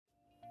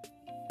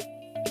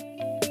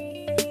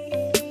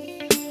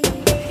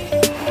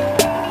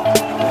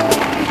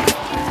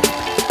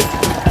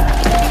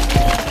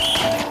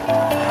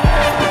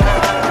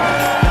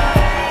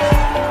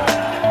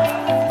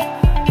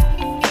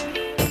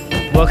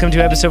Welcome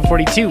to episode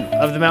 42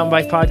 of the Mountain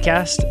Bike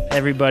Podcast,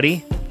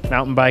 everybody,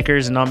 mountain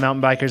bikers and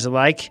non-mountain bikers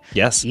alike.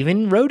 Yes.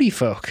 Even roadie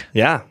folk.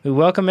 Yeah. We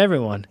welcome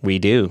everyone. We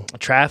do.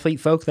 Triathlete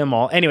folk, them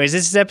all. Anyways,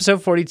 this is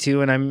episode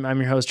 42, and I'm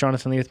your host,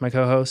 Jonathan Lee, with my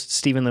co-host,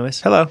 Stephen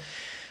Lewis. Hello.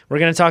 We're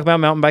going to talk about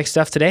mountain bike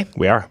stuff today.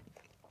 We are.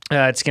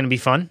 It's going to be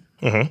fun.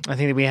 I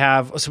think that we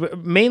have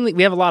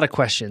a lot of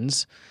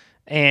questions,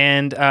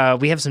 and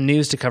we have some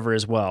news to cover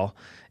as well.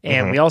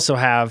 And we also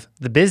have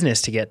the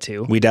business to get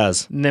to. We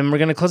does. And then we're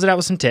going to close it out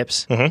with some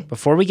tips.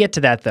 Before we get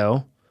to that,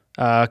 though,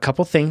 a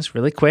couple things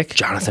really quick.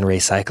 Jonathan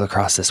raced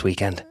cyclocross this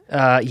weekend.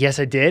 Yes,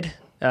 I did.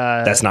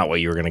 That's not what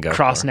you were going to go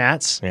Cross for.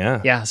 Nats.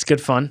 Yeah. Yeah, it's good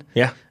fun.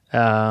 Yeah.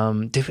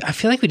 I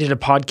feel like we did a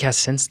podcast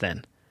since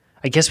then.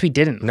 I guess we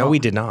didn't. No, we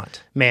did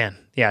not. Man,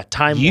 yeah,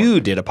 time.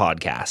 You did a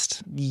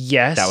podcast.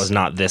 Yes. That was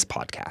not this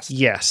podcast.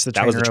 Yes.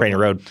 That was the Trainer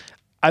Road.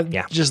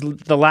 Just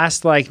the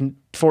last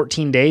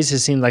 14 days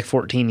has seemed like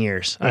 14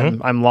 years.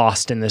 I'm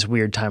lost in this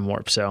weird time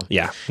warp. So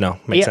Yeah. No,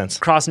 makes sense.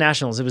 Cross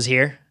Nationals, it was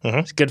here.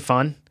 It's good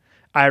fun.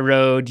 I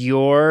rode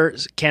your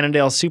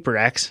Cannondale Super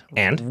X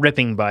And?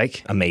 ripping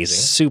bike. Amazing.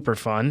 Super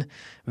fun.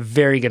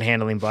 Very good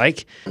handling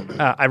bike.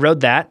 I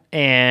rode that,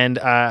 and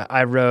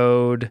I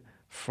rode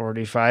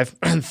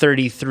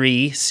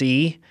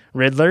 33C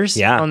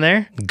Riddlers on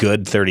there.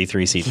 Good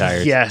 33C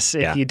tires. Yes.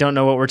 If you don't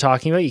know what we're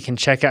talking about, you can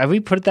check out. Have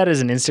we put that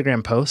as an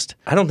Instagram post?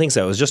 I don't think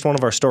so. It was just one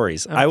of our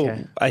stories.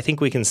 Okay. I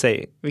think we can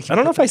say. I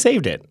don't know if I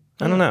saved it.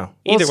 I don't know.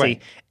 Either way. See.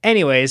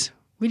 Anyways,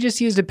 we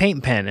just used a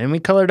paint pen and we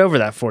colored over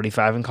that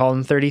 45 and called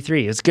them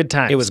 33. It was a good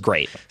time. It was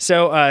great.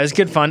 So it was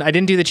good fun. I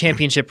didn't do the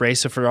championship race,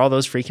 so for all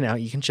those freaking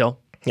out, you can chill.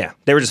 Yeah.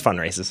 They were just fun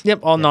races.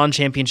 Yep, all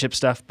non-championship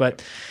stuff,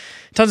 but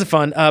tons of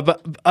fun.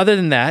 But other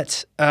than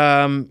that,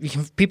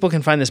 people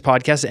can find this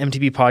podcast at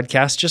MTB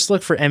Podcast. Just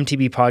look for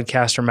MTB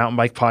Podcast or Mountain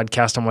Bike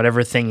Podcast on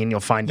whatever thing, and you'll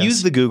find us.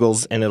 Use the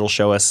Googles, and it'll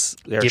show us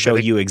or show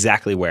you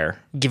exactly where.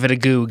 Give it a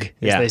goog,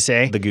 as they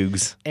say. The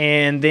Googs.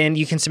 And then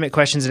you can submit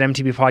questions at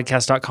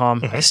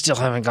mtbpodcast.com. I still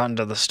haven't gotten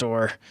to the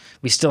store.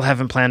 We still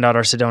haven't planned out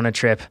our Sedona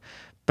trip.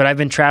 But I've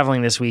been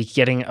traveling this week,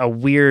 getting a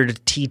weird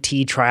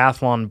TT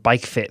triathlon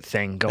bike fit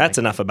thing going. That's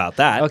enough about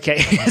that.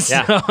 Okay.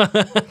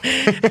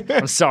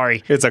 I'm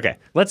sorry. It's okay.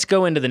 Let's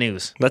go into the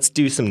news. Let's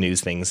do some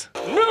news things.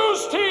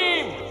 News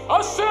team,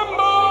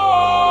 assemble!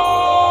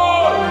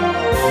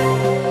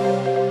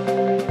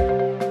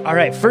 All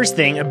right, first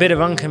thing, a bit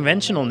of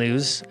unconventional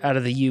news out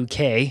of the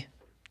UK.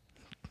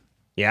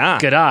 Yeah.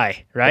 Good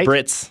eye, right? The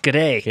Brits. Good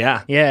day.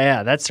 Yeah.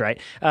 Yeah, that's right.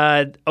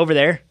 Over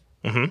there,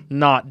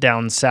 not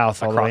down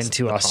south all the way Across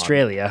into the pond.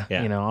 Australia,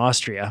 Yeah.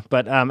 Austria.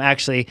 But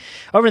actually,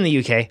 over in the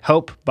UK,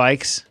 Hope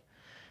Bikes,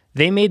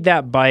 they made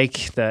that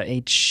bike, the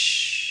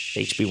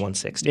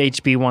HB160.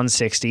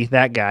 HB160,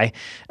 that guy,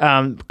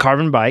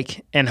 carbon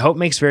bike, and Hope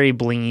makes very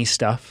blingy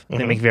stuff.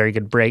 They make very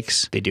good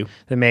brakes. They do.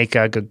 They make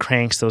good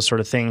cranks, those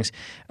sort of things.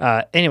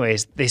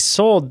 Anyways, they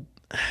sold.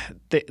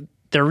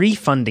 They're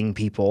refunding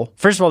people.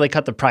 First of all, they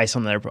cut the price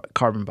on their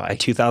carbon bike.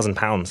 2,000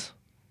 pounds.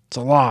 It's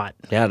a lot.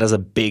 Yeah, that's a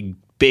big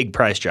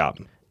price job,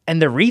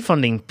 And they're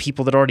refunding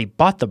people that already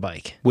bought the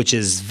bike. which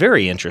is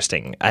very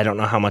interesting. I don't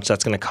know how much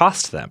that's going to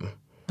cost them.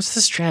 What's the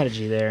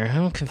strategy there?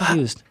 I'm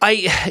confused.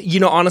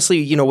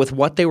 Honestly, with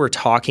what they were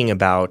talking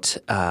about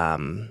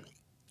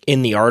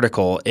in the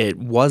article, it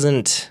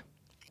wasn't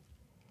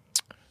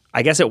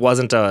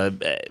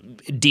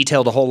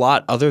detailed a whole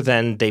lot other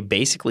than they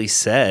basically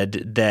said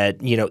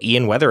that,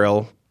 Ian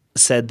Wetherill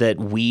said that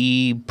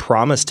we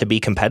promised to be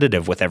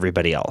competitive with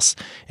everybody else,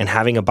 and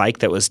having a bike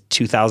that was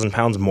 2,000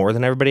 pounds more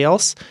than everybody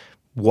else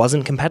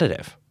wasn't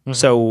competitive.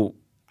 So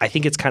I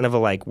think it's kind of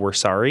we're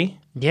sorry.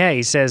 Yeah,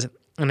 he says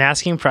an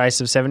asking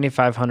price of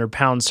 7,500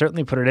 pounds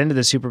certainly put it into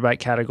the superbike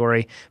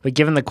category, but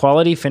given the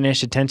quality,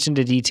 finish, attention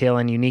to detail,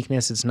 and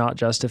uniqueness, it's not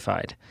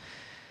justified.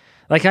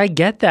 I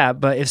get that,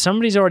 but if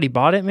somebody's already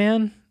bought it,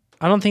 man,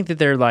 I don't think that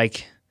they're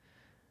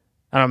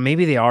I don't know,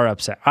 maybe they are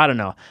upset. I don't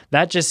know.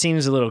 That just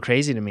seems a little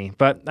crazy to me.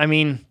 But, I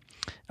mean,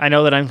 I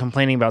know that I'm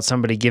complaining about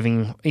somebody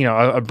giving,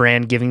 a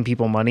brand giving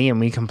people money, and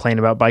we complain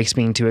about bikes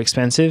being too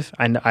expensive.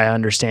 I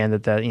understand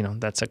that,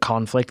 that's a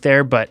conflict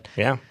there, but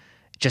Yeah.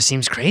 it just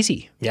seems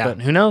crazy. Yeah.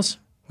 But who knows?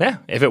 Yeah,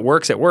 if it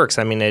works, it works.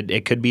 I mean,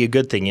 it could be a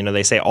good thing.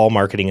 They say all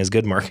marketing is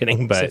good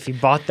marketing, but So if you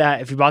bought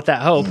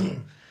that Hope,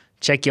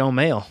 check your own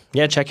mail.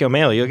 yeah, check your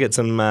mail. You'll get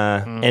some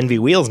Envy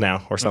wheels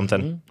now or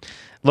something.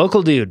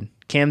 Local dude,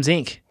 Cam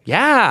Zink.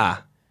 Yeah,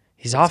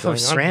 He's off of going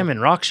on SRAM and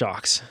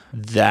RockShox.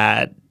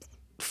 that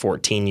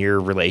 14-year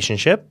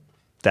relationship.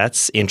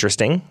 That's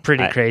interesting.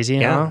 Pretty crazy,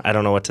 Yeah, huh? I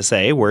don't know what to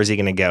say. Where's he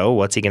going to go?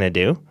 What's he going to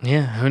do?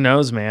 Yeah, who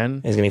knows,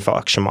 man? Is he going to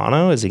follow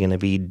Shimano? Is he going to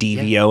be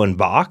DVO and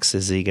box?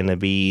 Is he going to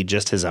be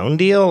just his own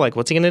deal?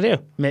 What's he going to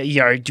do?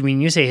 Yeah,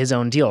 when you say his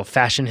own deal,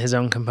 fashion his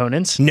own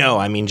components? No,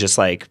 I mean just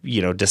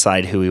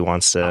decide who he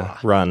wants to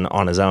run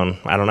on his own.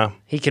 I don't know.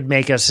 He could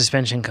make a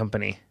suspension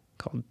company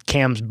called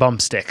Cam's Bump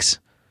Sticks.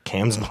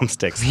 Cam's bump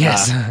sticks.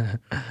 Yes.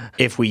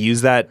 If we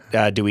use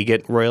that, do we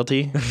get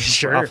royalty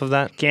Sure. off of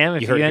that? Cam,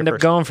 if you heard it end here up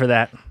first. going for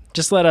that,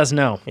 just let us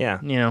know. Yeah.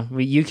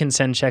 You can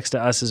send checks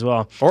to us as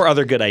well. Or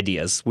other good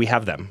ideas. We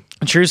have them.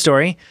 True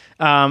story.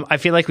 I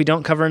feel like we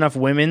don't cover enough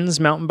women's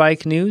mountain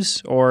bike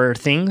news or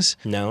things.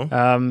 No.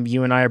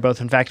 You and I are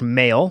both, in fact,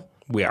 male.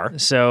 We are.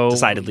 So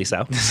Decidedly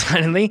so.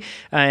 Decidedly.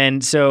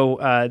 And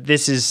so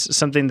this is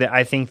something that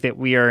I think that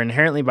we are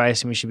inherently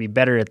biased and we should be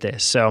better at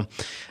this. So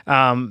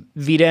Vita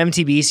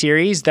MTB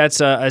series,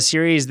 that's a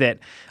series that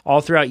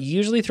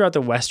usually throughout the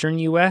Western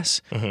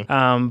U.S.,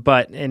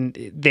 but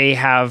they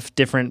have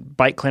different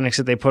bike clinics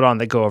that they put on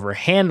that go over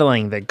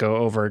handling, that go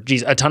over,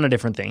 a ton of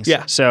different things.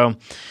 Yeah. So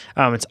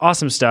it's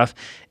awesome stuff.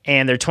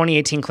 And their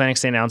 2018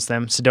 clinics, they announced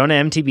them.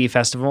 Sedona MTB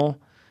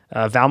Festival,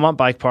 Valmont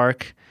Bike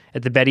Park,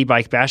 at the Betty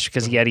Bike Bash,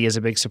 because Yeti is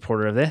a big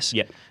supporter of this.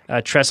 Yeah.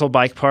 Trestle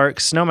Bike Park,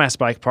 Snowmass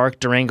Bike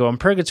Park, Durango and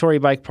Purgatory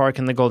Bike Park,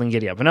 and the Golden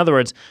Giddy Up. In other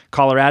words,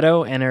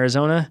 Colorado and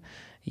Arizona,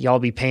 y'all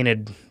be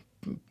painted,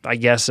 I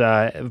guess,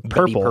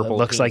 purple. It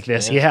looks pink, like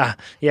this. Yeah,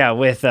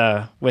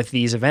 with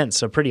these events.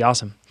 So pretty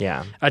awesome.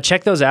 Yeah.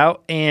 Check those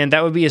out, and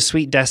that would be a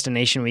sweet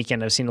destination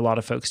weekend. I've seen a lot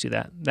of folks do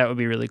that. That would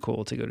be really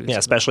cool to go to. Yeah,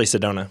 especially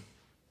Sedona.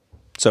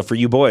 So for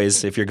you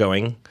boys, if you're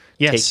going,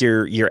 yes,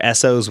 take your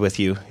SOs with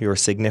you, your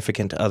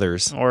significant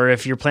others. Or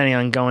if you're planning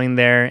on going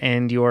there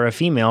and you're a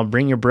female,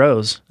 bring your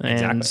bros, and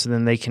Exactly. so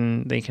then they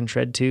can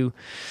tread too.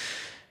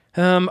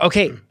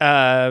 Okay,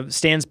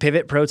 Stan's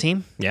Pivot Pro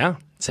Team. Yeah.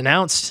 It's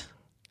announced.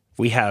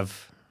 We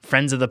have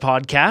Friends of the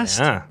podcast.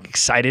 Yeah.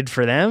 Excited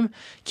for them.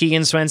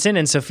 Keegan Swenson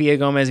and Sofia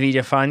Gomez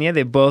Villafania,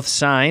 they both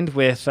signed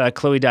with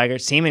Chloe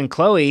Dygert's team and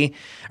Chloe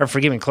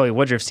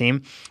Woodruff's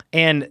team.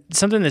 And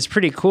something that's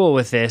pretty cool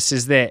with this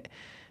is that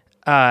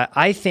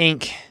I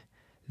think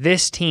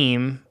this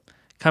team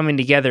coming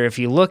together, if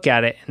you look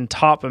at it, and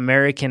top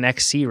American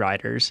XC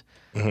riders,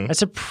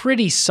 that's a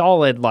pretty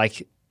solid,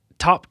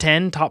 top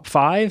 10, top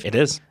 5. It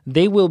is.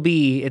 They will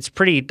be, it's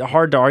pretty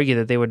hard to argue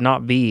that they would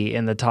not be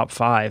in the top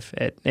 5.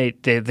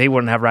 They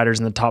wouldn't have riders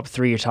in the top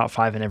 3 or top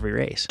 5 in every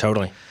race.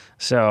 Totally.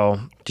 So,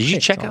 Did you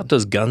check out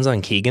those guns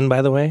on Keegan,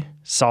 by the way?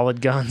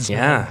 solid guns.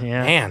 Yeah.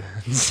 Man.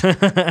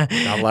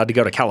 Not allowed to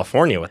go to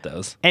California with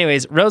those.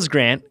 Anyways, Rose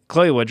Grant,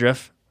 Chloe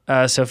Woodruff,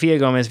 Sofia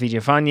Gomez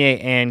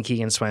Villafania, and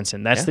Keegan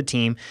Swenson. That's the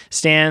team.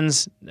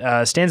 Stan's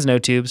No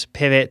Tubes,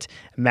 Pivot,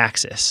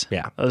 Maxis.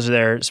 Yeah. Those are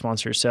their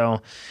sponsors.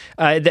 So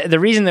the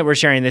reason that we're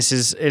sharing this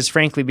is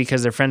frankly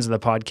because they're friends of the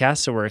podcast,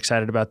 so we're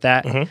excited about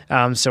that.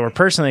 So we're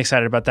personally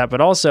excited about that,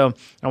 but also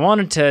I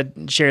wanted to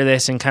share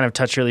this and kind of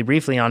touch really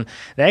briefly on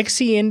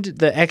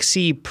the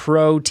XC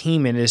Pro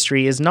team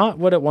industry is not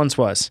what it once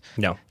was.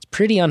 No.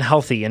 Pretty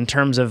unhealthy in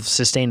terms of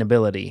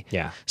sustainability.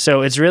 Yeah.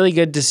 So it's really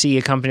good to see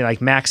a company like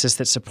Maxis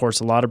that supports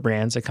a lot of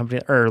brands,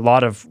 a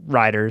lot of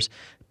riders,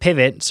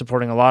 Pivot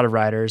supporting a lot of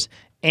riders,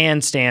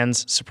 and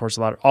Stans supports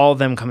all of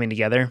them coming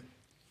together.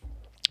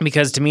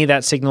 Because to me,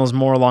 that signals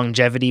more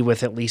longevity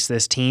with at least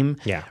this team,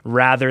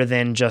 rather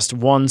than just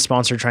one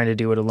sponsor trying to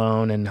do it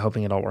alone and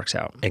hoping it all works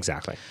out.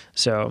 Exactly.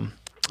 So,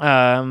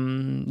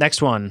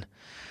 next one.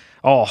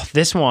 Oh,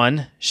 this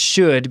one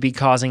should be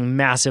causing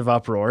massive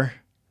uproar,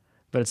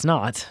 but it's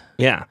not.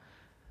 Yeah.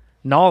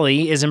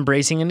 Nolly is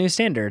embracing a new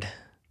standard.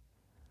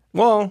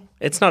 Well,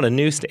 it's not a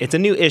new it's a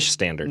new-ish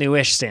standard.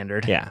 Newish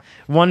standard. Yeah.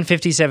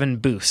 157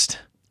 boost.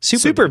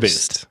 Super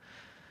boost.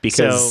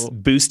 Because So-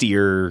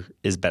 boostier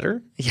is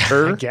better?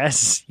 Yeah, I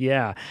guess.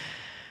 Yeah.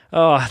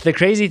 Oh, the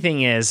crazy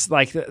thing is,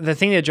 the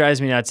thing that drives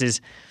me nuts is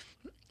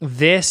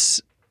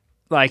this,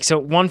 so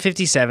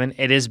 157,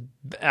 it is,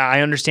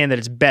 I understand that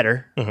it's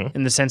better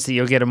in the sense that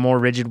you'll get a more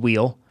rigid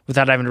wheel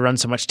without having to run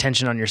so much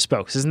tension on your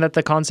spokes. Isn't that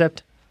the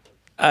concept?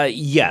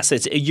 Yes,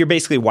 you're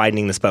basically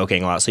widening the spoke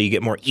angle out so you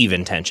get more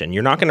even tension.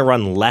 You're not going to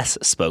run less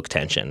spoke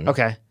tension.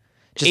 Okay.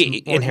 Just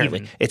more Inherently.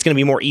 even. It's going to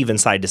be more even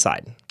side to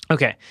side.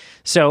 Okay.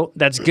 So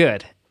that's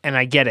good, and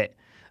I get it.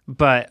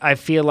 But I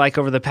feel like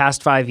over the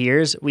past 5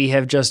 years, we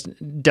have just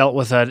dealt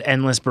with an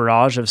endless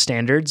barrage of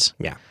standards.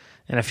 Yeah.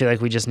 And I feel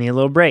like we just need a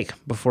little break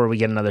before we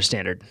get another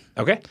standard.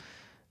 Okay.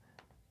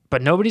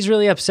 But nobody's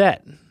really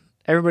upset.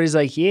 Everybody's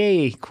like,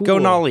 yay, cool. Go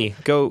Nolly.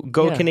 Go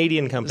Yeah.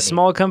 Canadian company.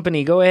 Small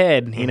company, go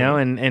ahead, you know,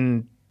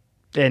 and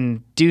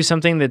do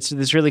something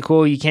that's really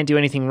cool. You can't do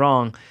anything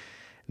wrong.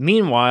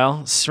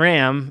 Meanwhile,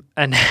 SRAM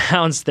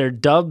announced their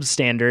dub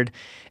standard,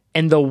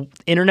 and the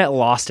internet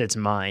lost its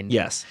mind.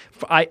 Yes.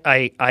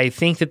 I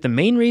think that the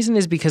main reason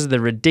is because of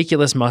the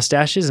ridiculous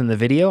mustaches in the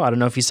video. I don't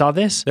know if you saw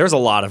this. There's a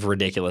lot of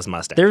ridiculous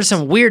mustaches. There was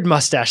some weird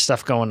mustache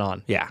stuff going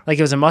on. Yeah. Like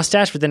it was a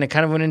mustache, but then it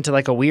kind of went into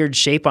like a weird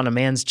shape on a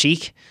man's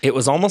cheek. It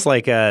was almost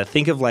like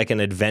think of like an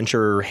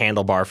adventure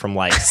handlebar from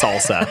like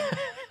Salsa.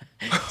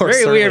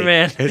 Very weird,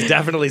 man. It's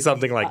definitely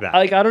something like that.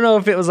 I don't know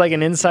if it was like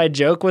an inside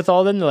joke with all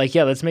of them. They're like,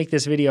 yeah, let's make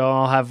this video and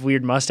I'll have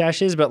weird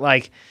mustaches. But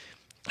like,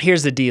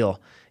 here's the deal.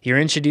 You're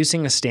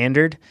introducing a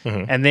standard,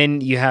 and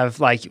then you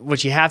have like,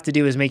 what you have to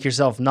do is make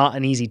yourself not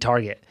an easy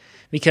target.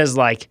 Because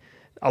like,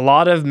 a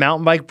lot of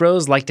mountain bike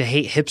bros like to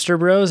hate hipster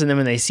bros, and then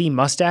when they see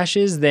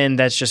mustaches, then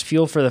that's just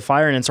fuel for the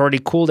fire, and it's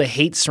already cool to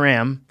hate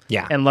SRAM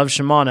and love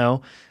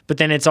Shimano, but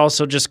then it's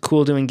also just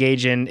cool to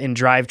engage in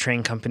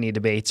drivetrain company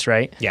debates,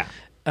 right? Yeah.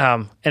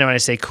 And when I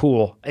say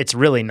cool, it's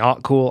really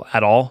not cool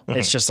at all.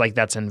 It's just like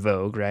that's in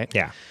vogue, right?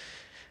 Yeah.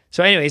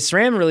 So anyway,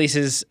 SRAM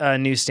releases a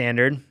new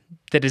standard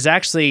that is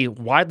actually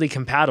widely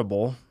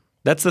compatible.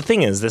 That's the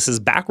thing is this is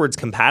backwards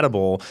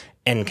compatible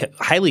and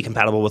highly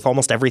compatible with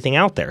almost everything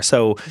out there.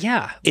 So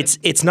Yeah.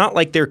 it's not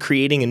like they're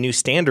creating a new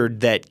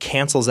standard that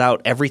cancels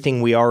out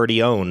everything we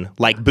already own,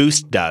 like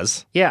Boost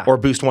does. Yeah. Or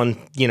Boost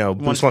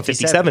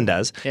 157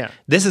 does. Yeah.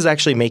 This is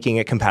actually making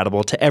it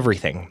compatible to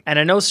everything. And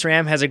I know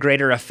SRAM has a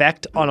greater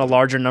effect on a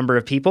larger number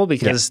of people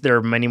because there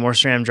are many more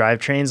SRAM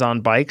drivetrains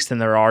on bikes than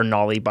there are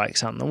Nolly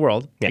bikes out in the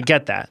world. Yeah. I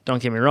get that.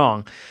 Don't get me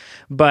wrong.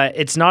 But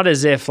it's not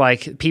as if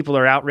like people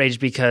are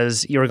outraged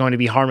because you're going to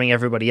be harming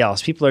everybody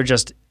else. People are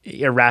just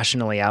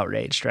irrationally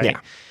outraged, right? Yeah.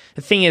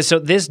 The thing is, so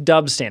this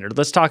dub standard,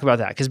 let's talk about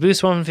that because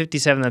Boost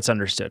 157, that's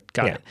understood.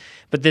 Got Yeah. it.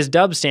 But this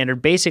dub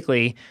standard,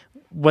 basically,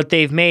 what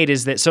they've made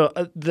is that, so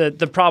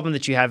the problem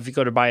that you have if you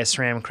go to buy a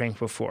SRAM crank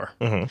before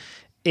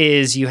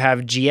is you have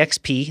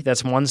GXP,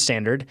 that's one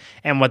standard,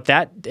 and or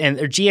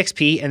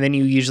GXP, and then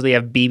you usually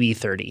have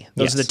BB30.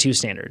 Those are the Yes. two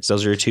standards.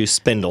 Those are your two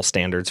spindle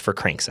standards for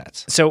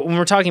cranksets. So when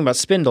we're talking about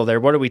spindle there,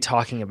 what are we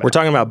talking about? We're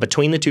talking about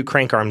between the two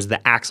crank arms, the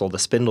axle, the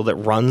spindle that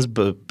runs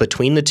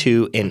between the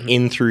two and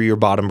in through your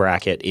bottom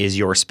bracket is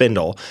your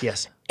spindle.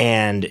 Yes.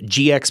 And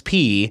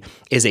GXP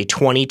is a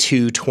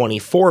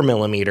 22-24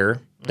 millimeter.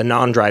 The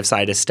non-drive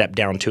side is stepped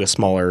down to a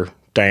smaller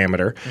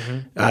diameter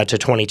to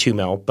 22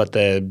 mil, but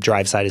the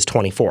drive side is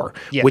 24,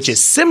 Yes. which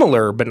is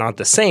similar but not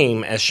the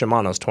same as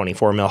Shimano's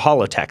 24 mil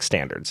Holotech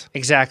standards.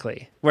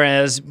 Exactly.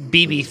 Whereas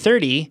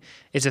BB30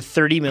 is a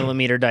 30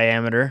 millimeter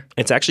diameter.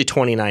 It's actually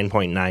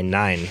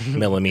 29.99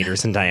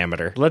 millimeters in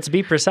diameter. Let's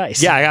be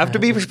precise. Yeah, I have to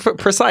be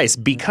precise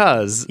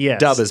because Yes.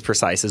 Dub is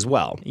precise as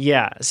well.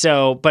 Yeah.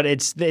 So, but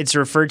it's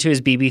referred to as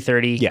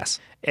BB30. Yes.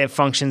 It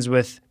functions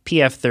with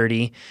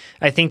PF30.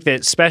 I think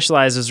that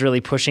Specialized is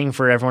really pushing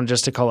for everyone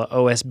just to call it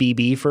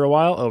OSBB for a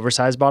while,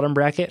 oversized bottom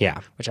bracket. Yeah.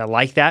 Which I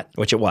like that.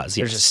 Which it was,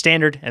 yes. There's a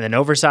standard and then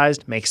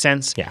oversized, makes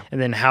sense. Yeah. And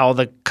then how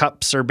the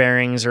cups or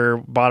bearings or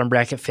bottom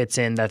bracket fits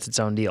in, that's its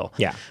own deal.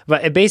 Yeah.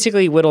 But it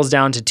basically whittles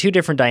down to two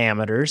different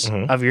diameters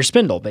of your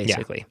spindle,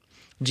 basically.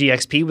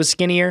 GXP was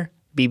skinnier.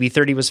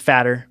 BB30 was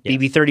fatter. Yes.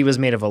 BB30 was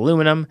made of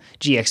aluminum.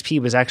 GXP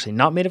was actually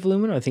not made of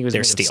aluminum. I think it was They're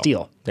made steel. of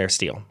steel. They're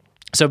steel.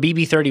 So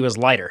BB30 was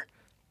lighter.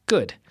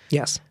 Good.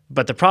 Yes.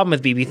 But the problem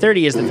with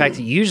BB30 is the fact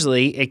that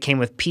usually it came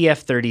with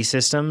PF30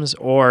 systems,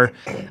 or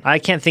I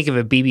can't think of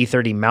a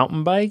BB30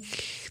 mountain bike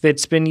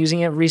that's been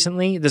using it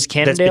recently. This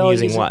Cannondale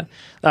That's been is using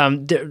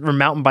what? There were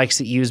mountain bikes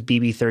that use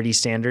BB30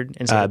 standard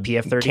instead of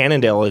PF30.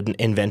 Cannondale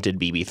invented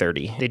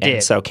BB30. They did.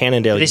 And so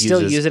Cannondale They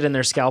still uses use it in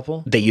their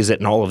Scalpel? They use it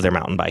in all of their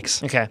mountain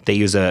bikes. Okay. They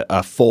use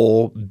a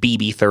full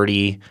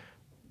BB30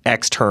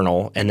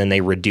 external, and then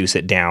they reduce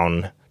it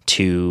down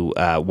to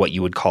what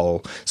you would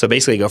call, so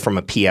basically go from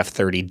a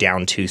PF30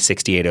 down to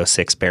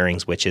 6806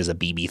 bearings, which is a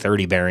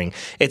BB30 bearing.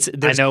 I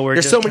know we're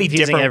there's just so many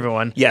confusing different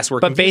everyone. Yes,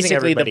 we're but confusing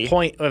basically everybody.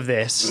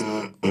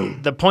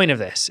 the point of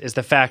this is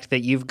the fact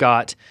that you've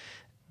got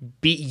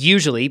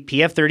usually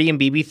PF30 and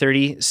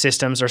BB30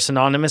 systems are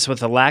synonymous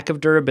with a lack of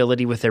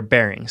durability with their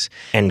bearings.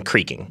 And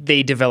creaking.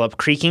 They develop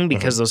creaking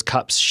because those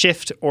cups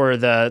shift or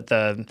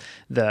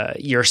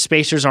your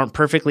spacers aren't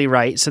perfectly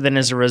right. So then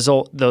as a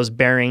result, those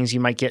bearings, you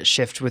might get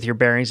shift with your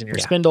bearings and your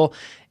spindle.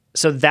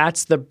 So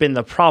that's been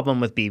the problem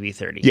with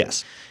BB30.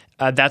 Yes.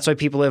 That's why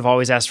people have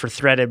always asked for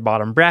threaded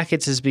bottom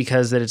brackets, is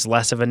because that it's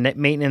less of a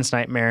maintenance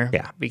nightmare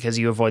because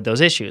you avoid those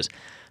issues.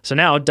 So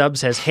now Dub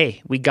says,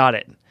 hey, we got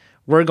it.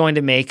 We're going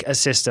to make a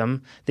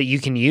system that you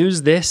can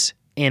use this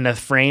in a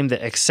frame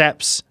that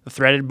accepts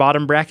threaded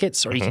bottom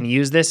brackets, or you can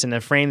use this in a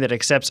frame that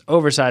accepts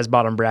oversized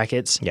bottom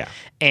brackets. Yeah.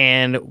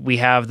 And we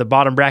have the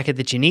bottom bracket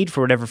that you need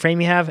for whatever frame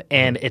you have,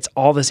 and it's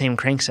all the same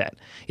crankset.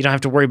 You don't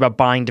have to worry about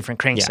buying different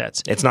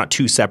cranksets. It's not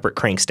two separate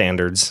crank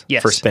standards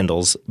Yes. for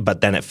spindles,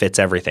 but then it fits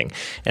everything.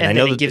 And I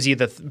know then it gives you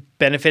the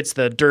benefits,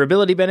 the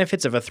durability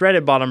benefits of a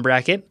threaded bottom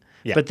bracket.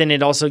 Yeah. But then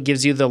it also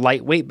gives you the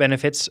lightweight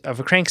benefits of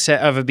a crankset,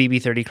 of a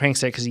BB30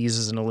 crankset, because it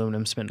uses an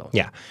aluminum spindle.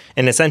 Yeah.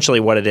 And essentially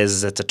what it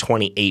is it's a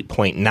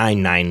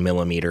 28.99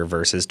 millimeter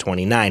versus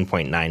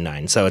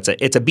 29.99. So it's a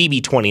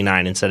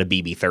BB29 instead of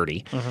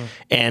BB30.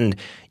 And,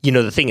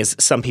 the thing is,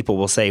 some people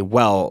will say,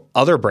 well,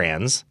 other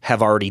brands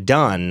have already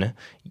done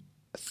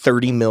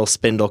 30 mil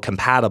spindle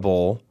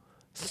compatible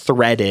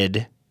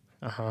threaded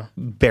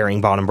bearing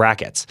bottom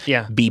brackets.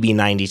 Yeah.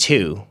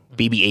 BB92.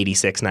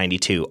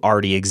 BB8692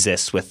 already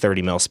exists with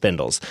 30 mil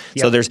spindles.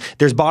 So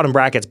there's bottom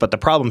brackets, but the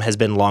problem has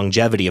been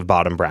longevity of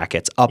bottom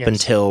brackets up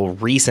until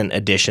recent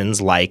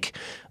additions like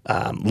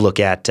look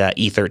at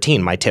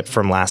E13. My tip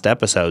from last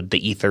episode,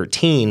 the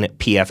E13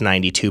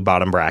 PF92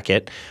 bottom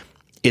bracket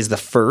is the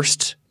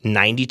first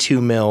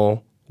 92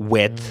 mil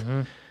width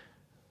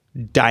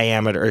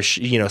diameter,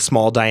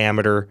 small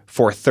diameter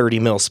for 30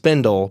 mil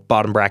spindle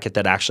bottom bracket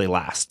that actually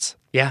lasts.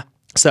 Yeah.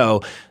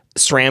 So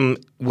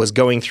SRAM was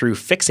going through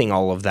fixing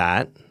all of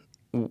that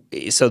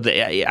So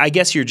I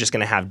guess you're just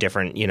going to have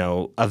different,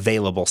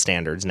 available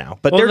standards now.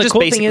 But Well, they're the just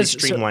cool thing basically is,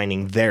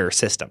 streamlining their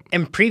system.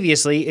 And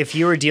previously, if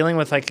you were dealing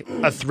with like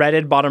a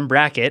threaded bottom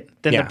bracket,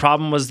 then Yeah. the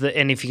problem was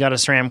and if you got a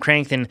SRAM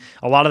crank, then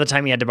a lot of the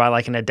time you had to buy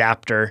like an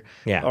adapter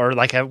Yeah. or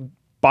like a You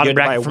bottom had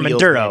to buy bracket a from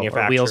wheels Enduro or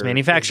manufacturer. Wheels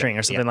Manufacturing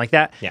or something Yeah. like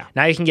that. Yeah.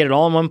 Now you can get it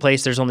all in one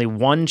place. There's only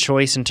one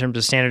choice in terms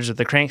of standards with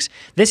the cranks.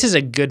 This is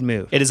a good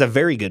move. It is a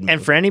very good move.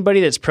 And for anybody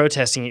that's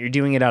protesting it, you're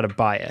doing it out of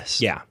bias.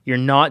 Yeah. You're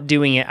not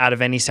doing it out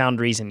of any sound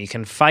reason. You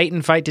can fight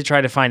and fight to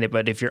try to find it,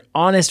 but if you're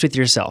honest with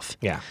yourself,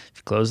 Yeah.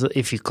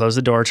 if you close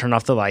the door, turn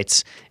off the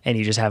lights, and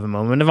you just have a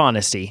moment of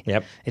honesty,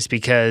 Yep. it's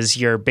because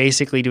you're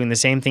basically doing the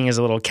same thing as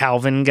a little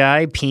Calvin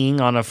guy peeing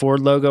on a Ford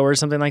logo or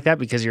something like that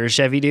because you're a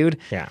Chevy dude.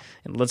 Yeah.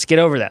 And let's get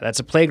over that. That's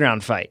a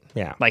playground fight.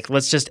 Yeah. Like,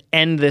 let's just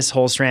end this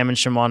whole SRAM and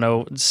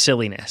Shimano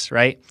silliness,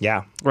 right?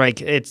 Yeah.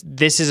 Like,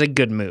 this is a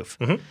good move.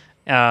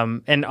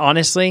 And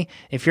honestly,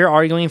 if you're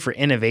arguing for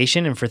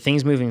innovation and for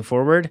things moving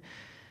forward,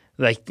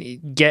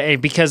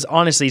 because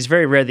honestly, it's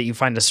very rare that you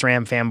find a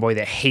SRAM fanboy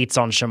that hates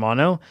on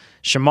Shimano.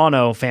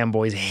 Shimano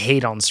fanboys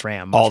hate on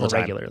SRAM All the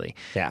time. regularly.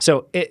 Yeah.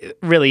 So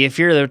really, if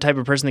you're the type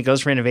of person that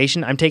goes for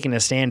innovation, I'm taking a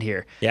stand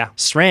here. Yeah.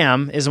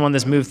 SRAM is the one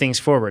that's moved things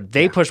forward.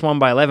 They pushed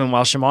 1x11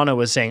 while Shimano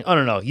was saying,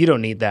 "Oh no, you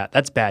don't need that.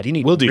 That's bad. You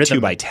need We'll do rhythm,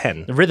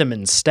 2x10. rhythm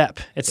and step."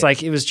 It's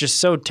like it was just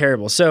so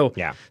terrible. So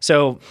Yeah.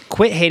 So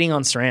quit hating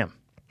on SRAM.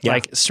 Yeah.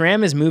 Like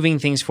SRAM is moving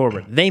things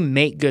forward. They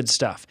make good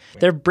stuff.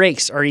 Their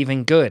brakes are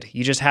even good.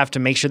 You just have to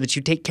make sure that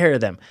you take care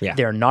of them. Yeah.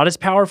 They're not as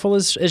powerful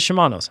as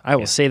Shimano's. I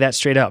will say that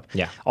straight up.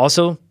 Yeah.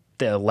 Also,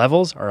 the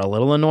levels are a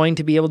little annoying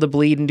to be able to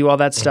bleed and do all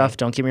that stuff.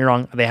 Don't get me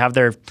wrong. They have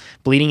their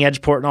bleeding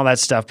edge port and all that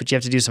stuff, but you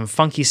have to do some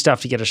funky stuff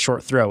to get a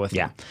short throw with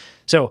them.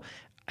 So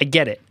I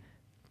get it,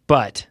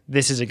 but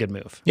this is a good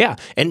move. Yeah,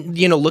 and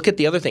look at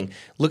the other thing.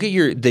 Look at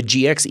the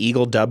GX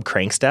Eagle Dub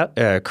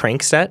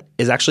crankset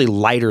is actually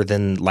lighter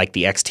than like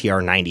the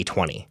XTR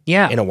 9020.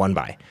 Yeah. in a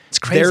 1x. It's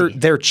crazy.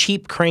 Their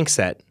cheap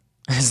crankset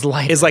It's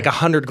light. is like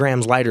 100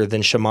 grams lighter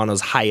than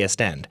Shimano's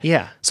highest end.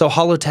 Yeah. So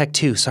Holotech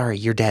 2, sorry,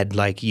 you're dead.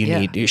 Like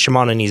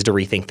Shimano needs to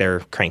rethink their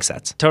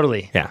cranksets.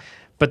 Totally. Yeah.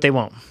 But they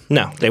won't.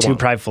 No, they Too won't.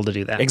 prideful to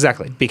do that.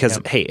 Exactly, because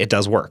hey, it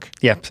does work.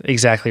 Yep,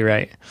 exactly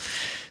right.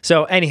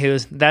 So,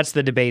 anywho, that's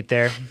the debate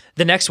there.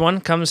 The next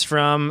one comes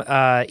from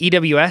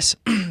EWS.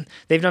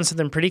 They've done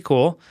something pretty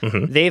cool.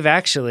 They've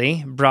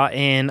actually brought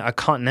in a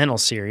Continental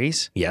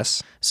series.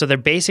 Yes. So they're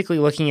basically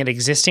looking at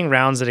existing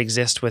rounds that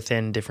exist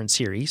within different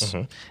series.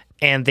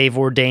 And they've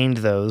ordained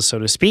those, so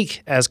to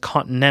speak, as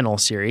Continental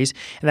series.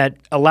 And that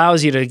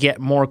allows you to get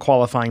more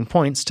qualifying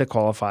points to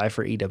qualify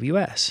for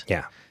EWS.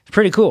 Yeah.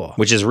 Pretty cool.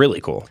 Which is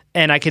really cool.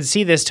 And I could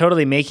see this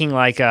totally making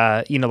like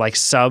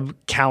sub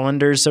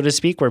calendars, so to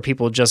speak, where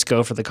people just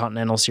go for the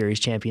Continental Series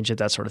Championship,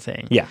 that sort of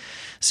thing. Yeah.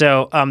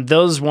 So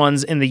those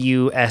ones in the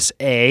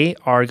USA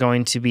are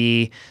going to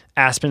be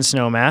Aspen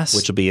Snowmass,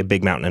 Which will be a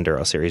Big Mountain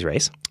Enduro Series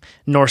race,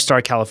 North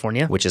Star,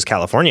 California, which is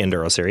California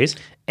Enduro Series,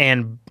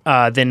 and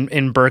then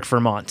in Burke,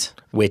 Vermont.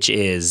 which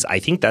is, I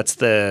think that's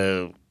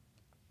the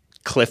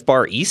Cliff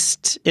Bar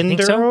East Think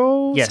Enduro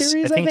so? Yes,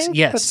 Series, I think think?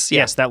 yes, That's-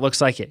 yes, that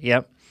looks like it.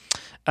 Yep.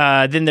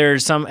 Then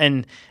there's some,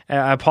 and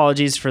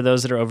apologies for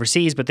those that are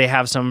overseas, but they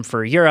have some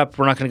for Europe.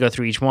 We're not going to go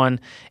through each one.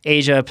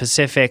 Asia,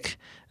 Pacific,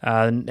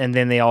 and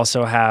then they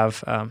also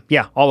have,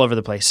 all over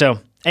the place. So,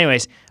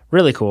 anyways,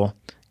 really cool.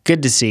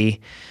 Good to see.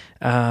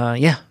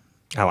 I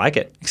like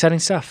it. Exciting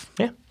stuff.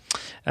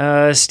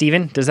 Yeah.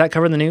 Steven, does that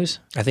cover the news?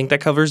 I think that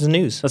covers the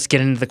news. Let's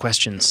get into the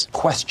questions.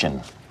 Question.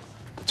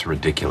 It's a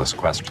ridiculous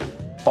question.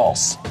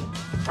 False.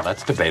 Well,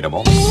 that's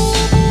debatable.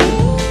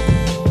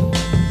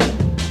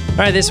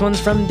 All right, this one's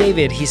from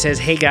David. He says,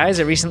 "Hey guys,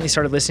 I recently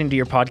started listening to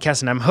your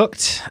podcast and I'm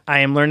hooked. I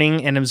am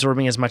learning and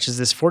absorbing as much as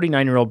this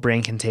 49-year-old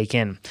brain can take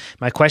in.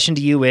 My question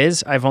to you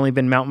is, I've only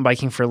been mountain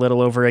biking for a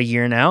little over a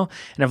year now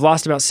and I've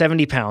lost about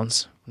 70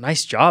 pounds.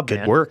 Nice job, man.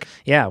 Good work.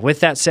 Yeah,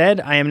 with that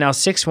said, I am now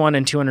 6'1"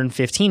 and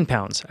 215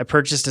 pounds. I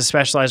purchased a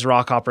Specialized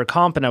Rock Hopper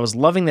comp and I was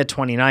loving the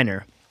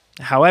 29er.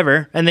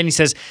 However, and then he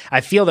says,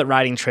 I feel that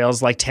riding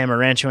trails like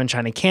Tamarancho and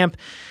China Camp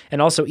and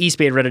also East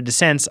Bay Red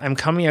Descents, I'm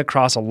coming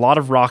across a lot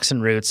of rocks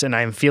and roots and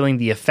I'm feeling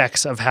the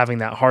effects of having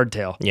that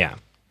hardtail. Yeah.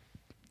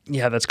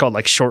 Yeah, that's called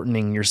like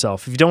shortening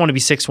yourself. If you don't want to be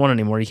 6'1"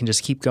 anymore, you can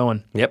just keep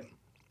going. Yep.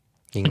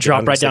 You can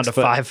Drop get right down to 6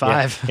 foot.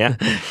 5'5".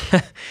 Yeah.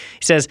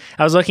 He says,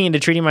 I was looking into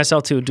treating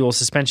myself to a dual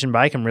suspension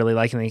bike. I'm really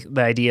liking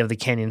the idea of the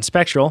Canyon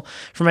Spectral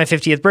for my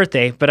 50th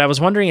birthday, but I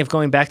was wondering if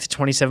going back to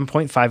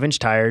 27.5-inch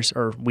tires,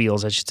 or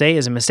wheels, I should say,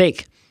 is a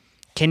mistake.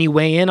 Can you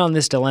weigh in on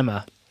this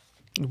dilemma?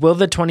 Will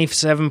the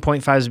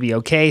 27.5s be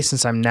okay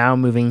since I'm now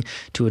moving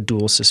to a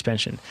dual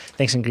suspension?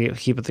 Thanks and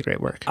keep up the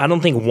great work. I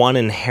don't think one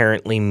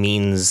inherently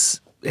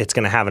means it's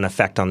going to have an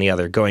effect on the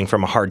other, going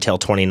from a hardtail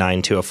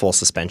 29 to a full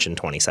suspension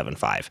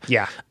 27.5.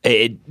 Yeah.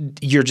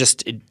 You're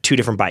just two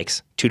different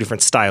bikes, two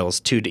different styles,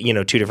 two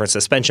different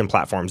suspension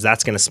platforms.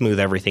 That's going to smooth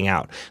everything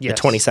out.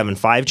 Yes. The 27.5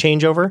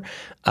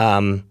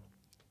 changeover,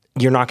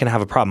 you're not going to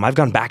have a problem. I've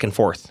gone back and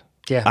forth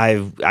Yeah.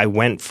 I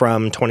went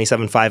from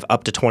 27.5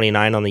 up to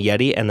 29 on the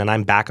Yeti, and then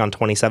I'm back on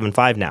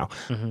 27.5 now.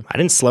 I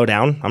didn't slow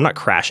down. I'm not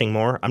crashing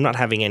more. I'm not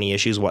having any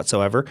issues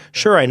whatsoever.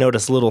 Sure, I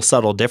notice little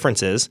subtle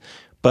differences,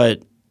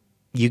 but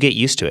you get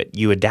used to it.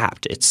 You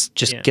adapt. It's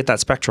just get that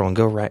Spectral and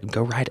go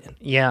ride it.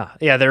 Yeah.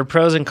 There are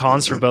pros and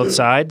cons for both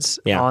sides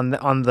on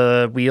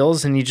the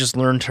wheels, and you just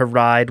learn to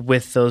ride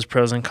with those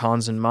pros and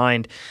cons in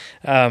mind.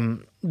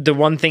 The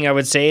one thing I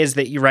would say is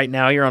that right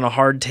now you're on a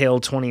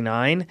hardtail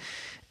 29.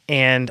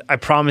 And I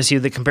promise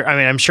you that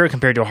I'm sure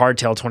compared to a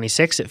hardtail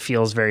 26, it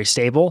feels very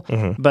stable.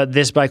 But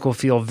this bike will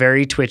feel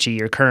very twitchy,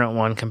 your current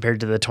one, compared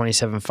to the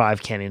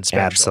 27.5 Canyon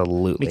Spectral.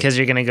 Absolutely. Because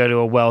you're going to go to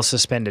a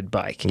well-suspended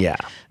bike. Yeah.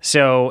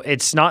 So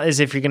it's not as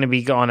if you're going to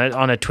be on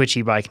a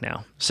twitchy bike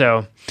now.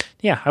 So,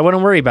 yeah, I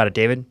wouldn't worry about it,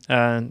 David.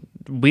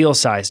 Wheel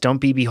size. Don't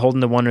be beholden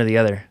to one or the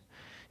other.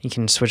 You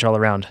can switch all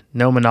around.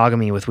 No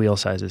monogamy with wheel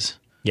sizes.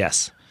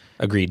 Yes.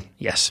 Agreed.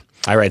 Yes.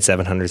 I ride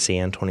 700C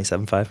and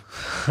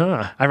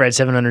 27.5. I ride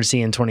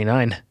 700C and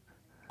 29.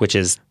 Which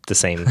is the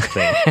same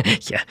thing.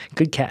 Yeah,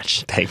 good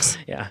catch. Thanks.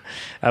 Yeah.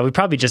 We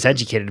probably just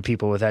educated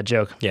people with that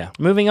joke. Yeah.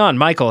 Moving on,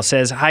 Michael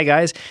says, "Hi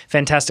guys,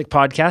 fantastic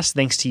podcast.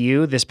 Thanks to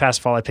you. This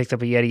past fall I picked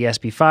up a Yeti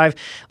SB5.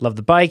 Love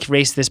the bike.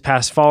 Raced this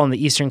past fall in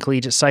the Eastern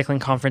Collegiate Cycling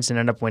Conference and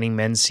ended up winning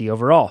men's C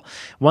overall.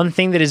 One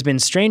thing that has been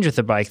strange with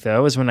the bike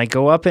though is when I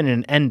go up in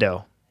an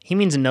endo." He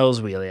means a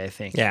nose wheelie, I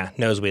think. Yeah,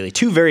 nose wheelie.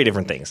 Two very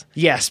different things.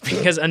 Yes,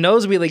 because a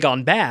nose wheelie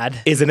gone bad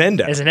Is an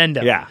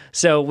endo. Yeah.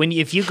 So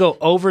if you go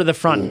over the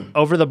front,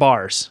 over the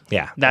bars,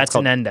 that's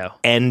an endo.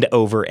 End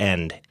over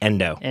end.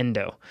 Endo.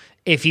 Endo.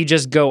 If you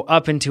just go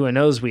up into a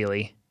nose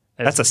wheelie,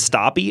 that's a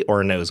stoppie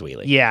or a nose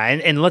wheelie. Yeah,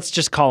 and let's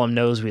just call them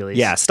nose wheelies.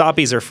 Yeah,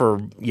 stoppies are for,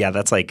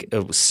 that's like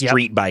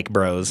street bike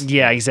bros.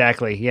 Yeah,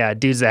 exactly. Yeah,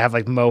 dudes that have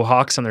like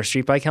mohawks on their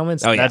street bike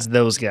helmets. Oh, yeah. That's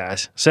those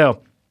guys.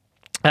 So,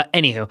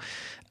 anywho.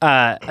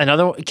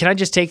 Can I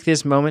just take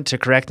this moment to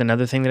correct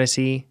another thing that I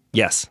see?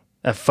 Yes.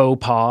 A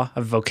faux pas,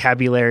 a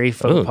vocabulary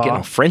faux pas. Getting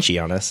all Frenchy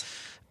on us.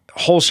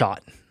 Whole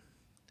shot.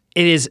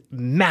 It is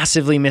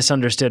massively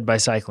misunderstood by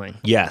cycling.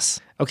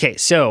 Yes. Okay,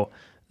 so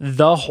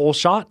the whole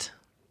shot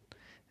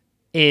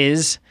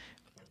is,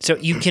 so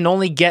you can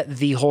only get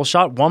the whole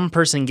shot. One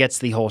person gets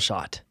the whole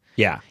shot.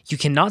 Yeah. You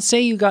cannot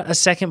say you got a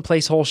second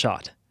place whole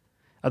shot.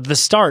 The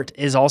start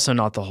is also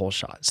not the whole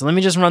shot. So let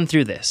me just run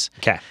through this.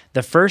 Okay.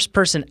 The first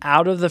person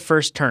out of the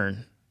first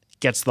turn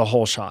gets the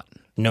whole shot.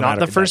 No not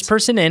matter the first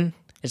person in.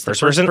 It's the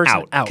first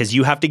person out. Because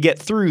you have to get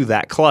through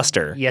that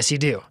cluster. Yes, you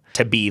do.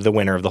 To be the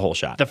winner of the whole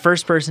shot. The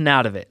first person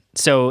out of it.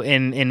 So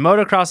in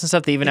motocross and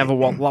stuff, they even have a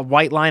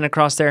white line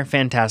across there.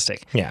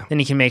 Fantastic. Yeah. Then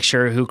you can make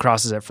sure who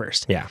crosses it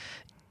first. Yeah.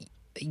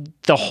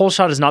 The whole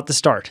shot is not the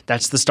start.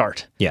 That's the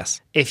start.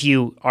 Yes. If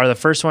you are the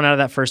first one out of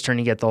that first turn,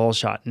 you get the whole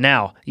shot.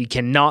 Now, you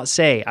cannot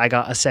say, I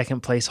got a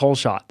second place whole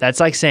shot. That's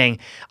like saying,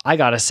 I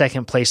got a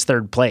second place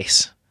third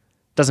place.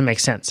 Doesn't make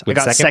sense. I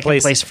got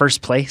second place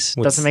first place.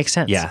 Doesn't make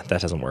sense. Yeah, that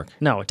doesn't work.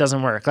 No, it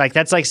doesn't work. Like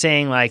that's like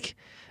saying I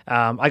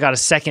got a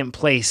second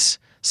place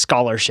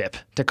scholarship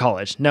to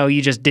college. No, you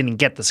just didn't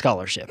get the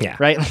scholarship. Yeah.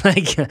 Right?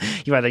 Like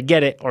you either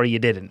get it or you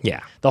didn't.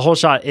 Yeah. The whole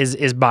shot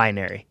is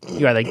binary.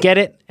 You either get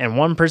it and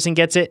one person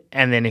gets it,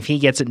 and then if he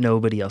gets it,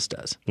 nobody else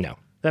does. No.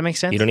 That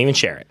makes sense? You don't even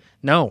share it.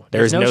 No.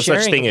 There's no such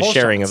sharing thing of as whole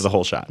sharing shots. of the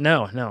whole shot.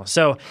 No.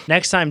 So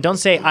next time, don't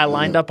say I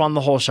lined up on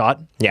the whole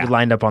shot. Yeah. You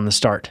lined up on the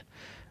start.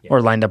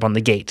 Or lined up on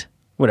the gate.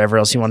 Whatever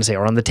else you want to say.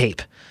 Or on the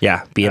tape.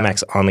 Yeah.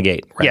 BMX on the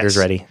gate. Riders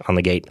ready on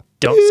the gate.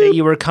 Don't say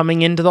you were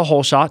coming into the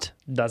whole shot.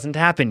 Doesn't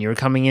happen. You were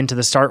coming into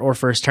the start or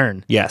first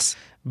turn. Yes.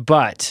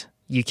 But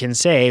you can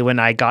say when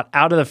I got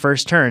out of the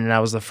first turn and I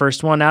was the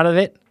first one out of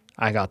it,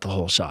 I got the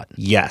whole shot.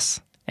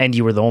 Yes. And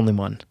you were the only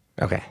one.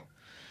 Okay.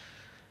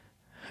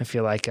 I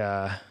feel like...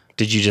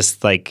 Did you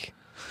just like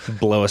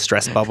blow a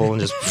stress bubble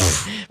and just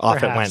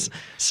off it went?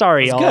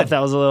 Sorry, y'all, good. if that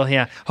was a little...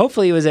 Yeah.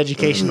 Hopefully it was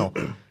educational.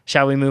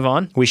 Shall we move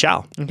on? We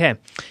shall. Okay.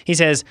 He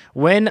says,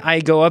 when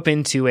I go up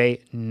into a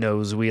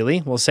nose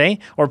wheelie, we'll say,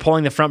 or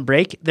pulling the front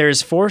brake,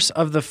 there's force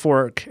of the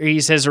fork. Or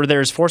he says, or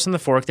there's force on the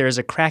fork, there is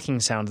a cracking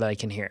sound that I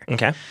can hear.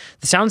 Okay.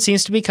 The sound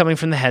seems to be coming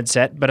from the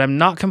headset, but I'm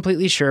not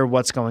completely sure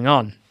what's going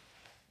on.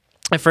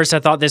 At first, I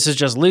thought this was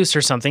just loose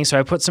or something, so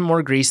I put some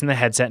more grease in the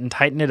headset and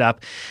tightened it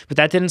up, but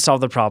that didn't solve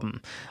the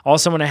problem.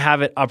 Also, when I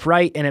have it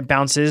upright and it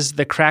bounces,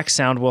 the crack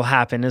sound will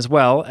happen, as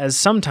well as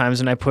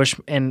sometimes when I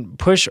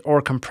push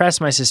or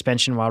compress my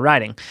suspension while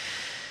riding.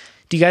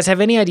 Do you guys have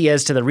any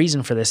ideas to the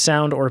reason for this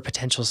sound or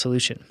potential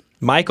solution?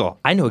 Michael,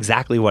 I know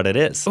exactly what it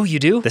is. Oh, you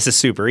do? This is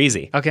super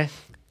easy. Okay.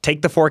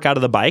 Take the fork out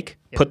of the bike,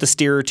 put the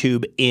steerer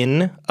tube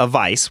in a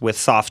vise with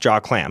soft jaw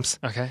clamps,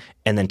 Okay.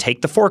 and then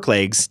take the fork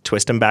legs,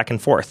 twist them back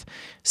and forth.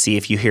 See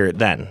if you hear it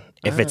then.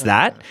 If it's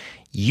that,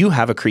 you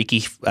have a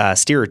creaky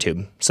steerer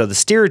tube. So the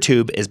steerer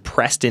tube is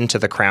pressed into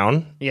the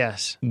crown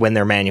Yes. when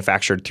they're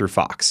manufactured through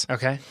Fox.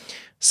 Okay.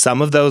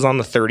 Some of those on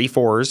the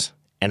 34s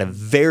and a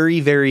very,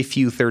 very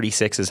few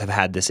 36s have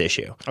had this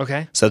issue.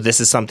 Okay. So this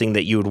is something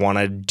that you would want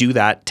to do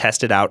that,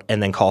 test it out,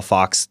 and then call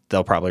Fox.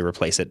 They'll probably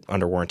replace it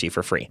under warranty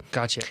for free.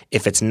 Gotcha.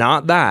 If it's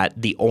not that,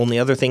 the only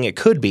other thing it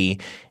could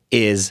be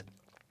is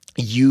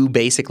you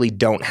basically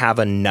don't have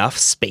enough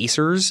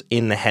spacers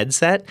in the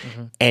headset,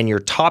 and your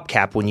top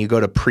cap, when you go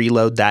to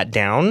preload that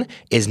down,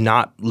 is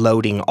not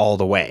loading all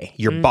the way.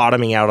 You're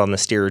bottoming out on the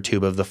steerer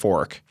tube of the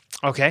fork.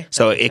 Okay.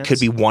 So it could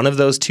be one of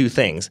those two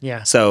things.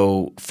 Yeah.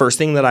 So first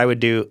thing that I would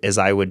do is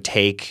I would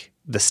take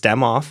the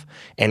stem off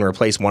and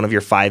replace one of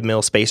your 5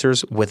 mil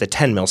spacers with a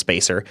 10 mil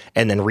spacer,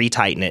 and then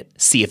retighten it,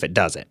 see if it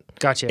does it.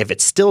 Gotcha. If it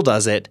still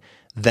does it,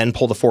 then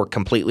pull the fork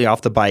completely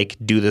off the bike,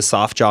 do the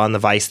soft jaw and the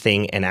vise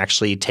thing, and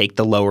actually take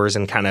the lowers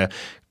and kind of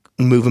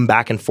move them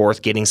back and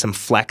forth, getting some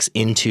flex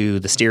into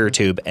the steerer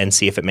tube, and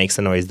see if it makes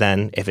the noise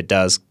then. If it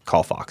does,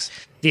 call Fox.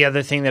 The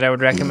other thing that I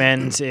would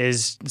recommend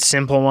is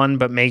simple one,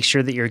 but make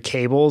sure that your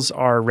cables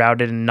are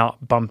routed and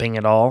not bumping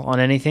at all on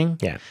anything.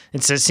 Yeah.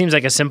 It seems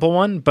like a simple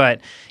one,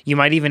 but you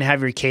might even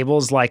have your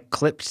cables like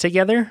clipped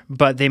together,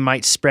 but they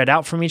might spread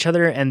out from each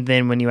other. And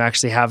then when you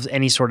actually have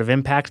any sort of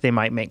impact, they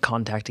might make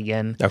contact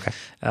again. Okay.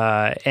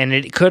 And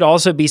it could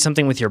also be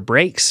something with your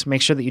brakes.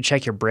 Make sure that you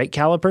check your brake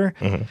caliper.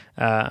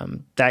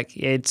 That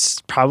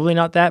it's probably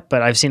not that,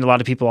 but I've seen a lot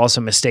of people also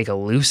mistake a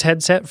loose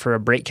headset for a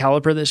brake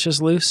caliper that's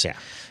just loose. Yeah.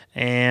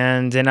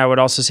 And then I would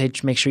also say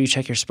make sure you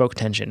check your spoke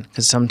tension,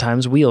 because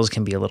sometimes wheels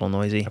can be a little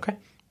noisy. Okay.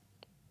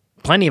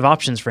 Plenty of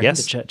options for him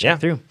Yes. to check Yeah.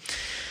 through.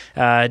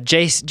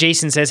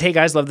 Jason says, "Hey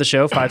guys, love the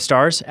show. 5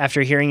 stars.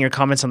 After hearing your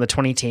comments on the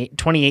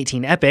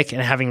 2018 Epic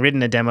and having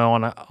ridden a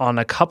demo on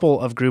a couple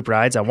of group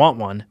rides, I want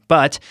one.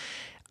 But,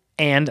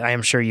 and I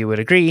am sure you would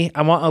agree,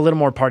 I want a little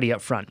more party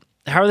up front.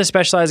 How are the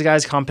Specialized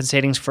guys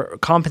compensating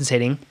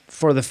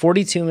for the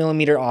 42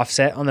 millimeter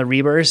offset on the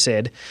Rebar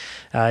Sid?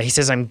 He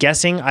says, I'm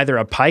guessing either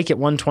a Pike at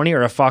 120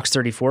 or a Fox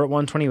 34 at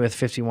 120 with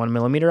 51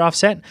 millimeter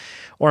offset.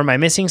 Or am I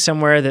missing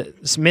somewhere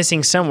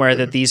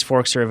that these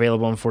forks are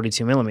available in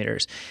 42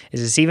 millimeters?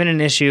 Is this even an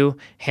issue?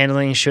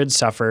 Handling should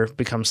suffer,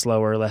 become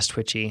slower, less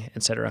twitchy,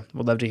 etc.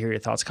 Would love to hear your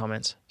thoughts,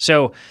 comments.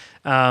 So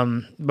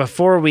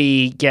before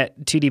we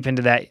get too deep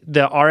into that,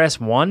 the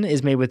RS1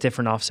 is made with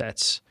different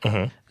offsets.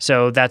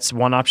 So that's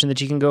one option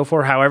that you can go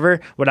for. However,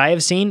 what I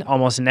have seen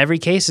almost in every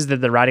case is that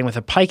they're riding with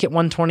a Pike at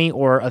 120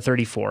 or a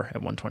 34 at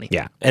 120.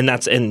 Yeah.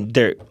 And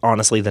they're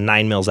honestly, the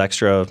 9 mils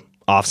extra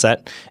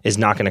offset is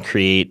not going to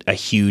create a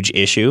huge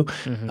issue.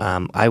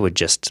 I would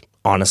just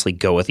honestly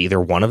go with either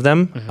one of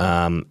them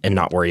and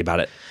not worry about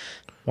it.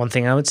 One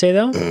thing I would say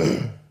though,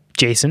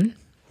 Jason,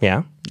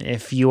 Yeah.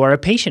 if you are a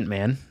patient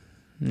man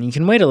and you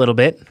can wait a little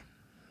bit,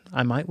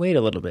 I might wait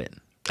a little bit.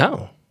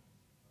 Oh,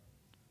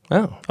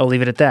 I'll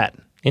leave it at that.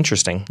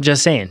 interesting.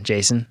 Just saying,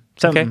 Jason.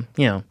 Something,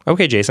 Okay.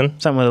 Okay, Jason.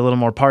 something with a little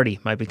more party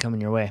might be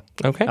coming your way.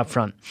 Okay. Up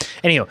front.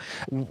 Anyhow,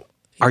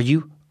 Are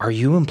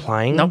you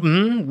implying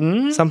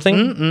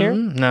something here?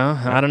 no,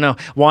 I don't know.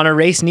 Wanna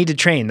race, need to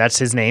train. That's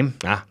his name.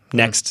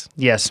 Next.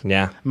 Yes.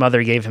 Yeah.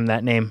 Mother gave him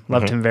that name.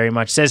 Loved him very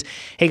much. Says,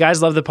 hey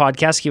guys, love the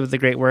podcast. Keep up the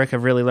great work.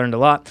 I've really learned a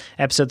lot.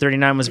 Episode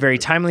 39 was very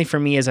timely for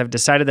me as I've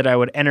decided that I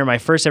would enter my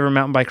first ever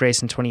mountain bike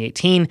race in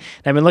 2018. And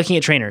I've been looking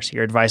at trainers.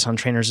 Your advice on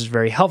trainers is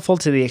very helpful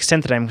to the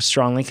extent that I'm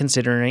strongly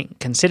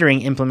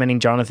considering implementing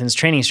Jonathan's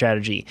training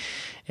strategy.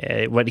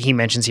 What he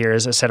mentions here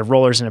is a set of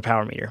rollers and a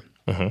power meter.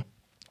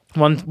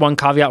 One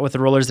caveat with the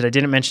rollers that I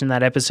didn't mention in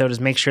that episode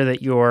is make sure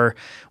that your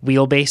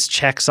wheelbase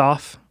checks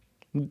off.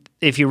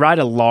 If you ride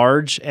a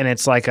large and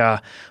it's like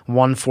a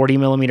 140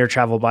 millimeter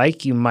travel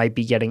bike, you might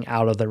be getting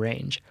out of the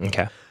range.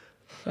 Okay.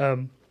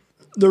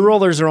 The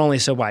rollers are only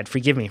so wide.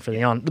 Forgive me for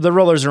the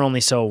rollers are only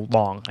so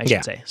long, I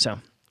should say. So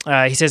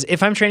he says,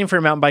 if I'm training for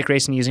a mountain bike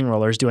race and using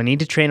rollers, do I need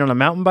to train on a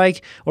mountain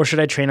bike or should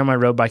I train on my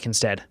road bike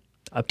instead?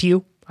 Up to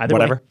you. Either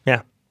Whatever. way.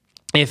 Yeah.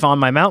 If on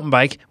my mountain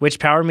bike, which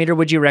power meter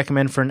would you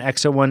recommend for an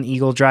X01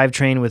 Eagle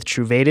drivetrain with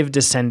Truvative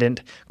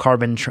Descendant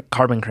carbon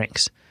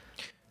cranks?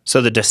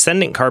 So the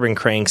Descendant carbon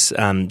cranks,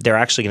 they're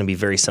actually going to be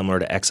very similar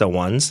to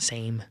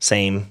X01s.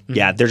 Same.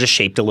 Yeah, they're just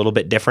shaped a little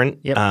bit different.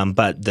 Yep.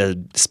 But the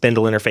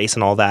spindle interface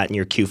and all that and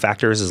your Q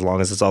factors, as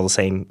long as it's all the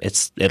same,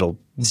 it'll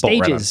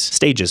bolt right on.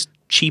 Stages.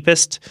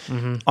 Cheapest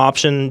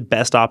option,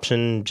 best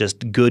option,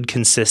 just good,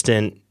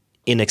 consistent,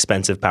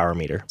 inexpensive power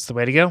meter. That's the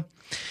way to go.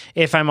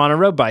 If I'm on a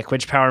road bike,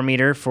 which power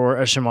meter for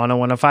a Shimano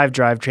 105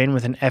 drivetrain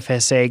with an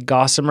FSA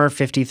Gossamer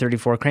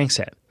 5034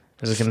 crankset?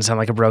 This is going to sound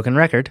like a broken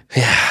record.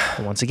 Yeah.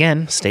 But once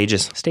again,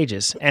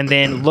 stages. And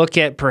then look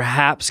at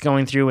perhaps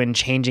going through and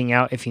changing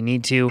out if you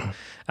need to.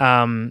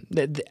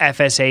 The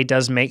FSA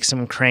does make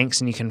some cranks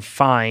and you can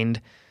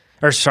find,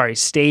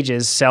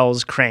 Stages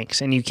sells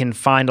cranks and you can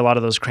find a lot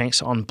of those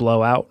cranks on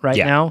Blowout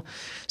now.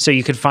 So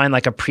you could find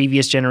like a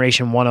previous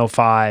generation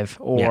 105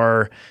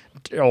 or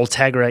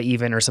Ultegra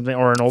even or something,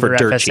 or an older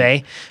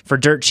FSA for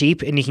dirt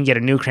cheap, and you can get a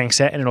new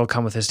crankset and it'll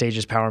come with a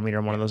Stages power meter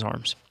on one of those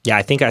arms. Yeah,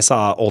 I think I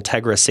saw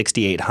Ultegra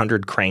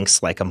 6800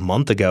 cranks like a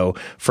month ago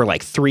for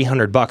like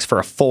 $300 for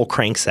a full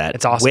crankset.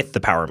 It's awesome. With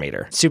the power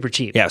meter. Super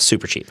cheap. Yeah,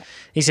 super cheap.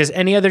 He says,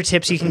 any other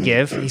tips you can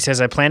give? He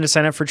says, I plan to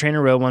sign up for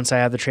Trainer Road once I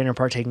have the trainer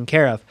part taken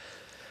care of.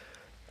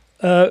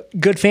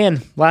 Good fan.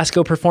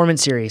 Lasco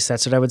Performance Series.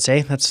 That's what I would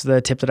say. That's the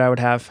tip that I would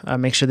have.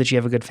 Make sure that you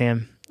have a good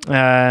fan.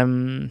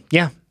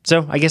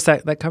 So I guess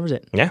that covers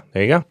it. Yeah,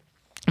 there you go.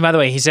 By the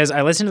way, he says,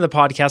 I listened to the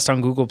podcast on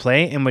Google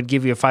Play and would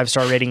give you a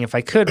 5-star rating if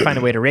I could find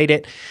a way to rate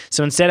it.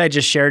 So instead, I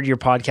just shared your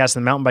podcast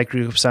in the mountain bike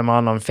groups I'm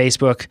on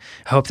Facebook.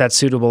 I hope that's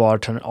suitable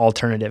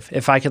alternative.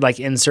 If I could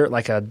insert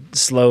a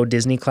slow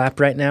Disney clap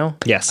right now,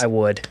 Yes. I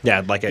would.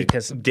 Yeah, like a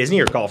Disney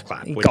or golf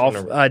clap? Which Golf,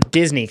 one are-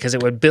 Disney, because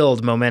it would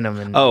build momentum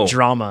and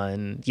drama.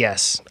 And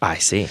yes. I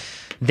see.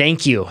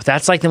 Thank you.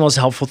 That's the most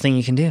helpful thing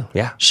you can do.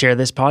 Yeah. Share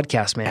this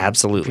podcast, man.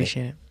 Absolutely.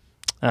 Appreciate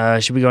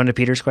it. Should we go into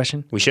Peter's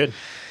question? We should.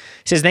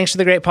 He says, thanks for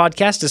the great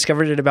podcast.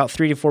 Discovered it about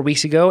 3 to 4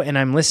 weeks ago, and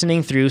I'm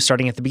listening through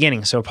starting at the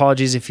beginning. So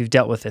apologies if you've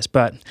dealt with this,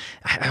 but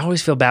I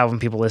always feel bad when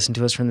people listen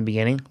to us from the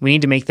beginning. We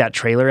need to make that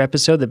trailer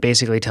episode that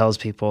basically tells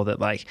people that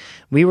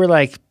we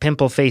were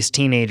pimple-faced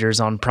teenagers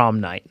on prom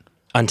night.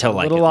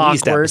 Until at little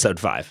least awkward. episode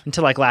 5.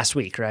 Until last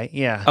week, right?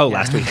 Yeah. Oh,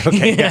 last week.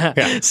 Okay.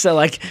 Yeah.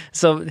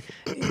 So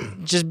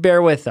just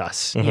bear with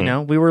us.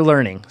 We were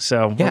learning.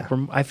 So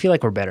I feel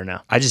like we're better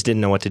now. I just didn't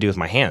know what to do with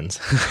my hands.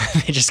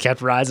 They just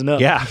kept rising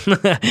up. Yeah.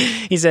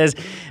 He says,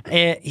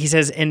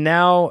 and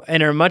now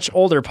in our much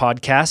older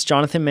podcast,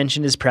 Jonathan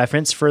mentioned his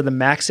preference for the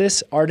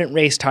Maxxis Ardent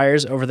Race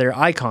tires over their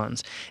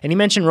Icons, and he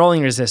mentioned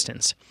rolling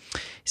resistance.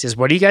 He says,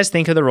 what do you guys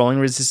think of the rolling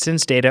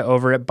resistance data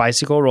over at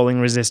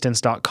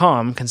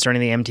bicyclerollingresistance.com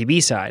concerning the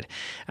MTB side?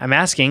 I'm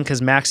asking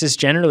because Maxxis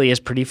generally is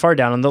pretty far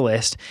down on the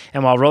list,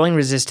 and while rolling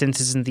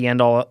resistance isn't the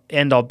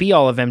end-all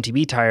be-all of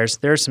MTB tires,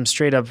 there are some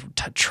straight-up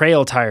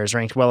trail tires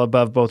ranked well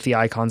above both the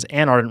Icons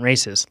and Ardent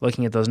Races,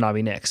 looking at those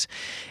knobby nicks.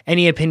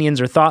 Any opinions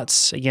or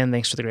thoughts? Again,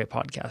 thanks for the great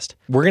podcast.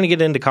 We're going to get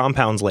into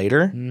compounds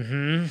later.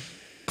 Mm-hmm.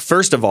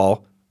 First of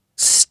all,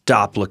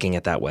 stop looking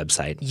at that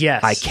website.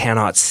 Yes. I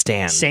cannot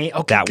stand that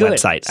good.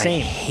 website.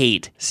 Same. I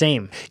hate.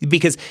 Same.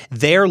 Because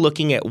they're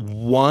looking at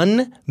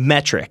one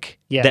metric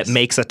that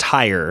makes a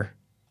tire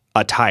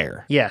a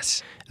tire.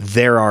 Yes.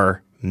 There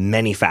are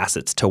many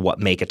facets to what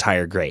make a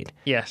tire great.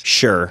 Yes.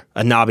 Sure,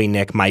 a knobby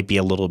nick might be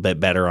a little bit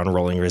better on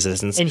rolling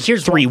resistance. And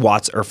here's 3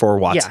 watts or 4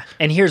 watts. Yeah,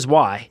 and here's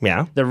why.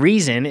 Yeah. The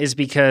reason is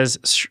because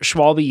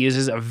Schwalbe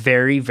uses a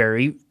very,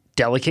 very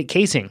delicate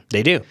casing.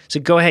 They do.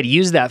 So go ahead,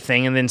 use that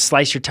thing, and then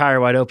slice your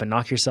tire wide open,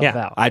 knock yourself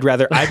out. I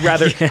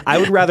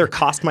would rather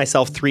cost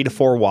myself 3 to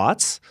 4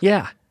 watts.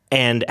 Yeah.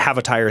 And have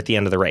a tire at the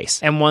end of the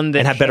race. And one that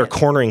and have better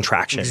cornering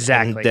traction.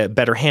 Exactly. And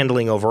better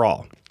handling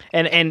overall.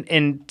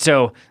 And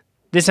so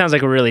this sounds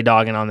like we're really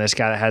dogging on this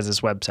guy that has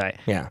this website.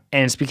 Yeah.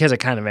 And it's because I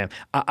kind of am.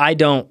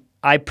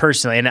 I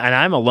personally, and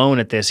I'm alone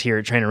at this here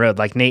at Trainer Road,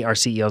 Nate, our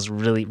CEO,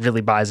 really,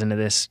 really buys into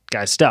this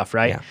guy's stuff,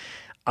 right? Yeah.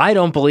 I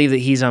don't believe that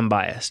he's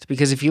unbiased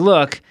because if you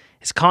look,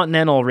 his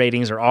Continental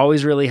ratings are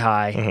always really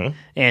high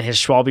and his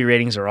Schwalbe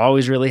ratings are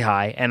always really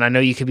high. And I know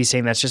you could be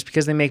saying that's just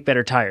because they make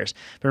better tires.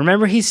 But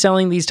remember, he's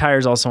selling these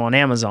tires also on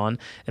Amazon,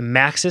 and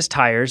Maxxis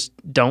tires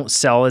don't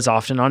sell as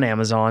often on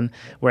Amazon,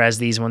 whereas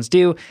these ones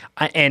do.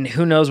 And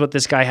who knows what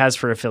this guy has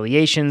for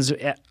affiliations.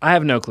 I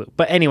have no clue.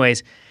 But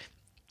anyways,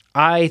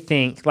 I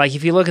think,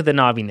 if you look at the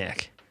knobby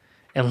nick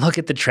and look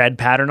at the tread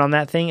pattern on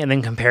that thing and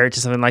then compare it to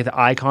something like the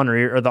Icon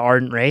or the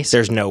Ardent Race.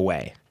 There's no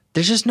way.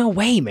 There's just no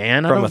way,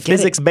 man. From a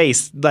physics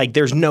base,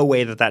 there's no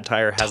way that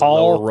tire has a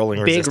lower rolling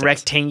resistance. Big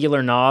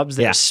rectangular knobs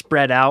that are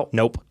spread out.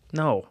 Nope.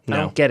 No, I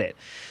don't get it.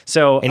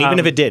 So, and even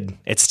if it did,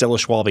 it's still a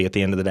Schwalbe at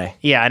the end of the day.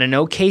 Yeah, and I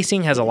know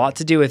casing has a lot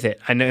to do with it.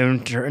 I know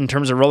in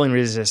terms of rolling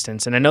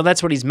resistance, and I know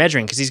that's what he's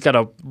measuring because he's got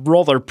a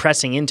roller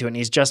pressing into it, and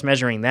he's just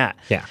measuring that.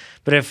 Yeah.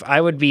 But if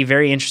I would be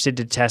very interested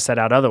to test that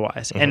out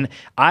otherwise. And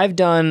I've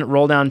done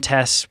roll down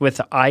tests with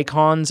the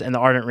Icons and the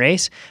Ardent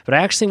Race, but I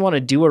actually want to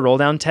do a roll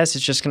down test.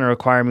 It's just going to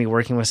require me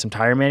working with some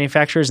tire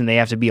manufacturers, and they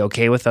have to be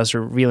okay with us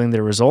revealing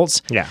their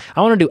results. Yeah.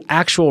 I want to do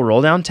actual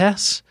roll down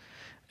tests,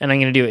 and I'm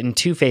going to do it in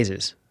 2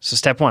 phases. So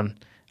step 1,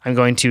 I'm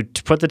going to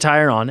put the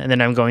tire on, and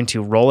then I'm going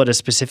to roll at a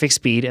specific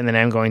speed, and then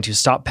I'm going to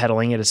stop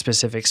pedaling at a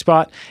specific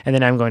spot, and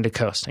then I'm going to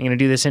coast. I'm going to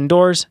do this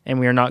indoors, and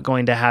we are not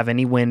going to have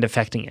any wind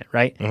affecting it,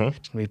 right? It's going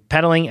to be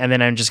pedaling, and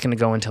then I'm just going to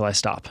go until I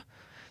stop.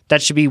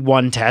 That should be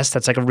one test.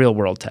 That's like a real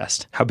world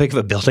test. How big of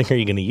a building are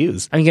you going to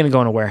use? I'm going to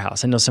go in a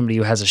warehouse. I know somebody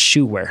who has a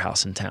shoe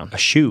warehouse in town. A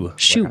shoe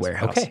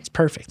warehouse. Okay. It's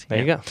perfect. There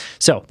you go.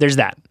 So there's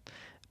that.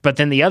 But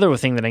then the other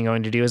thing that I'm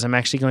going to do is I'm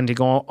actually going to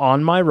go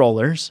on my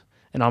rollers.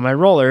 And on my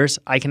rollers,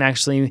 I can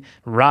actually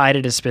ride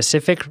at a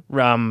specific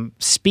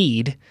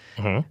speed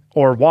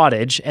or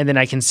wattage, and then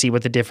I can see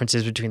what the difference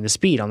is between the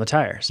speed on the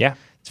tires. Yeah.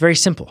 It's very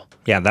simple.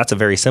 Yeah, that's a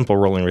very simple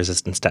rolling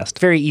resistance test.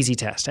 Very easy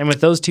test. And with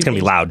those two It's going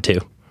to be loud,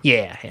 too.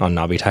 Yeah. On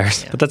knobby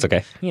tires, but that's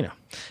okay.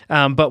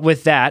 But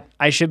with that,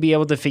 I should be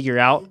able to figure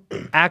out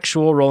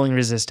actual rolling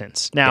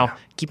resistance. Now,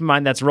 keep in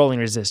mind that's rolling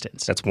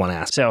resistance. That's one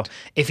aspect. So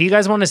if you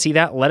guys want to see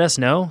that, let us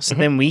know. So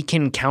then we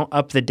can count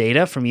up the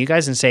data from you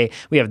guys and say,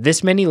 we have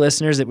this many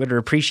listeners that would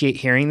appreciate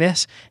hearing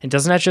this. It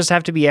doesn't just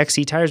have to be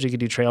XC tires. We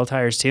could do trail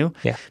tires too.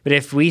 Yeah. But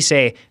if we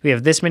say we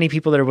have this many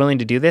people that are willing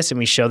to do this and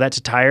we show that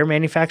to tire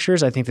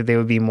manufacturers, I think that they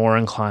would be more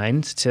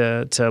inclined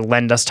to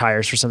lend us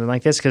tires for something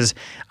like this because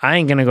I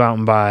ain't going to go out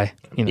and buy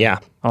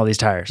all these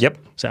tires. Yep.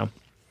 So,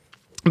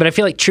 but I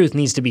feel like truth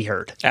needs to be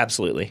heard.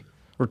 Absolutely.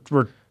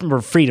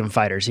 We're freedom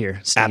fighters here,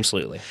 Steve.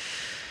 Absolutely.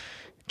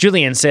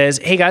 Julian says,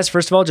 hey guys,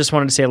 first of all, just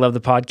wanted to say I love the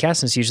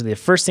podcast. And it's usually the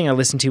first thing I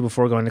listen to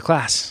before going to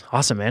class.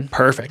 Awesome, man.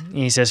 Perfect. And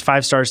he says,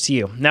 5 stars to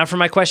you. Now for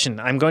my question.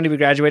 I'm going to be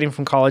graduating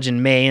from college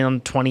in May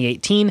in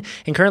 2018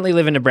 and currently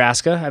live in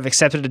Nebraska. I've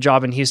accepted a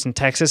job in Houston,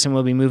 Texas, and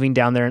will be moving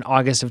down there in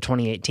August of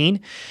 2018.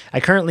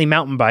 I currently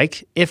mountain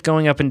bike. If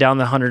going up and down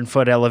the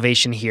 100-foot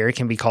elevation here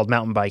can be called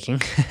mountain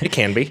biking. It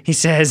can be. He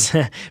says,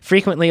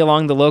 frequently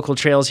along the local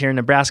trails here in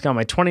Nebraska on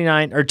my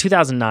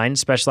 2009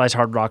 Specialized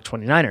Hard Rock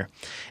 29er.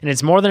 And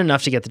it's more than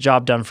enough to get the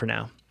job done for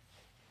now.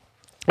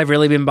 I've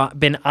really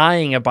been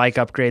eyeing a bike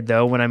upgrade,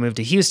 though, when I moved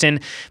to Houston,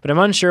 but I'm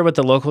unsure what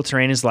the local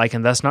terrain is like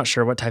and thus not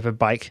sure what type of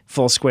bike,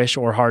 full squish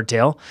or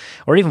hardtail,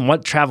 or even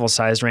what travel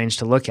size range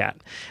to look at.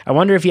 I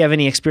wonder if you have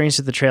any experience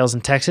with the trails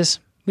in Texas.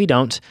 We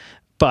don't,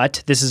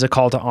 but this is a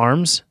call to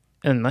arms.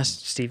 Unless,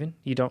 Stephen,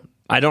 you don't?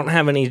 I don't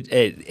have any...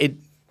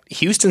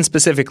 Houston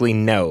specifically,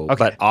 no. Okay.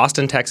 But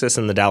Austin, Texas,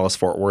 and the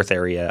Dallas-Fort Worth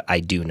area, I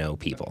do know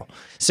people.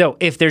 So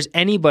if there's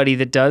anybody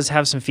that does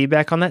have some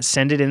feedback on that,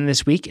 send it in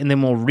this week, and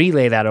then we'll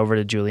relay that over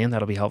to Julian.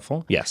 That'll be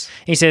helpful. Yes.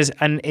 He says,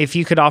 and if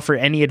you could offer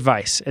any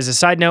advice. As a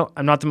side note,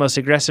 I'm not the most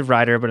aggressive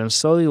rider, but I'm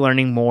slowly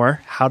learning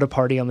more how to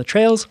party on the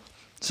trails.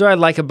 So I'd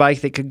like a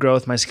bike that could grow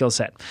with my skill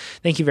set.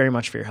 Thank you very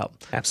much for your help.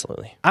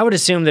 Absolutely. I would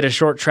assume that a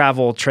short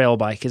travel trail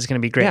bike is going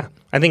to be great. Yeah.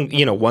 I think,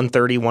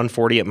 130,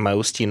 140 at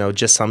most,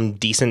 just some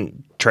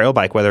decent trail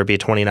bike, whether it be a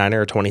 29er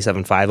or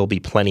 27.5 will be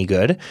plenty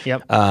good.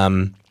 Yep.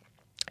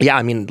 Yeah,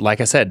 I mean,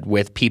 like I said,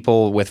 with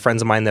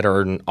friends of mine that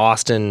are in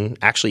Austin,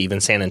 actually even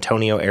San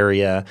Antonio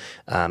area,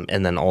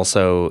 and then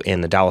also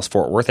in the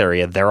Dallas-Fort Worth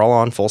area, they're all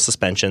on full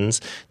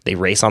suspensions. They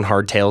race on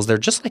hardtails. They're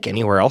just like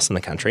anywhere else in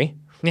the country.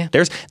 Yeah.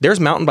 There's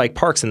mountain bike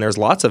parks and there's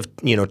lots of,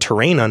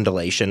 terrain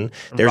undulation.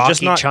 There's Rocky,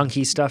 just not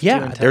chunky stuff. Yeah,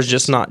 too in Texas. there's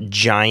just not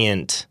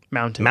giant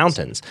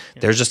mountains.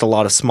 Yeah. There's just a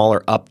lot of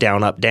smaller up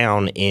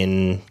down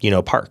in,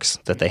 parks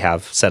that they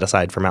have set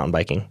aside for mountain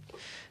biking.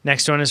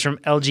 Next one is from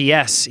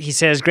LGS. He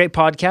says, great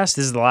podcast.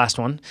 This is the last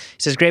one. He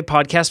says, great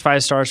podcast,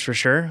 5 stars for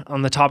sure.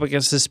 On the topic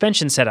of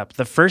suspension setup,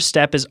 the first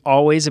step is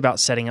always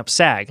about setting up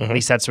sag. At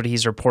least that's what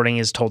he's reporting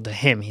is told to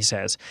him, he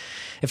says.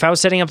 If I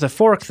was setting up the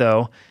fork,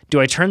 though, do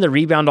I turn the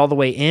rebound all the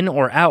way in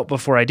or out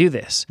before I do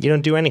this? You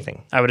don't do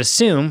anything. I would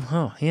assume,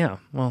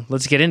 well,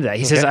 let's get into that.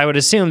 He says, I would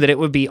assume that it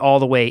would be all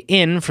the way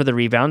in for the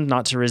rebound,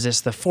 not to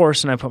resist the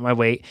force when I put my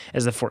weight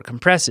as the fork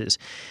compresses.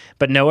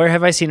 But nowhere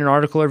have I seen an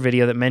article or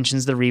video that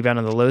mentions the rebound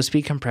and the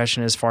low-speed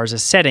compression as far as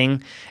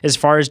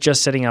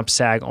just setting up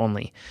sag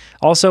only.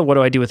 Also, what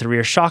do I do with the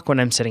rear shock when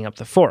I'm setting up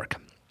the fork?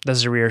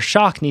 Does the rear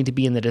shock need to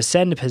be in the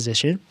descend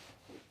position?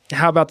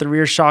 How about the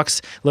rear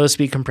shock's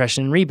low-speed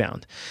compression and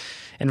rebound?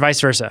 And vice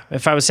versa.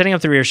 If I was setting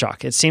up the rear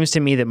shock, it seems to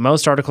me that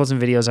most articles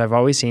and videos I've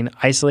always seen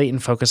isolate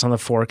and focus on the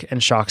fork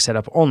and shock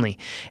setup only.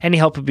 Any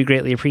help would be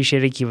greatly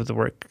appreciated. Keep up the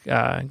work.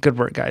 Good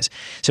work, guys.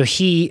 So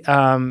he,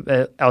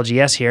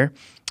 LGS here,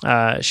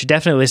 should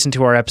definitely listen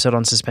to our episode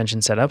on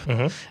suspension setup.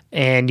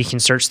 And you can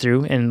search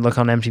through and look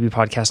on MTB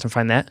Podcast and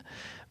find that.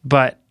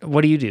 But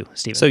what do you do,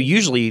 Steven? So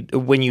usually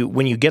when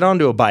you get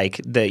onto a bike,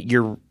 that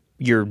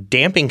your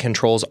damping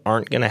controls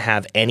aren't going to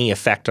have any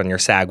effect on your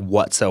sag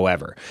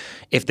whatsoever.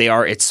 If they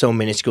are, it's so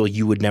minuscule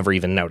you would never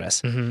even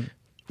notice.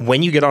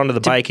 When you get onto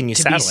the bike and you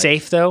saddle it. To be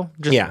safe, though,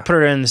 just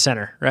put it in the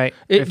center, right?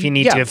 If you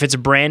need to. If it's a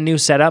brand new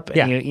setup,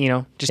 and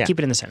you just keep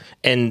it in the center.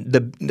 And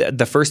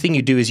the first thing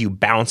you do is you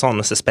bounce on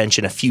the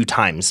suspension a few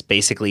times,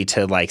 basically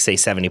to like say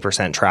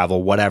 70%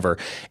 travel, whatever,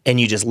 and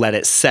you just let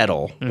it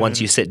settle once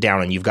you sit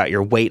down and you've got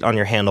your weight on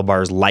your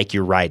handlebars like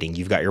you're riding.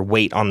 You've got your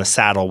weight on the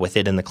saddle with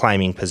it in the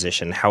climbing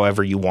position,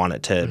 however you want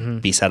it to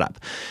be set up.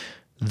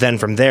 Then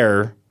from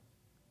there,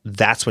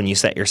 that's when you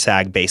set your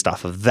sag based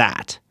off of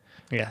that.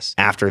 Yes.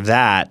 After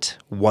that,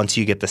 once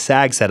you get the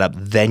sag set up,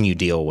 then you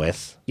deal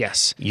with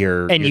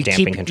your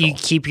damping control. You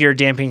keep your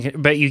damping,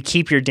 but you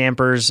keep your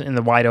dampers in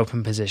the wide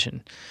open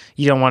position.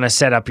 You don't want to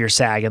set up your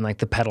sag in like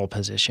the pedal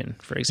position,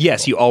 for example.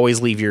 Yes, you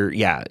always leave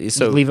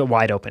so you leave it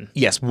wide open.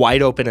 Yes,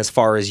 wide open as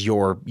far as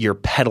your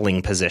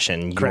pedaling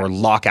position, Correct. your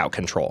lockout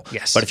control.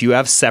 Yes. But if you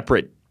have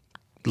separate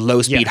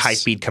low speed, high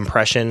speed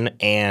compression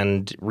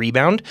and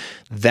rebound,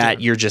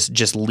 that you're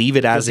just leave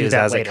it as is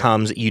as later. It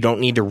comes. You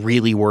don't need to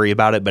really worry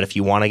about it, but if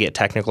you want to get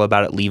technical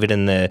about it, leave it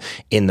in the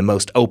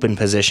most open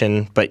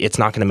position, but it's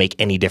not going to make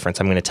any difference.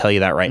 I'm going to tell you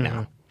that right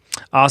now.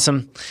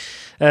 Awesome.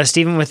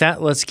 Stephen, with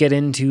that, let's get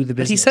into the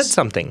business. But he said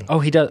something. Oh,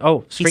 he does.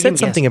 Oh, he said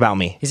something about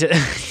me. He said,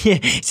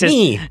 he says,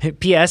 me.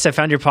 P.S. I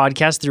found your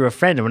podcast through a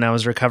friend when I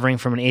was recovering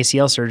from an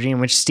ACL surgery in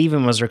which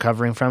Stephen was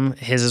recovering from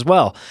his as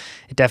well.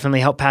 It definitely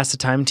helped pass the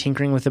time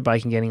tinkering with the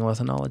bike and getting a wealth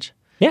of knowledge.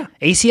 Yeah.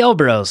 ACL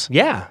bros.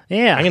 Yeah.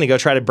 Yeah. I'm going to go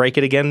try to break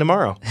it again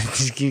tomorrow.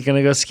 He's going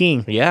to go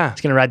skiing. Yeah. He's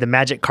going to ride the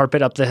magic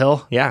carpet up the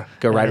hill. Yeah.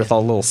 Go ride with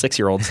all the little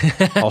 6-year-olds.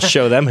 I'll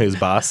show them who's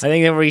boss. I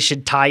think that we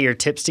should tie your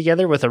tips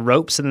together with a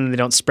rope so then they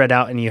don't spread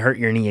out and you hurt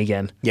your knee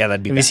again. Yeah,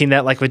 that'd be Have bad. you seen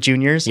that like with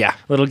juniors? Yeah.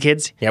 Little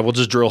kids? Yeah, we'll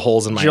just drill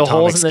holes in my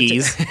atomic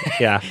skis.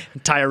 Yeah.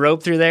 Tie a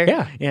rope through there?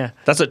 Yeah. Yeah.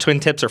 That's what twin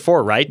tips are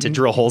for, right? To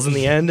drill holes in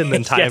the end and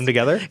then tie them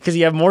together? Because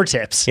you have more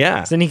tips.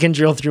 Yeah. So then you can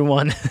drill through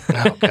one.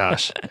 Oh,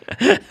 gosh.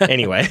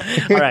 Anyway.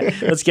 All right.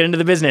 Let's get into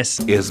the business.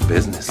 It's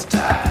business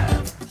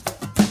time.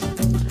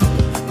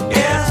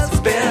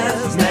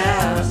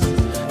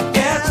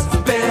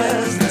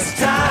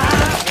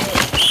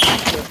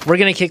 We're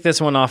going to kick this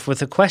one off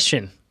with a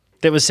question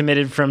that was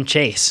submitted from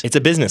Chase. It's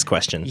a business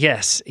question.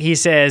 Yes, he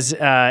says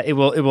it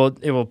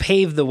will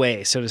pave the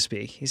way, so to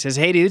speak. He says,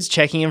 "Hey dudes,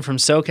 checking in from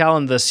SoCal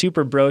in the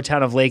super bro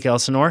town of Lake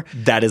Elsinore.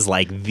 That is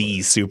like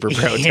the super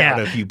pro Yeah. town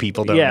if you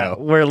people don't Yeah, know.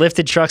 where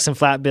lifted trucks and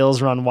flat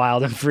bills run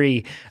wild and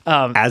free.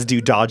 As do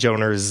Dodge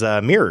owners'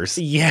 mirrors.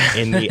 Yeah.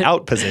 In the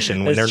out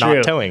position when they're That's true.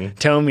 not towing.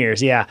 Tow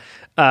mirrors, yeah.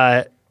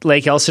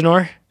 Lake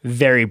Elsinore,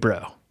 very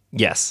bro,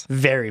 Yes.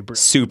 very bro.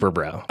 Super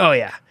bro. Oh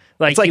yeah,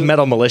 It's like you-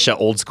 Metal Militia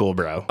old school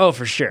bro. Oh,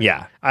 for sure.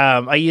 Yeah.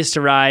 I used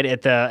to ride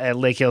at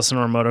Lake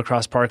Elsinore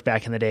Motocross Park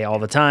back in the day all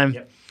the time.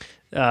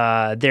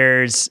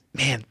 There's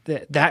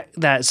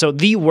so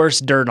the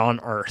worst dirt on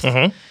earth.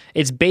 Mm-hmm.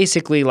 It's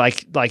basically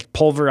like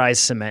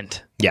pulverized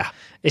cement. Yeah.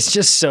 It's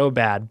just so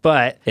bad,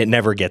 but It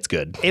never gets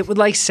good. it would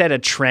like set a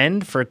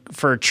trend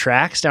for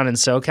tracks down in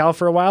SoCal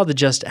for a while to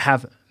just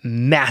have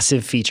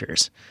massive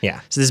features. Yeah.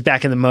 So this is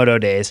back in the moto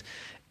days.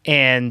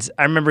 And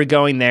I remember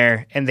going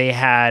there and they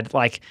had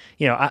like,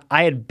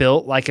 I had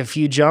built like a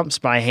few jumps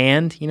by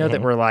hand,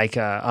 that were like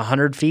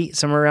 100 feet,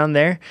 somewhere around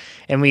there.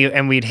 And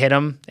we'd hit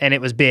them and it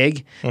was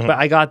big. But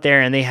I got there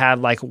and they had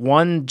like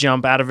one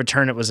jump out of a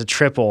turn. It was a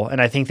triple.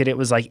 And I think that it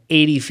was like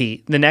 80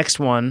 feet. The next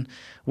one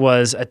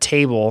was a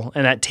table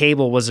and that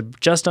table was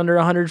just under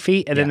 100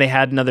 feet. And then they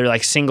had another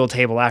like single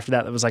table after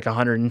that was like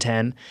 110.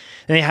 And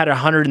they had a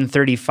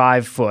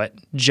 135 foot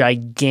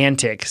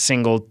gigantic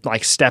single,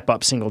 like step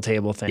up single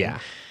table thing. Yeah.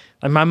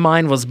 Like my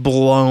mind was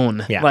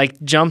blown. Yeah.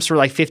 Like jumps were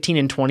like 15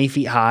 and 20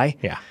 feet high.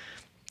 Yeah.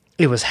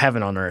 It was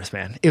heaven on earth,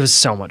 man. It was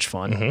so much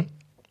fun.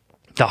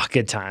 Oh,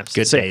 good times.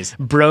 Good days.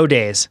 Bro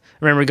days.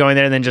 I remember going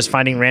there and then just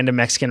finding random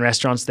Mexican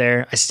restaurants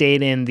there. I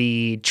stayed in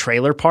the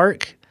trailer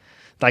park,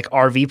 like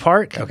RV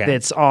park. Okay.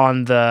 That's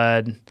on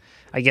the,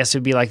 I guess it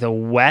would be like the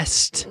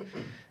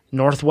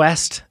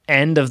northwest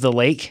end of the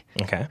lake.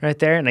 Okay. Right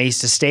there. And I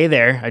used to stay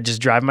there. I'd just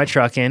drive my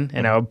truck in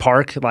and I would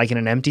park like in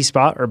an empty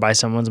spot or by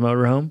someone's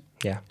motorhome.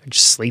 Yeah. I'd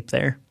just sleep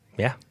there.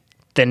 Yeah.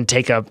 Then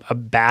take a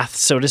bath,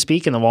 so to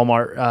speak, in the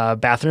Walmart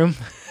bathroom.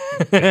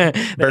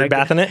 Bird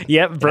bath in it?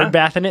 Yep, bird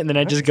bath in it, and then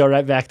I just go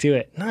right back to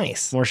it.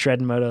 Nice. More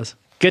shredding motos.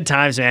 Good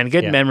times, man.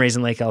 Good memories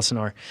in Lake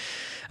Elsinore.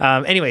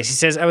 Anyways, he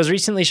says, I was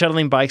recently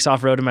shuttling bikes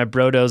off-road in my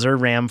Brodozer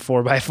Ram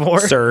 4x4.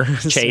 Sir,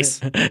 Chase,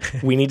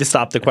 we need to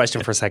stop the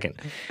question for a second.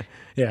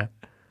 Yeah.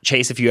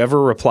 Chase, if you ever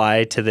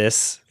reply to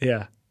this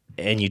Yeah.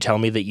 and you tell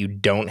me that you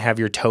don't have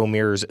your tow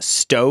mirrors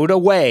stowed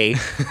away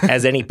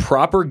as any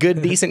proper,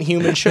 good, decent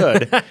human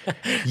should,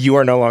 you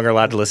are no longer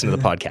allowed to listen to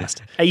the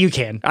podcast. You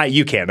can.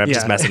 You can. I'm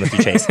just messing with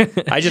you, Chase.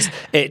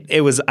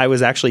 I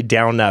was actually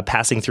down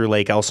passing through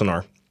Lake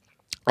Elsinore.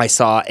 I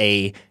saw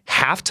a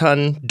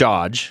half-ton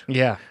Dodge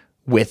Yeah.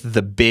 with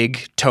the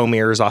big tow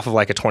mirrors off of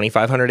like a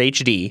 2500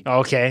 HD.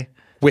 Okay.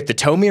 With the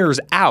tow mirrors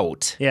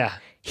out, Yeah.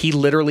 he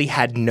literally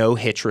had no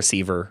hitch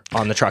receiver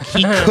on the truck.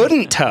 He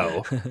couldn't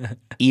tow,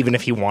 even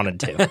if he wanted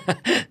to.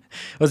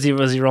 Was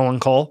he rolling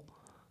coal?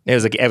 It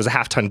was a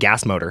half-ton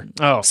gas motor.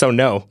 Oh. So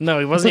no. No,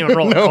 he wasn't even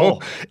rolling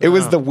coal. It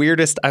was the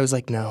weirdest. I was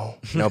like, no,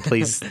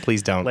 please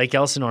don't. Lake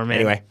Elsinore, man.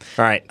 Anyway,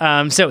 all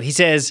right. So he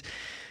says,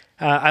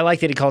 I like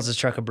that he calls his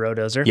truck a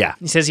Brodozer. Yeah.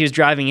 He says he was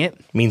driving it.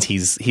 Means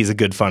he's a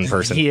good, fun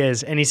person. He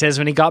is. And he says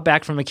when he got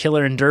back from a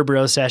killer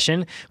Endurbro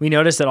session, we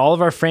noticed that all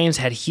of our frames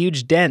had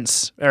huge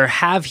dents where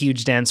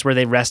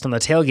they rest on the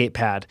tailgate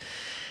pad.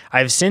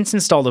 I've since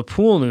installed a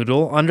pool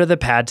noodle under the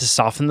pad to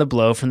soften the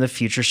blow from the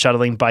future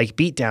shuttling bike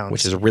beatdowns.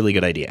 Which is a really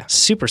good idea.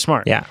 Super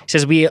smart. Yeah. He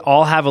says we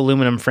all have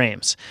aluminum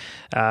frames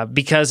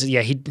because,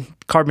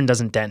 carbon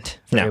doesn't dent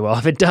very No. well.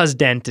 If it does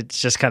dent,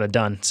 it's just kind of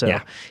done. So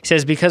Yeah. he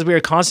says because we are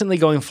constantly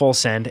going full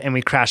send and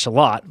we crash a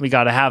lot, we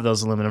got to have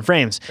those aluminum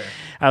frames. Sure.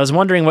 I was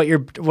wondering what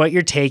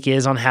your take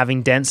is on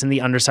having dents in the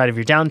underside of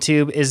your down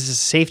tube. Is this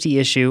a safety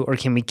issue or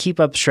can we keep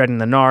up shredding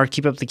the gnar?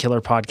 Keep up the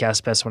killer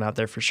podcast. Best one out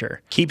there for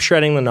sure. Keep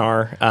shredding the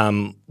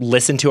gnar.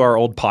 Listen to our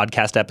old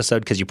podcast episode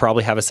because you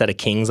probably have a set of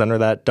Kings under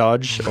that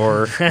Dodge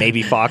or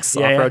maybe Fox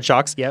off-road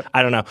shocks. Yep.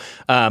 I don't know.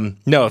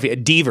 No,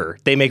 Deaver,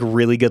 they make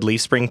really good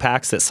leaf spring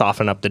packs that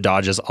soften up the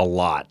Dodges a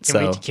lot.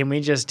 Can we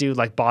just do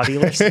like body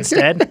lifts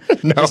instead?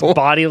 No. Just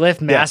body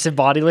lift, massive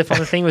body lift on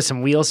the thing with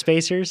some wheel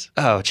spacers.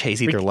 Oh,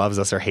 Chase either loves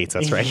us or hates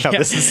us right now.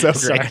 This is so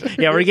great. Sorry.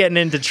 Yeah, we're getting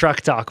into truck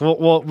talk.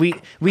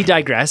 We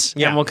digress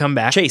and we'll come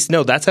back. Chase,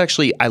 no, that's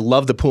actually, I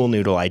love the pool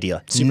noodle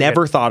idea.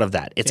 Never thought of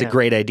that. It's a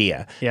great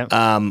idea. Yeah.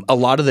 A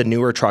lot of the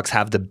newer trucks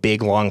have the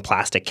big long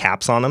plastic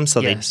caps on them, so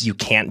you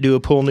can't do a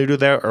pool noodle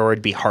there, or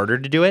it'd be harder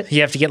to do it.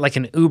 You have to get like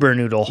an Uber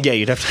noodle. Yeah,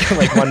 you'd have to get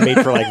like one made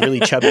for like really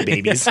chubby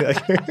babies.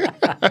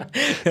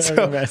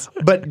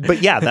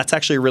 But yeah, that's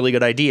actually a really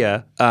good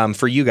idea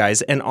for you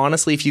guys. And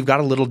honestly, if you've got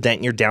a little dent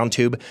in your down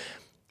tube,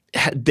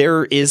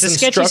 there is It's a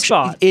some sketchy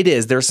spot. It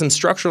is. There's some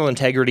structural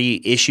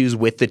integrity issues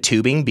with the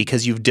tubing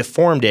because you've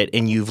deformed it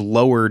and you've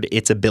lowered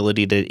its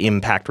ability to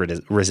impact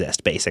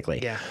resist, basically.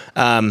 Yeah.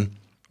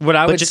 What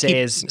I would just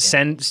say is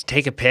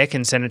take a pic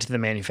and send it to the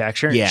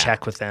manufacturer and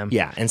check with them.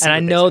 Yeah, and see I what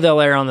they know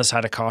they'll err on the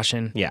side of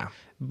caution. Yeah.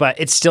 But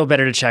it's still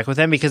better to check with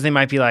them because they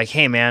might be like,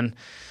 hey, man,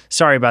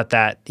 sorry about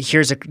that.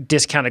 Here's a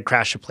discounted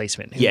crash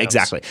replacement. Who Yeah, knows?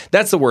 exactly.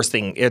 That's the worst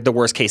thing. The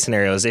worst case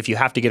scenario is if you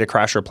have to get a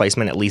crash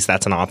replacement, at least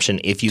that's an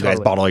option if you guys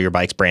bought all your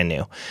bikes brand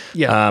new.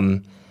 Yeah.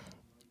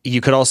 You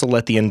could also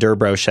let the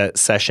Endurbro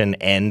session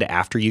end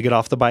after you get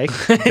off the bike.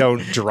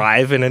 Don't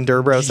drive an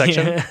Endurbro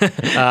section.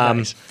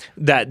 Nice.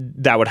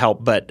 That would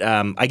help. But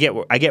I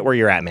get where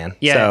you're at, man.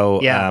 Yeah, So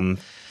yeah.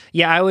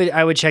 Yeah,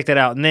 I would check that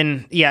out. And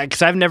then,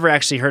 because I've never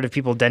actually heard of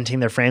people denting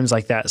their frames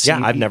like that. So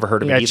I've never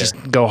heard of it either.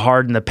 Just go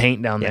hard in the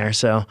paint down there.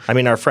 So I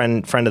mean, our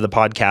friend of the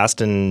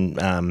podcast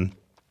and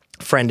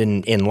friend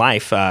in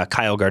life,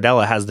 Kyle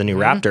Gardella, has the new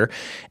Raptor,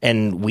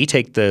 and we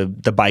take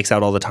the bikes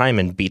out all the time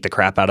and beat the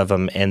crap out of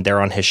them, and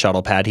they're on his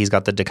shuttle pad. He's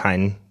got the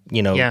Dakine,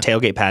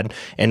 tailgate pad,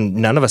 and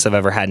none of us have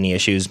ever had any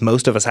issues.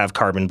 Most of us have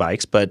carbon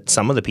bikes, but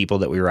some of the people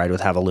that we ride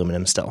with have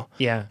aluminum still.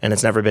 Yeah. And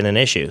it's never been an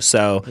issue.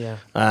 So,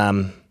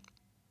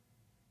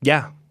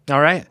 yeah.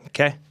 All right.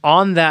 Okay.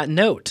 On that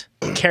note,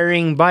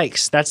 carrying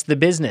bikes, that's the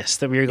business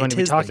that we are going to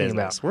be It is the talking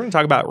business. about. We're going to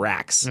talk about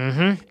racks,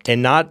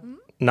 and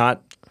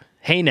not.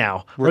 Hey,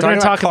 now, we're talking going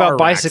to about talk car about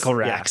bicycle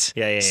racks. racks.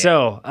 Yeah.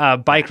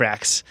 So, bike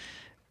racks.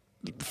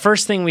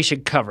 First thing we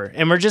should cover,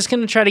 and we're just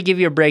going to try to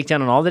give you a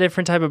breakdown on all the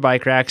different type of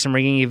bike racks, and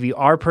we're going to give you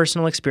our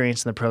personal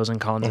experience and the pros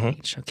and cons of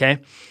each, okay?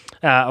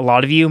 A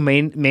lot of you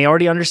may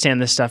already understand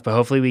this stuff, but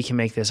hopefully we can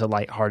make this a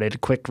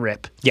lighthearted, quick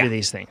rip through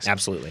these things.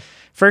 Absolutely.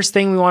 First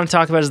thing we want to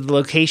talk about is the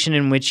location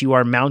in which you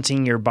are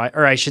mounting your bike,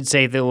 or I should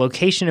say the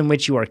location in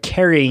which you are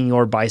carrying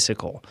your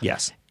bicycle.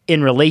 Yes.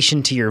 In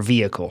relation to your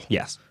vehicle.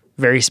 Yes.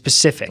 Very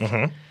specific.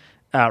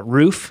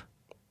 Roof,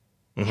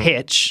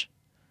 hitch,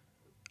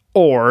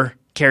 or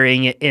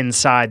carrying it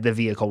inside the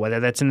vehicle, whether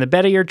that's in the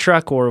bed of your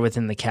truck or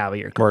within the cab of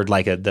your car. Or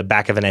like the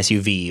back of an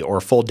SUV,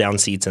 or fold down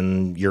seats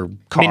in your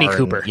car. Mini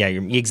Cooper.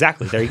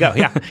 Exactly. There you go.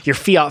 Yeah. Your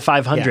Fiat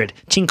 500,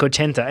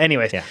 Cinquecento.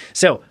 Anyways,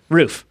 so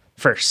roof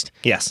first.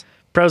 Yes.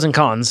 Pros and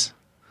cons.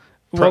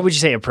 What would you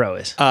say a pro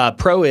is?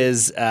 Pro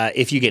is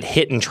if you get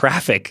hit in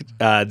traffic,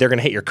 they're going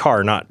to hit your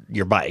car, not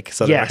your bike.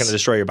 So they're not Yes. going to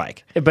destroy your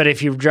bike. But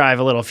if you drive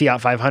a little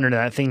Fiat 500 and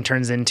that thing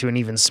turns into an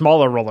even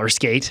smaller roller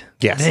skate,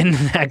 then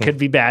that could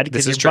be bad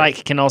because your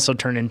bike can also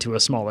turn into a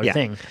smaller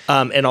thing.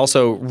 And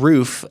also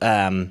roof,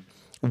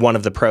 one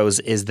of the pros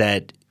is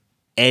that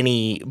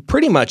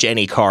pretty much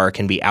any car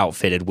can be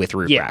outfitted with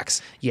roof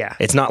racks. Yeah.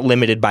 It's not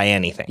limited by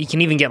anything. You can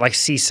even get like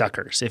sea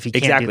suckers if you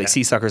can't Exactly, do that.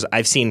 sea suckers.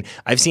 I've seen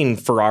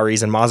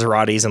Ferraris and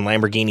Maseratis and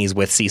Lamborghinis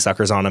with sea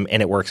suckers on them,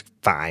 and it works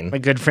fine. My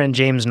good friend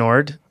James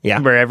Nord,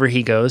 wherever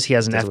he goes, he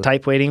has an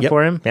F-Type waiting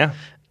for him. Yeah.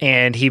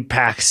 And he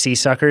packs sea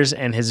suckers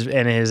and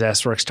his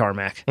S-Works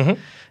tarmac.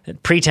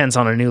 Pretense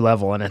on a new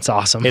level, and it's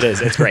awesome. It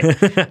is. It's great.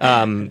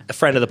 A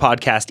friend of the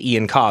podcast,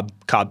 Ian Cobb,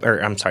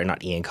 I'm sorry,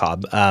 not Ian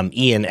Cobb,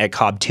 Ian at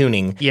Cobb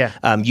Tuning,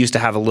 used to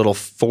have a little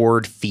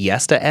Ford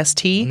Fiesta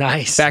ST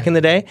back in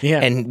the day.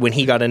 Yeah. And when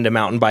he got into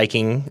mountain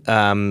biking,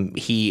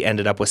 he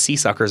ended up with sea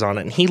suckers on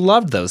it, and he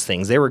loved those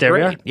things. They were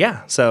great.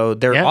 Yeah. So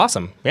they're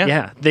awesome. Yeah.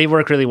 Yeah, they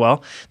work really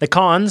well. The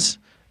cons,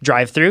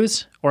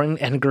 drive-throughs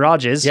and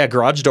garages. Yeah,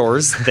 garage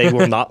doors, they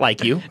will not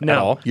like you at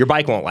all. Your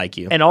bike won't like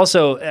you. And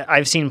also,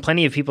 I've seen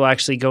plenty of people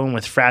actually going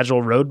with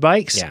fragile road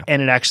bikes,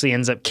 and it actually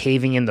ends up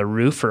caving in the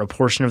roof or a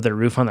portion of the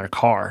roof on their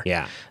car.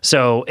 Yeah.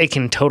 So it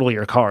can total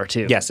your car,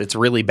 too. Yes, it's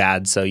really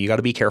bad, so you got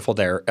to be careful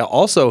there.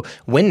 Also,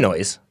 wind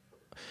noise.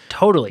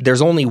 Totally.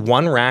 There's only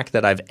one rack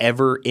that I've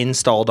ever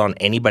installed on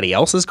anybody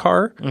else's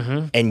car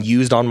and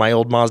used on my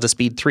old Mazda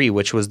Speed 3,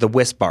 which was the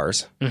Wisp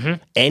bars.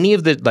 Any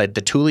of the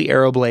Thule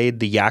Aeroblade,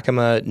 the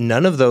Yakima,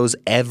 none of those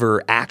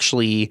ever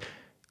actually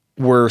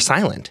were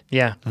silent.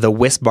 Yeah. The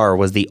Wisp bar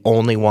was the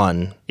only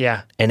one.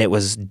 Yeah. And it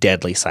was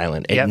deadly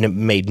silent. It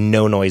made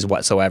no noise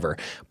whatsoever.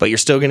 But you're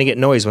still going to get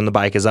noise when the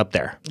bike is up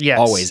there. Yes.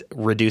 Always.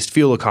 Reduced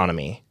fuel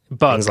economy.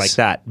 Bugs. Things like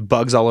that.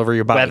 Bugs all over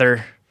your bike.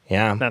 Weather.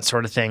 Yeah. That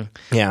sort of thing.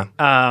 Yeah.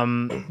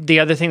 The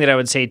other thing that I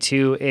would say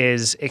too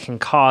is it can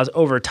cause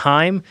over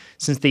time,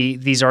 since the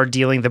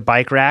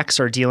bike racks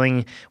are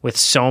dealing with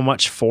so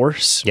much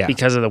force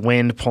because of the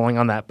wind pulling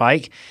on that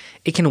bike,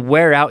 it can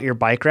wear out your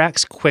bike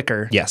racks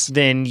quicker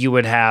than you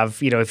would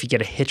have, if you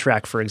get a hitch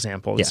rack, for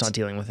example, it's not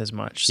dealing with as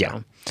much.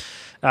 So.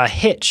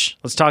 Hitch.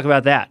 Let's talk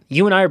about that.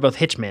 You and I are both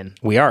hitch men.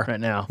 We are right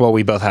now. Well,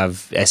 we both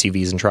have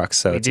SUVs and trucks,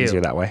 so it's easier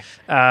that way.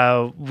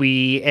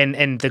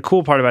 And the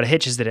cool part about a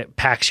hitch is that it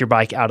packs your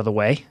bike out of the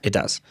way. It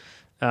does.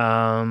 What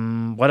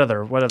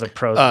other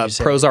pros? Would you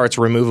say? Pros are it's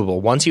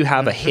removable. Once you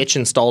have a hitch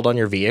installed on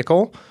your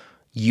vehicle,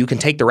 you can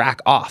take the rack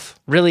off.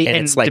 Really? And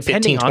it's like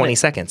 15, 20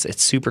 seconds.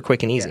 It's super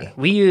quick and easy.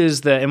 We use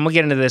and we'll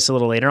get into this a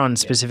little later on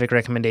specific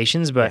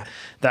recommendations, but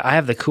I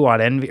have the Kuat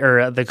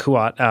the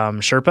Kuat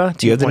Sherpa 2.0.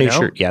 Do you have the new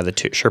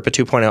Sherpa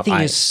 2.0? That thing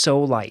is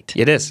so light.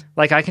 It is.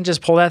 Like I can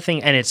just pull that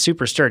thing and it's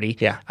super sturdy.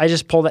 Yeah. I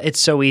just pull that. It's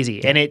so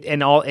easy. And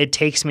it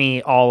takes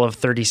me all of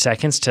 30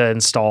 seconds to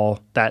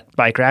install that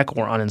bike rack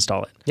or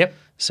uninstall it. Yep.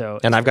 So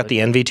and I've got the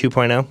NV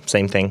 2.0,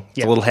 same thing.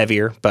 It's a little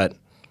heavier, but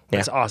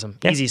That's awesome.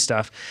 Yeah. Easy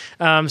stuff.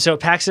 So it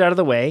packs it out of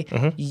the way.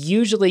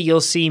 Usually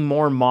you'll see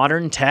more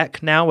modern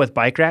tech now with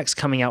bike racks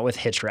coming out with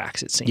hitch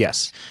racks, it seems.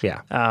 Yes.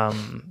 Yeah.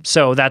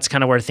 So that's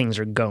kind of where things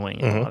are going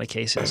in a lot of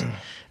cases.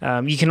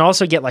 You can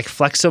also get like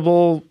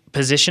flexible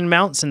position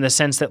mounts in the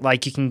sense that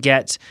like you can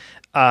get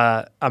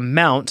a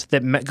mount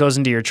that goes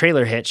into your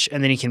trailer hitch,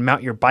 and then you can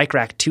mount your bike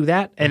rack to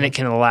that, and it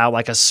can allow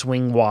like a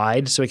swing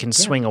wide, so it can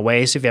swing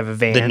away. So if you have a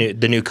van,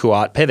 the new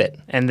Kuat pivot.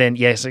 and then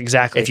yes,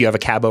 exactly. If you have a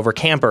cab over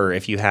camper,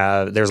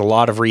 there's a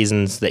lot of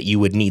reasons that you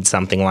would need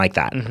something like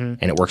that, and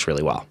it works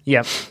really well.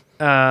 Yep.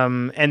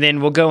 And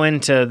then we'll go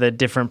into the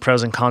different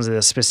pros and cons of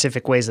the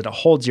specific ways that it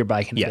holds your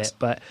bike in a Yes. bit.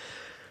 But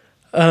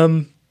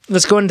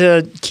let's go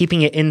into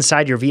keeping it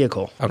inside your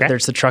vehicle, Okay. whether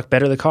it's the truck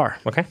bed or the car.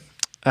 Okay.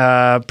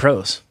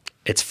 Pros.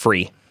 It's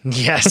free.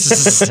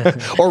 Yes.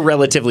 Or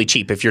relatively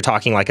cheap if you're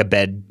talking like a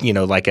bed,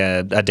 like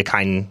a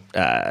Dakine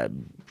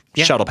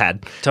shuttle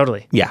pad.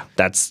 Totally. Yeah,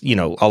 that's, a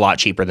lot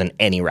cheaper than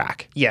any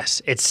rack.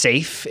 Yes, it's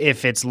safe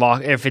if it's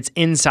if it's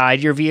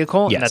inside your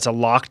vehicle, Yes. and that's a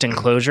locked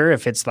enclosure.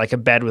 If it's like a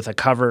bed with a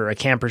cover or a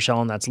camper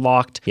shell and that's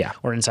locked, Yeah.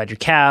 or inside your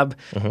cab,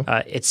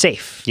 it's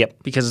safe. Yep.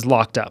 Because it's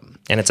locked up.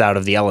 And it's out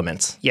of the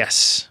elements.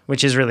 Yes,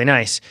 which is really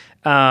nice.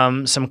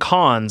 Some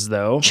cons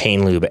though.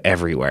 Chain lube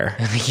everywhere.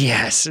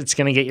 Yes, it's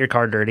going to get your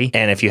car dirty.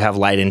 And if you have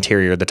light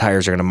interior, the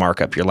tires are going to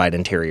mark up your light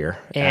interior.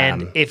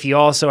 And if you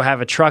also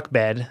have a truck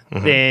bed,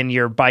 then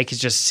your bike is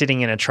just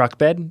sitting in a truck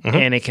bed,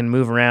 and it can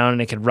move around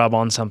and it could rub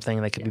on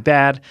something that could be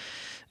bad.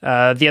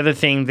 The other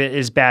thing that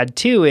is bad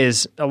too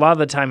is a lot of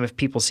the time if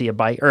people see a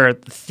bike, or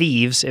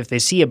thieves, if they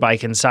see a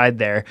bike inside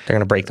there, they're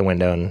going to break the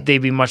window and they'd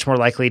be much more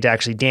likely to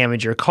actually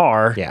damage your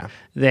car Yeah.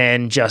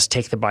 than just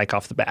take the bike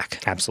off the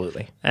back.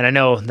 absolutely. And I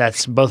know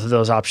that's both of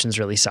those options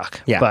really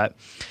suck. Yeah. But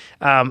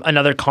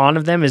another con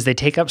of them is they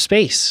take up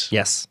space.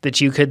 Yes.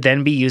 That you could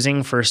then be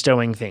using for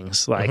stowing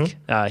things like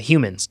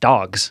humans,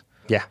 dogs,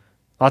 Yeah,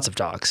 lots of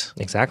dogs,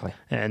 exactly.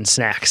 and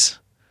snacks.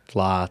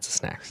 Lots of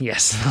snacks.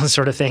 Yes, those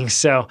sort of things.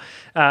 So,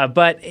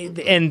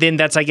 and then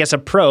that's, I guess, a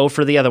pro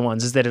for the other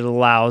ones is that it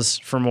allows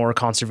for more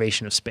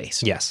conservation of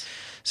space. Yes.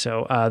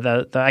 So,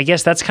 I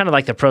guess that's kind of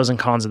like the pros and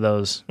cons of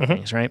those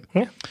things, right?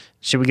 Yeah.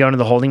 Should we go into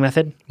the holding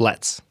method?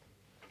 Let's.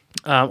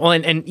 Well,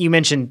 and you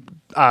mentioned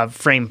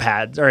frame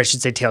pads, or I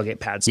should say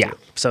tailgate pads. Yeah. Too.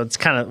 So it's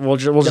kind of we'll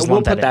just We'll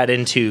lump put that in.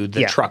 into the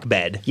Yeah. truck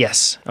bed.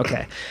 Yes.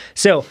 Okay.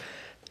 So,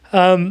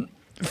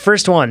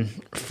 first one,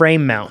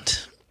 frame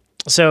mount.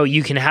 So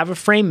you can have a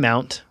frame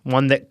mount,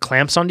 one that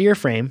clamps onto your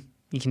frame.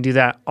 You can do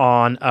that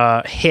on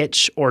a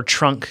hitch or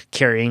trunk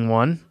carrying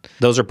one.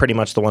 Those are pretty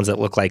much the ones that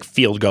look like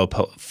field goal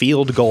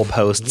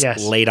posts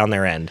Yes. laid on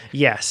their end.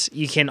 Yes.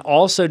 You can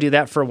also do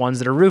that for ones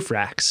that are roof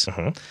racks.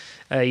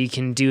 You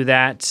can do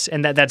that,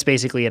 and that's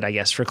basically it, I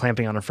guess, for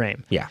clamping on a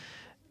frame. Yeah.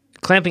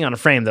 Clamping on a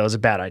frame, though, is a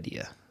bad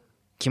idea.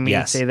 Can we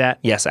Yes. say that?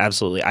 Yes,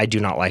 absolutely. I do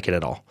not like it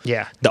at all.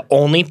 Yeah. The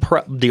only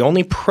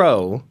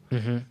pro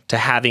to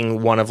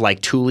having one of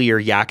like Thule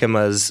or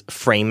Yakima's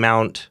frame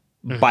mount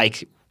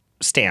bike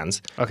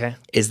stands Okay.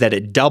 is that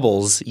it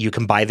doubles. You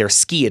can buy their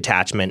ski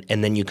attachment,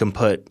 and then you can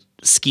put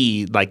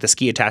the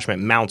ski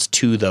attachment mounts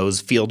to those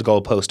field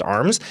goal post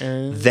arms.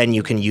 Then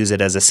you can use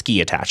it as a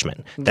ski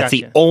attachment. That's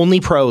the Gotcha. only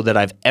pro that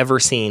I've ever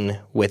seen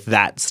with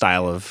that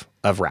style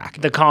of rack.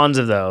 The cons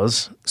of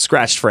those.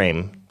 Scratched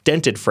frame,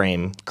 dented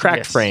frame, cracked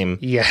Yes. frame.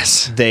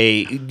 Yes.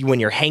 When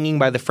you're hanging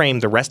by the frame,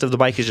 the rest of the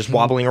bike is just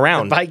wobbling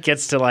around. Bike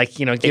gets to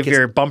give gets-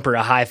 your bumper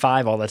a high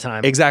five all the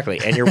time.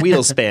 Exactly. And your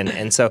wheels spin.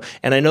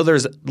 And I know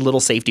there's little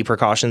safety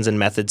precautions and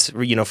methods,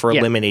 for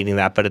eliminating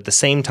that, but at the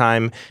same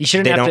time,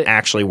 shouldn't they have don't to-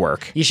 actually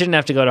work. You shouldn't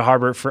have to go to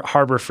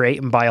Harbor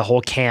Freight and buy a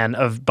whole can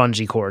of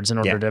bungee cords in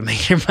order Yeah. to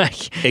make your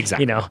bike.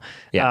 Exactly.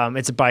 Yeah.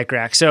 It's a bike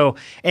rack. So,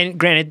 and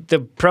granted, the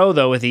pro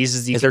though with these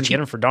is you they're can get cheap.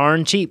 them for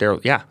darn cheap.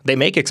 They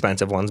make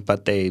expensive ones,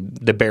 but the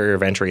barrier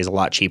of entry is a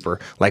lot cheaper,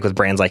 like with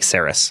brands like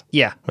Ceres.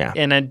 Yeah. Yeah.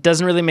 And it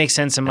doesn't really make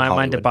sense in my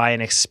mind to Hollywood. buy an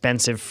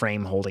expensive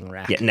frame holding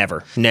rack. Yeah,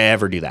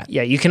 never do that.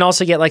 Yeah, you can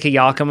also get like a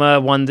Yakima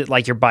one that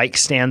like your bike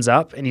stands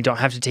up and you don't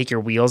have to take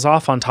your wheels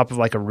off on top of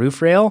like a roof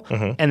rail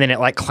and then it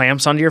like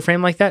clamps onto your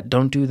frame like that.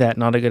 Don't do that.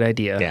 Not a good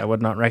idea. Yeah. I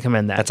would not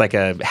recommend that. That's like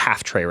a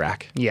half tray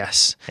rack.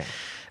 Yes.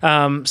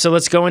 So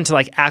let's go into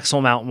like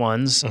axle mount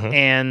ones,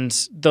 and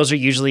those are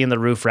usually in the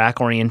roof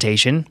rack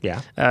orientation.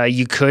 Yeah.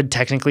 You could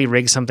technically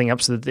rig something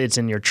up so that it's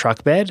in your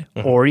truck bed,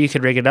 or you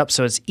could rig it up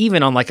so it's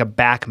even on like a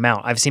back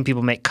mount. I've seen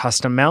people make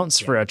custom mounts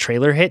for a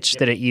trailer hitch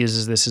that it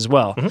uses this as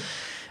well.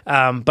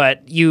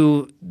 But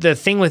the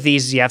thing with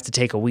these is you have to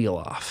take a wheel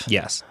off.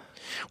 Yes.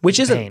 Which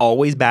isn't pain.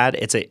 always bad.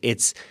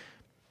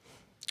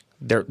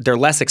 They're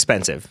less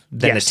expensive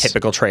than Yes. a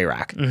typical tray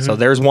rack. So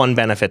there's one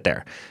benefit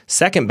there.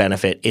 Second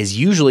benefit is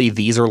usually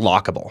these are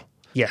lockable.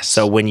 Yes.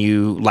 So when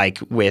you like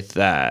with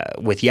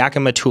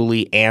Yakima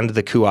Thule and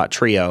the Kuat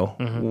Trio,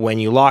 when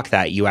you lock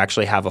that, you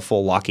actually have a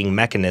full locking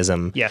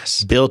mechanism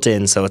Yes. built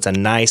in. So it's a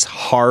nice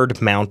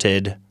hard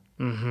mounted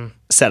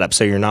setup.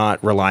 So you're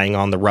not relying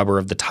on the rubber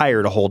of the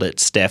tire to hold it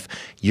stiff.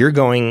 You're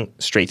going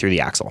straight through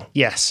the axle.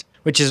 Yes.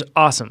 which is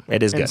awesome.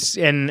 It is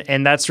And good.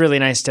 and that's really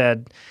nice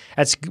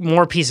that's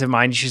more peace of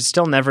mind. You should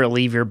still never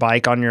leave your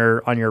bike on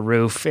your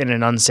roof in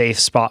an unsafe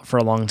spot for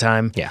a long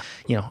time. Yeah.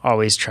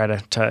 Always try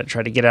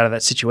to get out of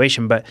that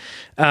situation. But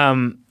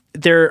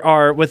there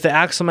are, with the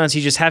axle mounts,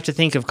 you just have to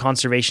think of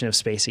conservation of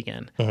space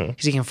again.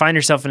 Because you can find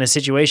yourself in a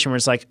situation where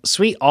it's like,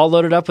 sweet, all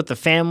loaded up with the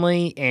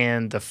family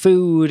and the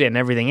food and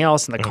everything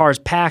else, and the car's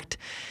packed.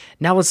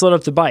 Now let's load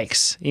up the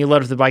bikes. You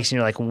load up the bikes and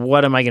you're like,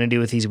 what am I going to do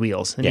with these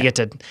wheels? And you get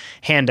to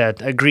hand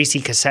a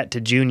greasy cassette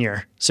to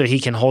Junior so he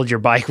can hold your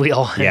bike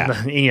wheel.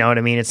 And you know what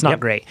I mean? It's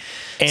not great.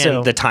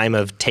 And the time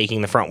of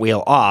taking the front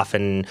wheel off,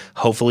 and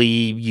hopefully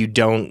you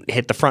don't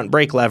hit the front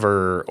brake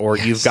lever, or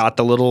you've got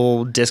the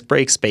little disc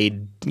brake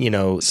spade,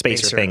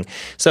 spacer thing.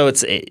 So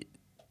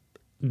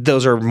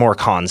those are more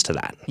cons to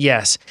that.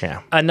 Yes.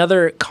 Yeah.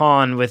 Another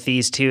con with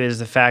these two is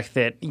the fact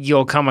that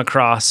you'll come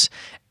across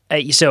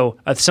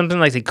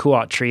something like the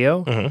Kuat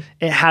Trio,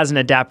 it has an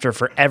adapter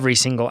for every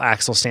single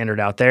axle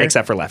standard out there.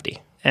 Except for lefty.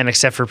 And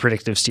except for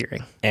predictive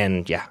steering.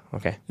 And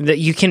okay. That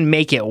you can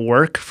make it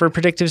work for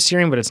predictive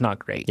steering, but it's not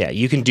great. Yeah,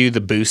 you can do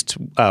the boost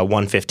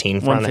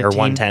 115 front or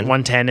 110.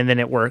 110, and then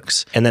it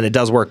works. And then it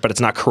does work, but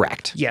it's not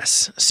correct.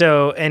 Yes.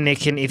 So, and it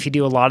can, if you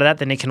do a lot of that,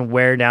 then it can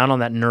wear down on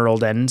that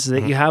knurled ends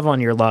that you have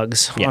on your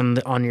lugs,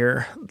 on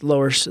your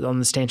lower, on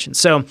the stanchion.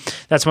 So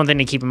that's one thing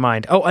to keep in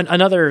mind. Oh,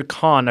 another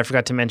con I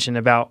forgot to mention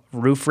about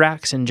roof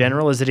racks in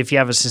general is that if you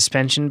have a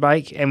suspension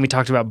bike, and we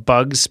talked about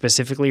bugs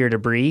specifically or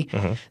debris,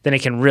 then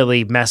it can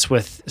really mess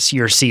with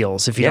your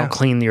seals if you don't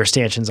clean your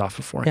stanchions off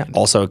beforehand. Yeah.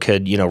 Also,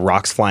 could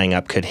rocks flying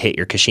up could hit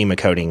your Kashima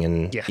coating,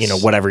 and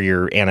whatever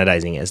your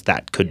anodizing is,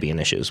 that could be an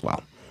issue as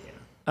well.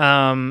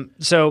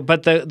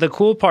 But the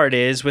cool part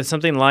is with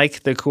something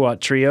like the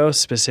Kuat Trio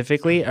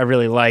specifically, I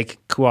really like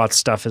Kuat's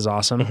stuff is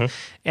awesome.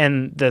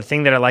 And the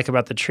thing that I like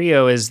about the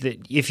Trio is that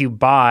if you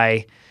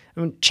buy,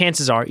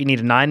 chances are you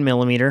need a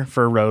 9mm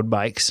for road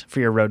bikes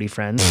for your roadie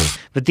friends.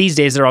 But these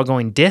days they're all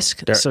going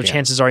disc, so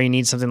chances are you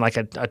need something like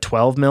a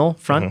 12mm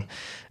front.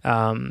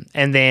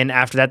 And then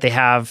after that, they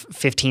have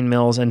 15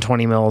 mils and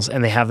 20 mils,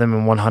 and they have them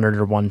in 100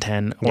 or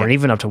 110 or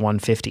even up to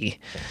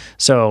 150.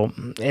 So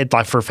it's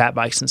like for fat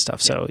bikes and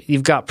stuff. So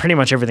you've got pretty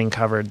much everything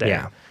covered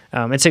there.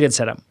 It's a good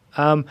setup.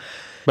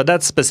 But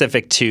that's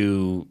specific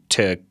to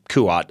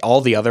Kuat.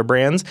 All the other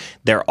brands,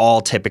 they're all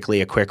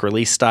typically a quick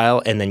release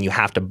style, and then you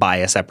have to buy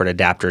a separate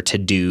adapter to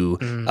do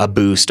a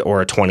boost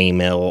or a 20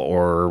 mil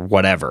or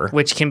whatever.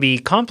 Which can be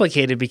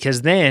complicated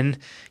because then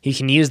you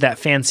can use that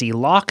fancy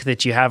lock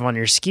that you have on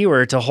your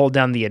skewer to hold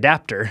down the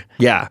adapter.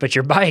 Yeah. But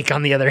your bike,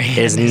 on the other hand,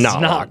 is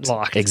not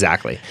locked.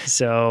 Exactly.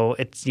 So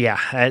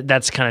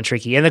that's kind of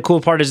tricky. And the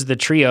cool part is the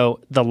Trio,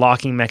 the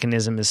locking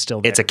mechanism is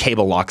still there. It's a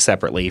cable lock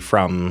separately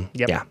from,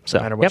 no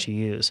matter what you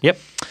use. Yep.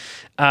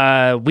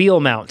 Wheel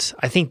mount.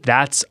 I think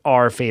that's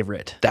our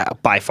favorite.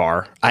 That, by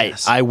far.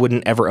 Yes. I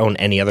wouldn't ever own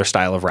any other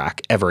style of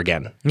rack ever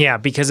again. Yeah,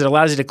 because it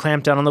allows you to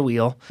clamp down on the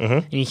wheel.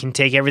 And you can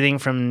take everything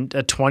from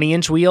a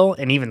 20-inch wheel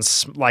and even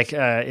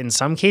in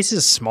some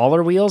cases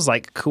smaller wheels.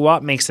 Like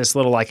Kuat makes this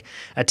little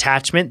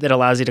attachment that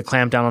allows you to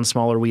clamp down on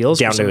smaller wheels.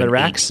 Down to the an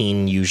racks.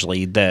 18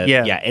 usually.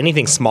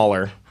 Anything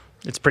smaller.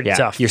 It's pretty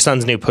tough. Your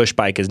son's new push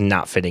bike is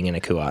not fitting in a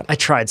Kuat. I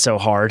tried so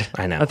hard.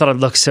 I know. I thought it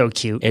looked so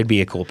cute. It'd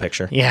be a cool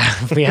picture. Yeah,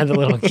 we had the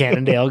little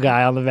Cannondale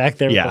guy on the back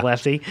there with the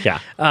lefty. Yeah.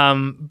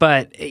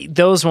 But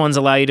those ones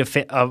allow you to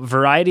fit a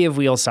variety of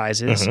wheel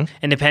sizes.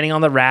 And depending on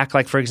the rack,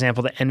 like for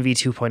example, the NV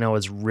 2.0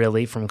 is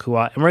really from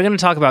Kuat. And we're going to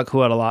talk about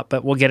Kuat a lot,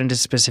 but we'll get into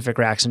specific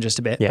racks in just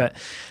a bit. Yeah. But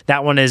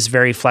that one is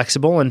very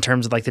flexible in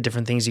terms of the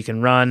different things you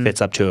can run. Fits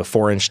up to a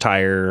 4-inch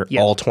tire,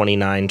 all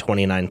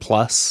 29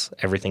 plus.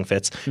 Everything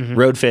fits.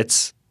 Road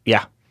fits,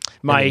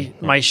 My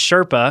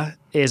Sherpa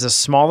is a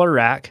smaller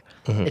rack.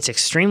 It's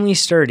extremely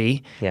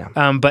sturdy,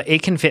 but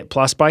it can fit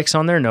plus bikes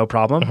on there, no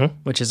problem,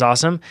 which is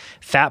awesome.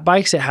 Fat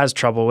bikes, it has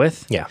trouble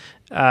with. Yeah.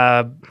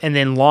 And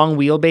then long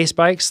wheelbase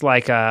bikes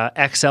like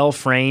XL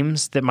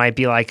frames that might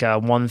be like a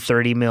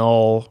 130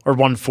 mil or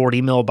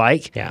 140 mil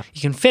bike. Yeah.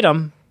 You can fit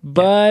them,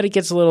 but it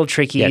gets a little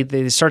tricky. Yeah.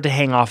 They start to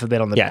hang off a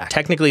bit on the back.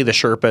 Technically the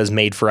Sherpa is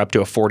made for up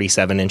to a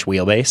 47-inch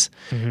wheelbase.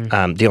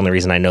 The only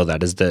reason I know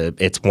that is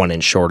it's 1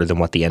 inch shorter than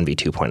what the NV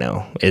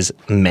 2.0 is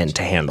meant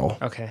to handle.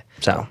 Okay.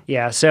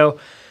 So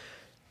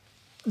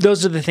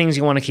those are the things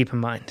you want to keep in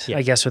mind,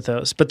 I guess, with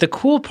those. But the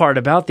cool part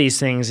about these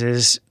things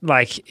is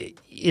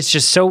it's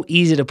just so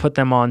easy to put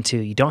them on too.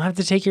 You don't have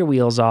to take your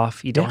wheels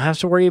off. You don't have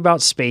to worry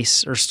about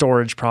space or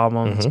storage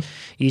problems.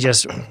 You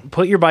just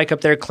put your bike up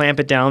there, clamp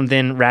it down,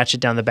 then ratchet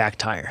down the back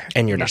tire.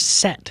 And you're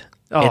set.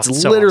 Oh, it's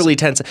literally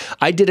 10 seconds.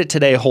 I did it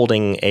today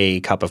holding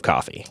a cup of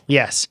coffee.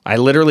 Yes. I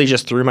literally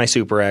just threw my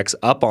Super X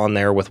up on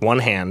there with one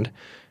hand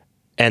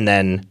and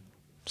then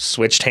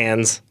switched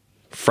hands,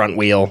 front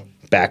wheel,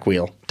 back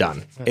wheel,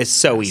 done. It's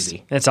so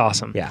easy. It's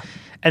awesome. Yeah.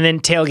 And then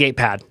tailgate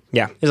pad.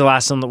 Yeah. Is the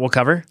last one that we'll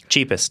cover.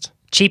 Cheapest.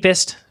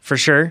 for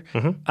sure.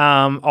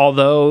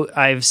 Although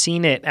I've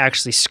seen it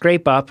actually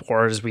scrape up,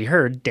 or as we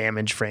heard,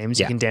 damage frames.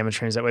 You can damage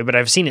frames that way, but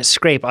I've seen it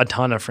scrape a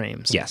ton of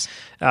frames. Yes.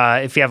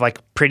 If you have like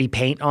pretty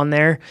paint on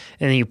there,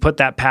 and then you put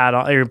that pad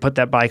on, or put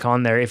that bike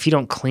on there, if you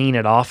don't clean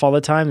it off all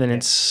the time, then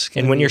it's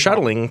And when you're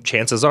shuttling,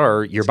 chances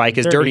are your bike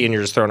is dirty and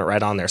you're just throwing it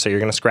right on there, so you're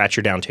going to scratch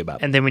your down tube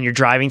up. And then when you're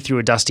driving through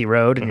a dusty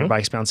road and your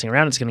bike's bouncing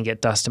around, it's going to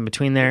get dust in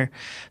between there.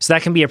 So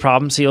that can be a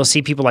problem. So you'll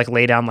see people like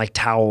lay down like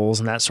towels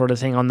and that sort of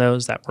thing on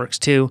those. That works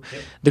too.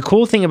 The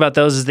cool thing about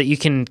those is that you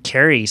can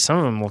carry, some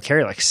of them will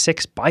carry like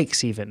 6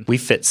 bikes even. We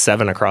fit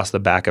 7 across the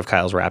back of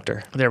Kyle's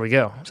Raptor. There we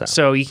go.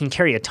 So you can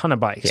carry a ton of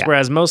bikes. Yeah.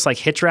 Whereas most like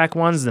hitch rack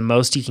ones, the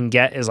most you can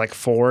get is like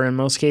 4 in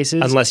most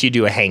cases. Unless you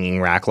do a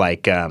hanging rack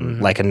like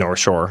a North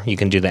Shore, you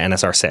can do the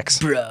NSR 6.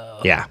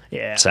 Bro. Yeah.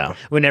 Yeah. So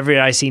whenever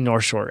I see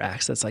North Shore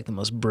racks, that's like the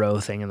most bro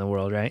thing in the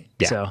world, right?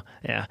 Yeah. So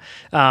yeah.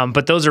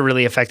 But those are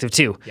really effective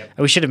too.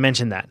 We should have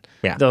mentioned that.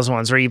 Yeah. Those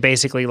ones where you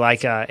basically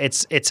like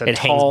it's a it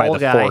tall hangs by the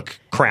guy. fork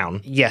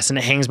crown. Yes, and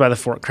it hangs by the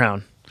fork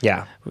crown.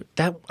 Yeah.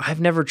 That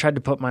I've never tried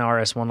to put my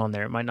RS1 on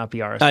there. It might not be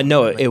RS1.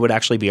 No, it would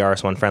actually be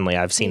RS1 friendly.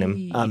 I've seen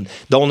them.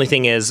 The only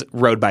thing is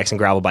road bikes and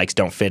gravel bikes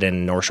don't fit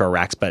in North Shore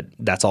racks, but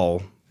that's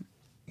all,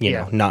 you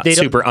know, not They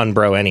don't- super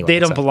unbro anyway. They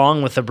don't so.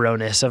 belong with the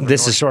broness of the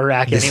This North is Shore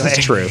rack This anyway. is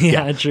true.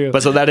 yeah, true.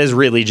 But so that is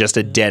really just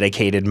a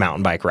dedicated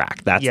mountain bike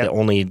rack. That's Yep.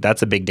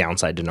 that's a big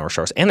downside to North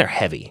Shores, and they're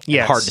heavy. and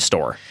Yes. hard to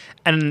store.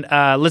 And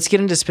let's get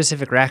into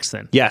specific racks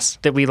then. Yes,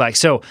 That we like.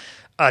 So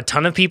a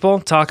ton of people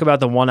talk about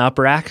the One Up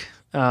rack.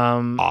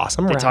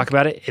 awesome. They rack. talk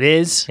about it. It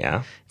is.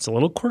 Yeah, It's a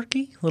little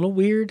quirky, a little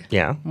weird.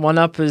 yeah. One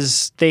Up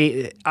is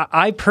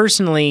I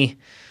personally,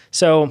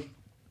 so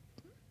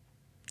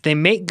they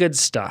make good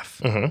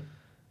stuff.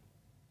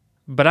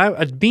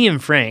 But being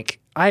frank,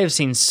 I have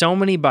seen so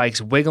many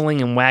bikes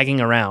wiggling and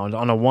wagging around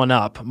on a One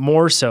Up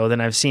more so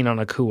than I've seen on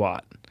a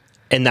Kuat.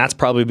 And that's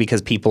probably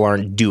because people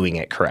aren't doing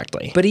it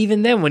correctly. But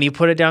even then, when you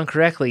put it down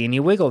correctly and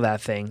you wiggle that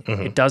thing,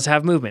 it does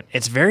have movement.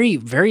 It's very,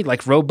 very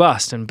like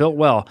robust and built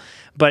well.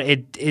 But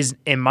it is,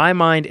 in my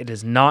mind, it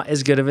is not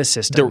as good of a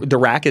system. The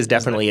rack is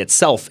definitely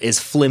itself is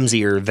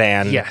flimsier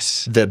than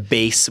Yes. the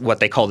base, what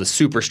they call the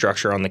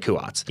superstructure on the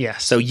Kuats.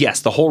 Yes. So yes,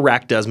 the whole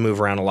rack does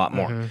move around a lot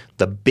more.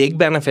 The big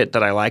benefit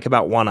that I like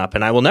about One Up,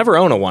 and I will never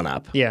own a One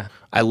Up. Yeah.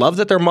 I love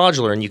that they're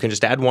modular and you can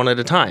just add one at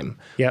a time.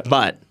 Yep.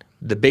 But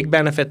the big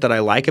benefit that I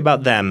like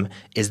about them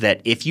is that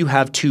if you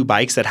have 2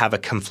 bikes that have a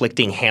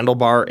conflicting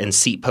handlebar and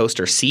seat post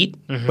or seat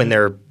when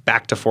they're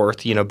back to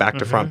forth, back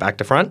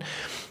to front,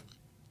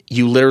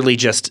 you literally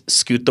just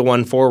scoot the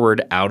one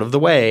forward out of the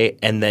way,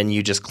 and then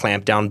you just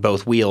clamp down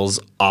both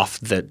wheels off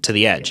to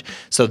the edge.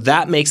 So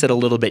that makes it a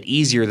little bit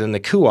easier than the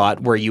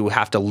Kuat, where you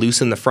have to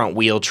loosen the front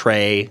wheel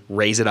tray,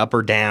 raise it up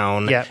or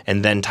down, Yep.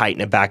 and then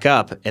tighten it back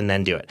up, and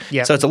then do it.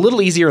 Yep. So it's a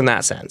little easier in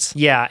that sense.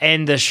 Yeah,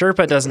 and the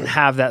Sherpa doesn't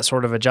have that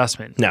sort of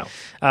adjustment. No.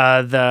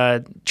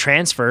 The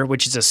Transfer,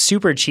 which is a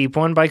super cheap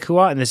one by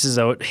Kuat, and this is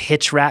a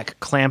hitch rack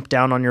clamp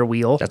down on your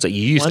wheel. That's what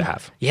you used to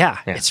have. Yeah,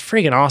 it's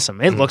friggin' awesome.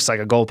 It looks like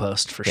a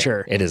goalpost for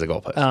sure. It is a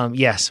goalpost.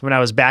 Yes, when I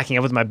was backing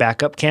up with my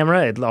backup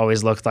camera, it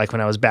always looked like when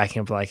I was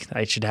backing up, like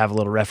I should have a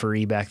little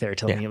referee back there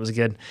telling me it was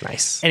good.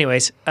 Nice.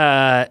 Anyways,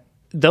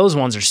 those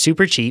ones are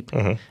super cheap.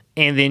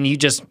 And then you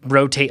just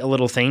rotate a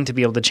little thing to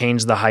be able to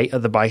change the height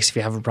of the bikes if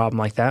you have a problem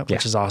like that,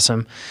 which is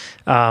awesome.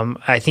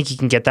 I think you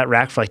can get that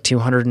rack for like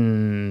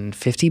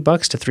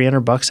 $250 to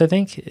 $300, I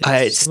think.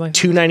 It's like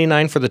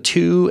 $299 for the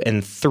 2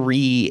 and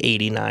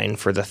 $389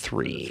 for the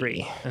 3.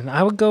 3. And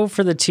I would go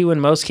for the 2 in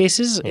most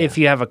cases if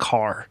you have a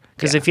car.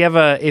 Because if you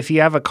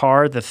have a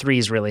car, the 3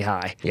 is really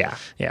high. Yeah.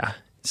 Yeah.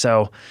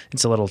 So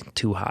it's a little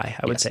too high,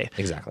 I would say.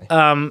 Exactly.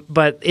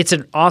 But it's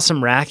an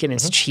awesome rack and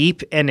it's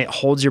cheap and it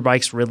holds your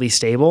bikes really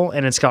stable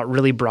and it's got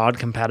really broad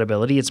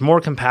compatibility. It's more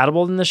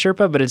compatible than the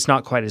Sherpa, but it's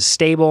not quite as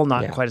stable,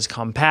 not quite as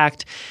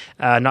compact,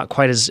 not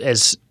quite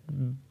as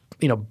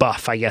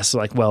buff, I guess,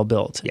 like well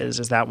built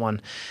as that one.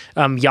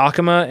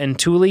 Yakima and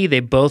Thule,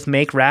 they both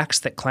make racks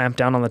that clamp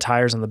down on the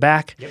tires on the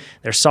back.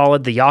 They're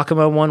solid. The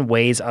Yakima one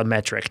weighs a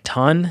metric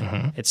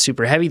ton. It's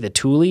super heavy. The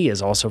Thule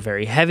is also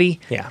very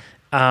heavy. Yeah.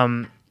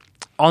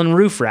 On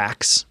roof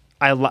racks,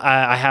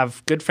 I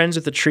have good friends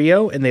with the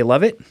Trio, and they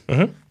love it.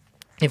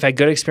 I've had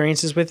good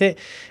experiences with it.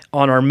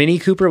 On our Mini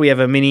Cooper, we have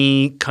a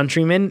Mini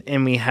Countryman,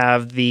 and we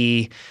have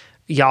the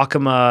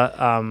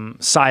Yakima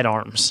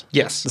sidearms.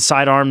 Yes. The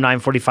sidearm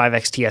 945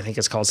 XT, I think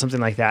it's called, something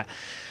like that.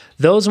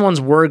 Those ones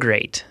were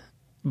great,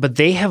 but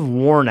they have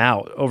worn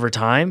out over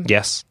time.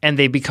 Yes. And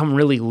they become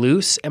really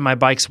loose, and my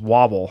bikes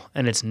wobble,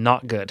 and it's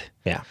not good.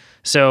 Yeah.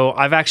 So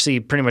I've actually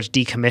pretty much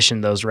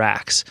decommissioned those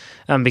racks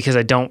because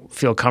I don't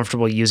feel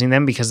comfortable using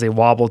them because they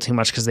wobble too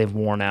much because they've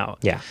worn out.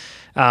 Yeah.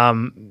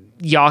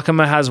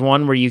 Yakima has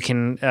one where you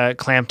can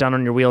clamp down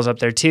on your wheels up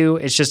there too.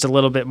 It's just a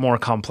little bit more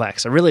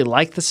complex. I really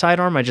like the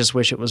sidearm. I just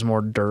wish it was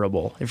more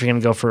durable. If you're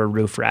going to go for a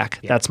roof rack,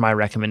 that's my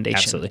recommendation.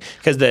 Absolutely.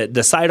 Because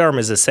the sidearm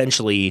is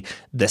essentially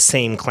the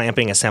same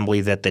clamping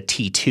assembly that the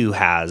T2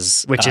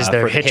 has, Which is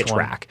their for the hitch one.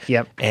 rack.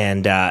 Yep.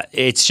 And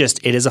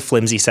it is a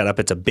flimsy setup.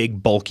 It's a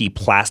big, bulky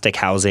plastic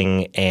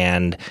housing,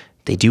 and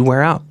They do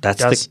wear out.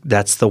 Does.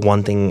 That's the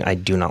one thing I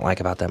do not like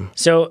about them.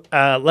 So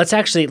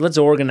let's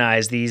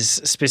organize these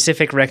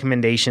specific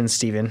recommendations,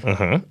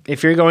 Stephen.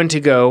 If you're going to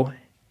go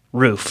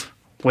roof,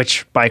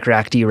 which bike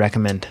rack do you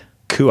recommend?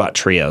 Kuat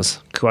Trios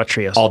Kuat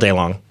Trios. all day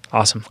long.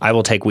 Awesome. I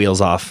will take wheels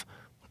off.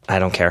 I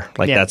don't care.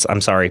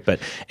 I'm sorry, but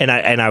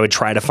I would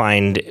try to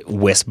find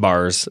Wisp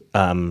bars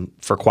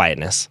for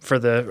quietness.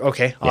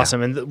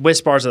 Awesome. And the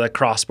Wisp bars are the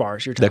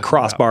crossbars you're talking The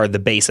crossbar, the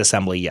base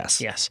assembly, yes.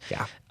 Yes.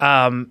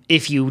 Yeah.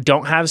 If you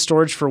don't have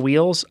storage for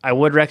wheels, I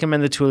would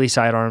recommend the Thule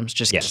sidearms.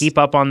 Just Yes. keep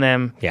up on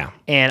them. Yeah.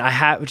 And I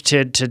have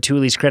to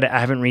Thule's credit, I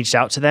haven't reached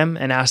out to them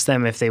and asked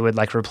them if they would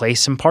like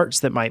replace some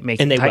parts that might make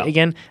And it they tight will.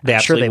 again. They I'm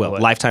sure absolutely they will.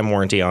 would. Lifetime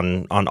warranty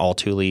on all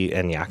Thule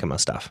and Yakima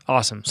stuff.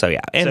 Awesome. So yeah,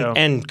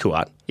 and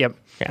Kuat. Yep.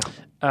 Yeah.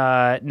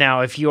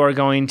 Now, if you are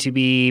going to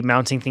be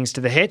mounting things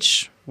to the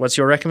hitch, what's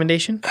your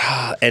recommendation?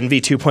 NV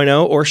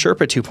 2.0 or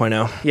Sherpa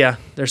 2.0. Yeah,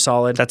 they're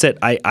solid. That's it.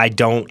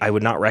 I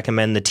would not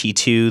recommend the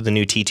T2, the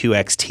new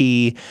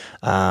T2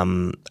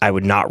 XT. I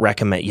would not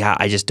recommend. Yeah,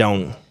 I just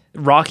don't.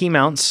 Rocky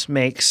Mounts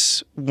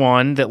makes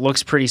one that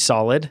looks pretty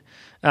solid.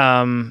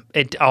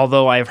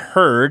 Although I've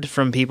heard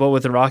from people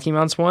with the Rocky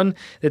Mounts one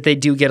that they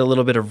do get a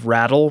little bit of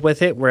rattle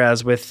with it,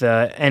 whereas with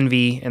the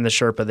NV and the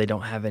Sherpa, they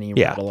don't have any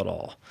rattle at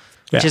all,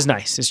 which is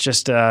nice. It's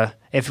just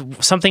if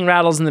something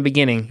rattles in the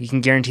beginning, you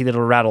can guarantee that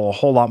it'll rattle a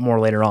whole lot more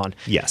later on.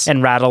 Yes.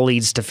 And rattle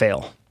leads to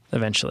fail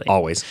eventually.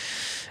 Always.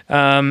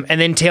 And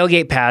then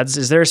tailgate pads.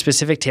 Is there a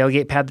specific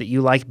tailgate pad that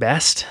you like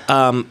best?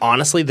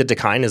 Honestly, the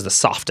Dakine is the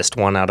softest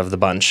one out of the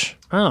bunch.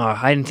 Oh,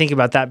 I didn't think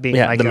about that being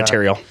Yeah, like the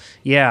material.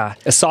 Yeah.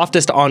 The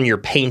softest on your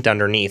paint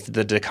underneath.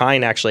 The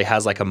Dakine actually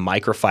has like a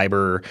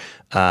microfiber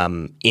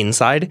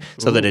inside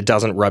so that it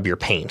doesn't rub your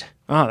paint.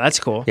 Oh, that's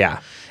cool. Yeah.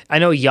 I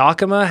know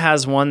Yakima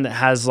has one that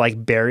has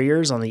like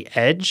barriers on the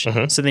edge,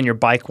 so then your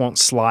bike won't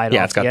slide Yeah,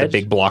 off it's got the the edge.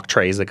 big block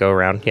trays that go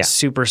around. Yeah.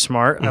 Super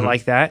smart. I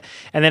like that.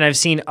 And then I've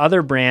seen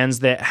other brands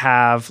that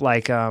have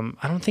like, I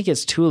don't think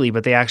it's Thule,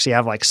 but they actually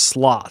have like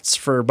slots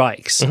for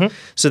bikes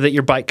so that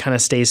your bike kind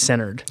of stays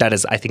centered.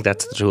 I think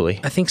that's the Thule.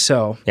 I think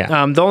so. Yeah.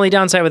 The only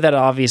downside with that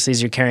obviously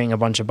is you're carrying a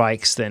bunch of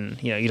bikes, then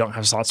you don't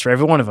have slots for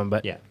every one of them,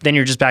 but then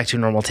you're just back to a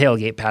normal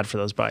tailgate pad for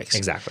those bikes.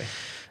 Exactly.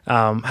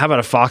 How about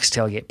a Fox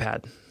tailgate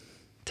pad?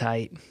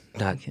 Tight.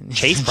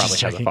 Chase probably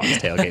has a Fox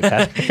tailgate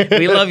pad.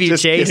 We love you,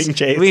 Just Chase. kidding,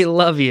 Chase. We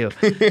love you.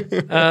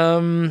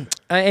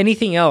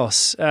 Anything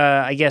else?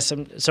 I guess.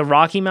 So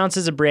Rocky Mounts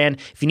is a brand.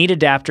 If you need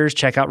adapters,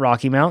 check out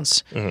Rocky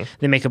Mounts.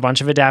 They make a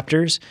bunch of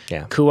adapters.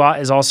 Yeah. Kuat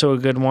is also a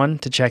good one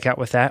to check out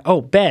with that.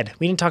 Oh, bed.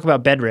 We didn't talk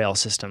about bed rail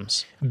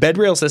systems. Bed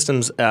rail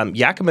systems,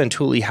 Yakima and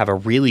Thule have a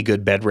really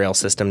good bed rail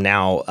system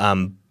now,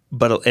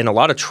 but in a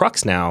lot of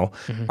trucks now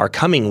are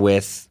coming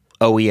with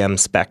OEM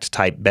spec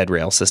type bed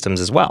rail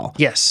systems as well.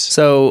 Yes.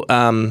 So,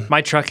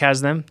 My truck has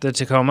them, the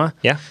Tacoma.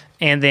 yeah,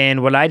 And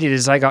then what I did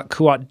is I got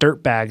Kuat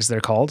dirt bags, they're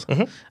called.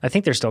 I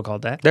think they're still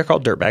called that. they're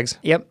called dirt bags.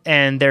 Yep,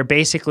 and they're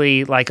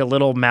basically like a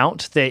little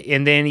mount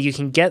and then you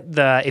can get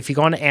if you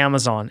go on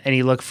Amazon and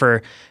you look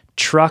for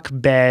truck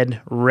bed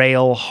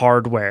rail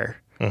hardware,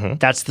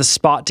 that's the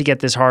spot to get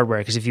this hardware.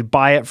 Because if you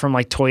buy it from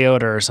like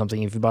Toyota or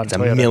something, if you bought a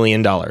Toyota, $1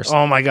 million.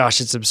 oh my gosh,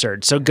 it's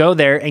absurd. So go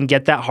there and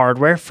get that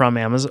hardware from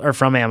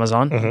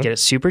Amazon. Get it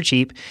super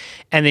cheap,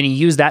 and then you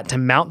use that to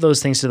mount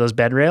those things to those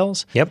bed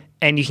rails. Yep.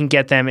 And you can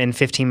get them in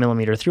 15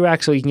 millimeter through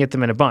axle. You can get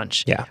them in a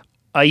bunch. Yeah.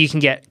 You can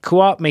get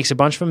Kuat makes a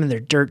bunch of them, and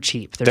they're dirt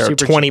cheap. They're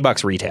super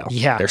 $20 retail.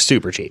 Yeah. They're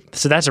super cheap.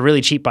 So that's a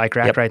really cheap bike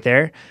rack right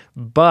there.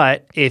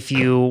 But if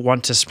you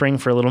want to spring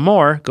for a little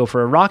more, go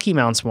for a Rocky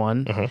Mounts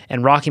one.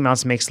 And Rocky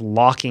Mounts makes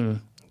locking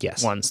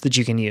ones that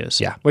you can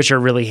use, which are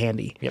really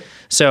handy. Yep.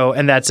 So,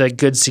 and that's a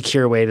good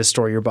secure way to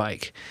store your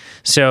bike.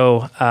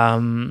 So,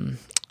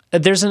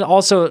 there's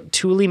also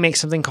Thule makes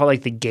something called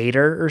like the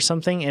Gator or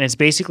something, and it's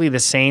basically the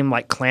same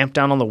like clamp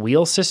down on the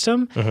wheel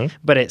system,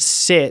 but it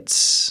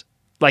sits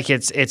like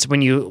it's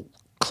when you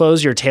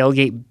close your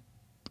tailgate.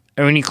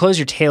 Or when you close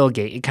your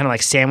tailgate, it kind of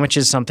like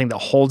sandwiches something that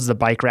holds the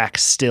bike rack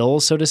still,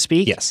 so to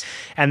speak. Yes.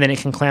 And then it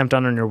can clamp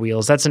down on your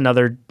wheels. That's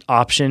another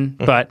option,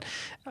 but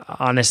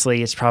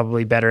honestly, it's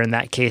probably better in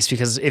that case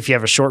because if you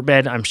have a short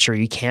bed, I'm sure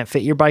you can't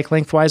fit your bike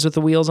lengthwise with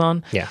the wheels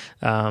on. Yeah.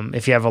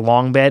 If you have a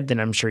long bed, then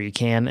I'm sure you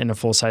can in a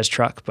full-size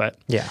truck. But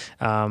Yeah.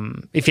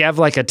 if you have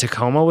like a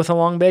Tacoma with a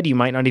long bed, you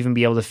might not even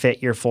be able to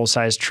fit your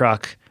full-size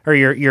truck or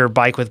your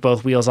bike with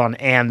both wheels on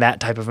and that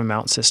type of a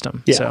mount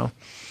system. Yeah. So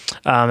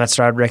that's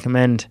what I'd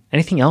recommend.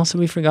 Anything else that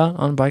we forgot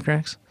on bike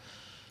racks?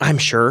 I'm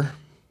sure,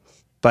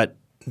 but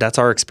that's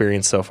our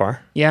experience so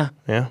far. Yeah.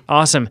 Yeah.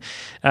 Awesome.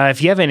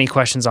 If you have any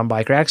questions on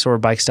bike racks or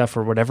bike stuff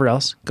or whatever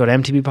else, go to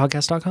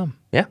mtbpodcast.com.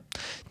 Yeah.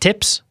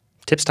 Tips?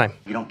 Tips time.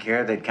 You don't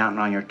care they're counting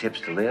on your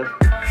tips to live?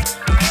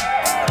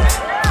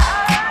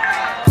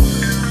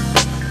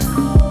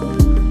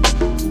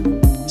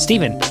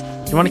 Steven,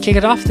 you want to kick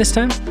it off this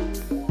time?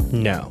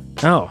 No.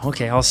 Oh,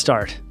 okay. I'll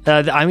start.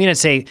 I'm going to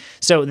say,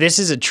 so this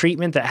is a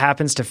treatment that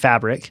happens to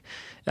fabric.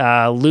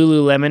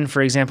 Lululemon,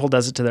 for example,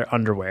 does it to their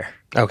underwear.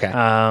 Okay.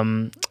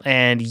 And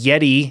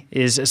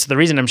Yeti so the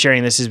reason I'm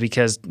sharing this is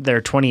because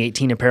their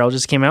 2018 apparel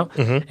just came out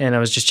and I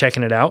was just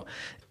checking it out.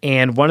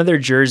 And one of their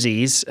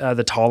jerseys,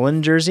 the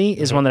Tallinn jersey,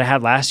 is one that I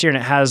had last year, and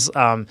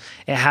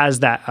it has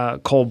that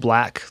coal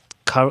black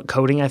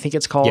coating, I think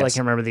it's called. Yes. I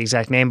can't remember the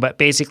exact name, but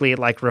basically it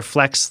like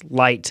reflects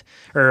light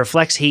or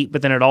reflects heat,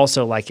 but then it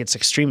also like it's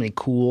extremely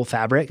cool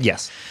fabric.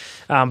 Yes.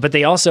 But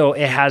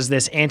it has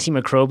this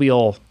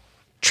antimicrobial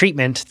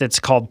treatment that's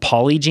called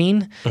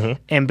Polygene.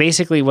 And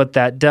basically what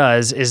that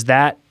does is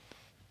that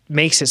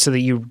makes it so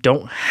that you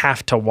don't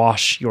have to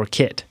wash your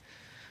kit.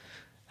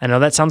 I know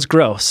that sounds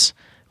gross,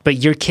 but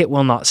your kit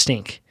will not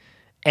stink.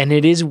 And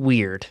it is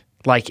weird.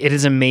 Like, it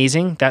is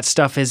amazing. That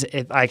stuff is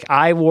like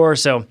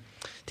so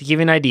to give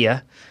you an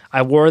idea,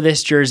 I wore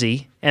this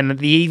jersey, and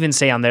they even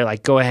say on there,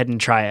 like, go ahead and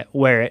try it,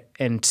 wear it,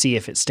 and see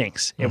if it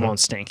stinks. It won't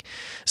stink.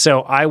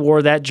 So I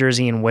wore that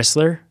jersey in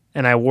Whistler,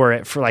 and I wore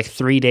it for like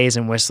 3 days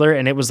in Whistler,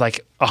 and it was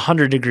like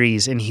 100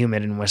 degrees and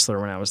humid in Whistler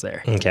when I was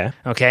there.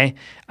 Okay?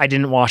 I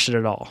didn't wash it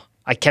at all.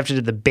 I kept it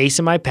at the base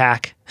of my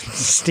pack.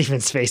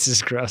 Steven's face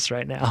is gross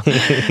right now.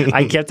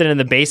 I kept it in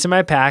the base of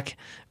my pack.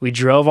 We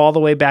drove all the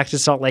way back to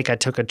Salt Lake. I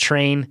took a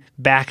train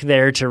back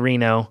there to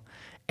Reno,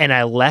 and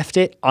I left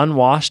it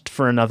unwashed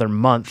for another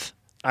month.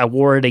 I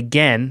wore it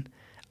again.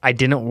 I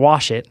didn't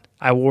wash it.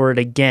 I wore it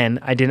again.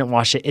 I didn't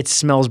wash it. It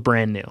smells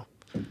brand new.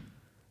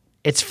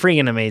 It's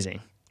freaking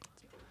amazing.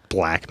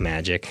 Black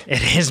magic.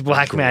 It is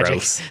black Gross.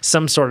 magic.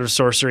 Some sort of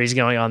sorcery is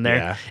going on there.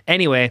 Yeah.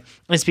 Anyway,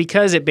 it's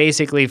because it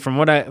basically, from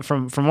what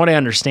I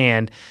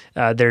understand,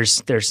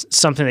 there's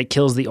something that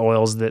kills the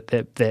oils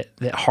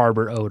that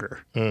harbor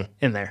odor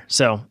in there.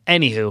 So,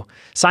 anywho,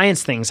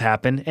 science things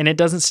happen, and it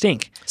doesn't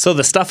stink. So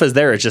the stuff is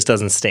there, it just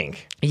doesn't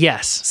stink.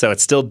 Yes. So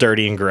it's still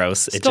dirty and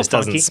gross. It Still just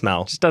funky. doesn't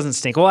smell. Just doesn't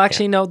stink. Well,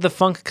 actually, no. The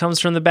funk comes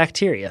from the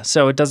bacteria,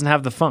 so it doesn't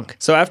have the funk.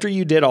 So after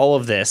you did all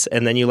of this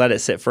and then you let it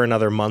sit for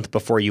another month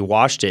before you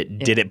washed it,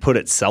 did it put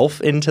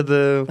itself into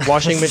the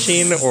washing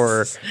machine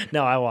or?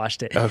 No, I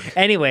washed it. Okay.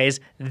 Anyways,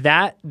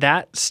 that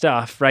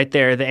stuff right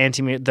there,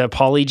 the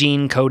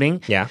Polygene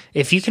coating. Yeah.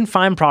 If you can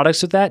find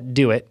products with that,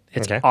 do it.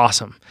 It's Okay.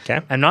 awesome. Okay.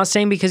 I'm not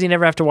saying because you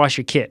never have to wash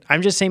your kit.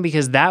 I'm just saying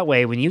because that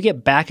way, when you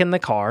get back in the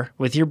car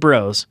with your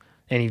bros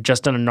and you've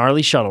just done a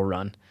gnarly shuttle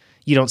run,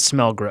 you don't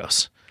smell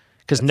gross.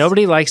 Because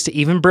nobody likes to,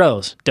 even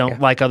bros don't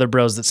like other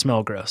bros that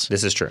smell gross.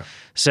 This is true.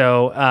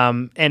 So,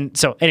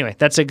 anyway,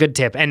 that's a good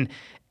tip. And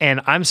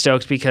I'm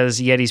stoked because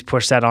Yeti's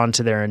pushed that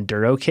onto their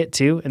Enduro kit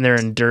too. And their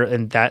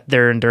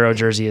Enduro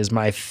jersey is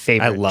my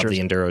favorite. I love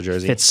jersey. the Enduro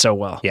jersey. Fits so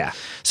well. Yeah.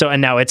 So,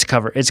 and now it's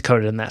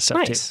coated in that stuff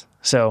Nice. too.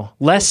 So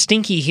less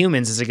stinky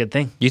humans is a good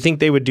thing. You think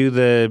they would do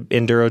the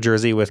Enduro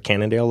jersey with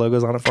Cannondale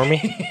logos on it for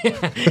me?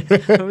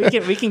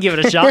 we can give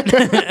it a shot.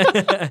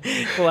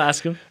 We'll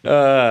ask them.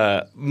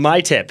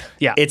 My tip.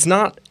 Yeah. It's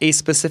not a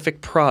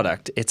specific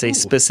product. It's a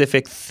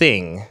specific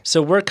thing.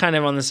 So we're kind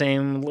of on the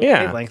same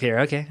wavelength here.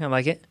 Okay, I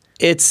like it.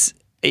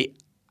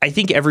 I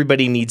think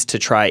everybody needs to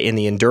try in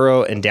the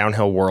enduro and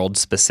downhill world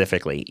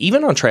specifically,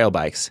 even on trail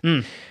bikes.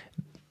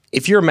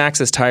 If you're a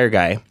Maxxis tire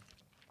guy,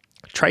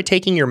 try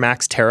taking your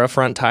Max Terra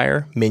front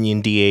tire,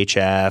 Minion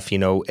DHF,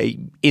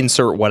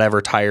 insert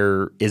whatever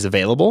tire is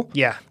available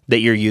that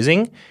you're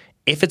using.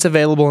 If it's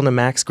available in a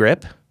Max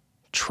Grip,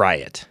 try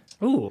it.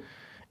 Ooh.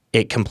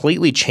 It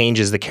completely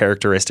changes the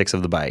characteristics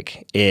of the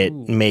bike. It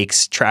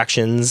makes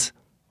tractions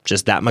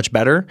just that much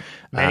better.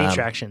 Many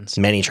tractions.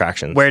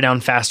 Wear Wear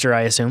down faster,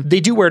 I assume. They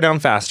do wear down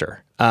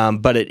faster,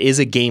 but it is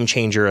a game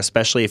changer,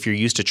 especially if you're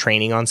used to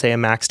training on, say, a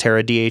Max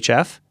Terra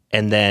DHF,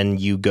 and then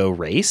you go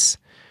race.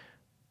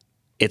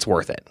 It's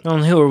worth it. Well,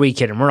 and who are we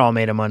kidding? We're all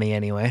made of money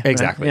anyway. Right?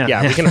 Exactly.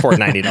 Yeah, we can afford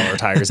 $90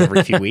 tires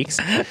every few weeks.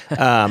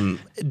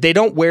 They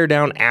don't wear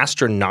down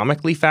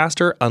astronomically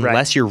faster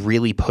unless you're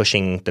really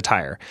pushing the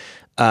tire.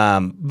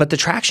 But the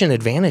traction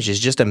advantage is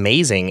just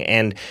amazing.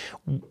 And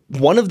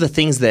one of the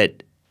things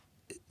that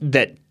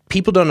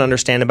people don't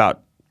understand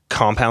about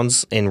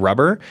compounds in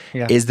rubber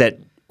is that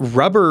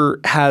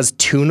rubber has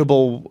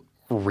tunable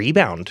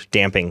rebound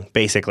damping,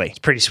 basically. It's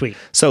pretty sweet.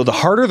 So the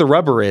harder the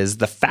rubber is,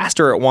 the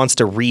faster it wants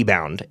to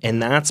rebound.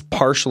 And that's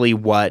partially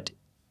what,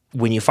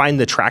 when you find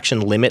the traction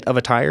limit of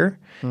a tire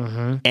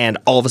and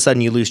all of a sudden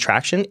you lose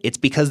traction, it's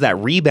because that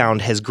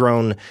rebound has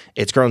grown,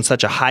 it's grown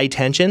such a high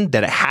tension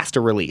that it has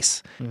to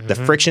release. The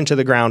friction to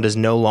the ground is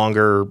no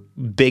longer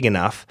big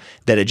enough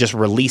that it just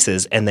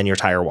releases and then your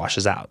tire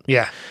washes out.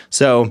 Yeah.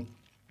 So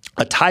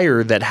a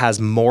tire that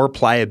has more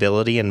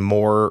pliability and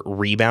more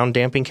rebound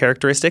damping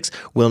characteristics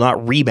will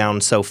not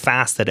rebound so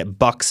fast that it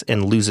bucks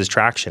and loses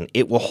traction.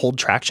 It will hold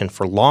traction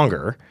for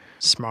longer.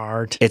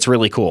 Smart. It's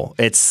really cool.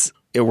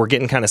 We're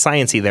getting kind of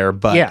sciencey there,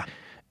 but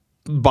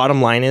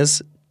bottom line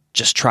is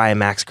just try a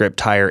Max Grip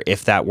tire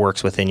if that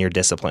works within your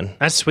discipline.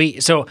 That's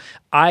sweet. So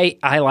I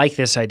like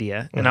this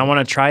idea, and I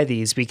want to try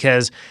these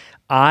because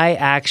I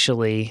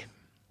actually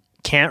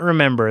can't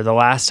remember the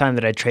last time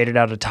that I traded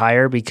out a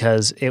tire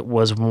because it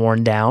was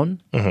worn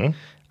down.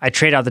 I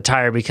trade out the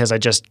tire because I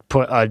just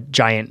put a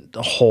giant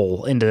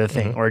hole into the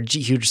thing or a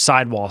huge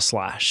sidewall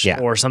slash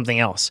or something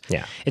else.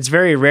 Yeah. It's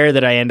very rare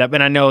that I end up,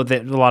 and I know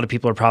that a lot of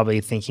people are probably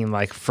thinking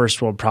like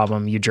first world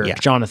problem, you jerk,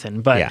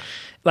 Jonathan. But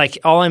like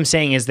all I'm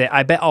saying is that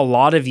I bet a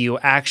lot of you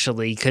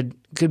actually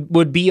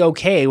would be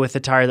okay with a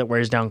tire that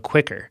wears down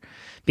quicker.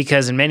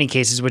 Because in many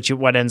cases,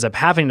 what ends up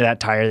happening to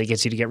that tire that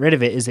gets you to get rid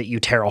of it is that you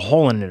tear a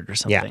hole in it or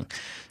something. Yeah.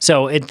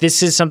 So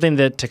this is something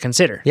to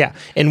consider. Yeah,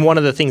 and one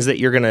of the things that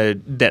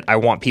that I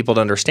want people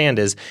to understand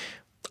is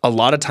a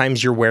lot of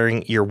times you're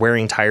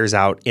wearing tires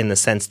out in the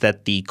sense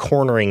that the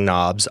cornering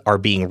knobs are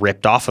being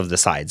ripped off of the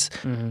sides.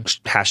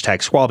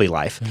 Hashtag Squalby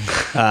life.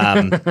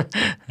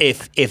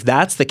 If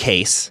that's the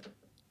case,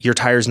 your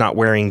tire's not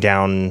wearing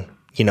down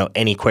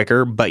any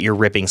quicker, but you're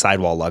ripping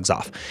sidewall lugs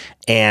off,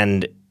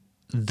 and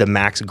the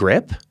Max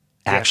Grip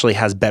actually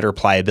has better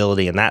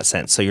pliability in that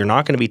sense. So you're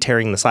not going to be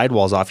tearing the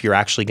sidewalls off. You're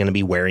actually going to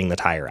be wearing the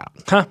tire out.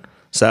 Huh.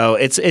 So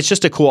it's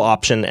just a cool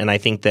option, and I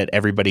think that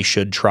everybody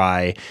should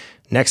try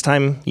next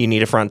time you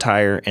need a front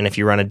tire, and if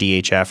you run a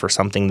DHF or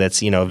something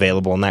that's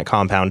available in that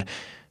compound,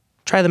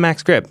 try the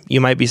Max Grip.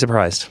 You might be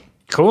surprised.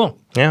 Cool.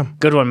 Yeah.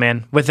 Good one,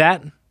 man. With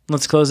that,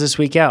 let's close this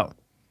week out.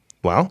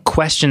 Well,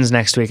 questions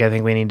next week, I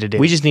think we need to do.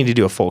 We just need to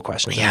do a full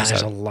question. Yeah,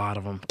 there's a lot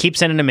of them. Keep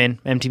sending them in,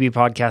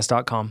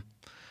 mtbpodcast.com.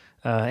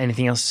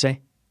 Anything else to say?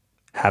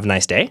 Have a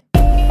nice day.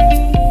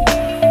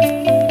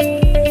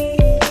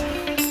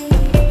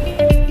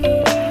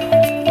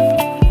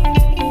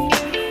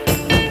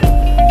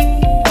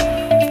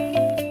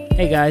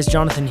 Hey guys,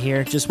 Jonathan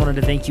here. Just wanted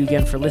to thank you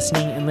again for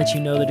listening and let you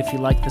know that if you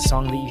like the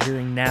song that you're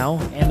hearing now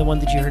and the one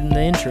that you heard in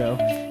the intro,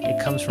 it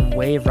comes from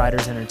Wave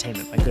Riders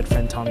Entertainment, my good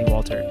friend Tommy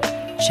Walter.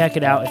 Check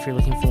it out if you're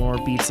looking for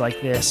more beats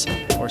like this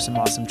or some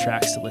awesome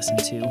tracks to listen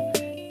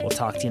to. We'll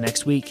talk to you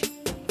next week.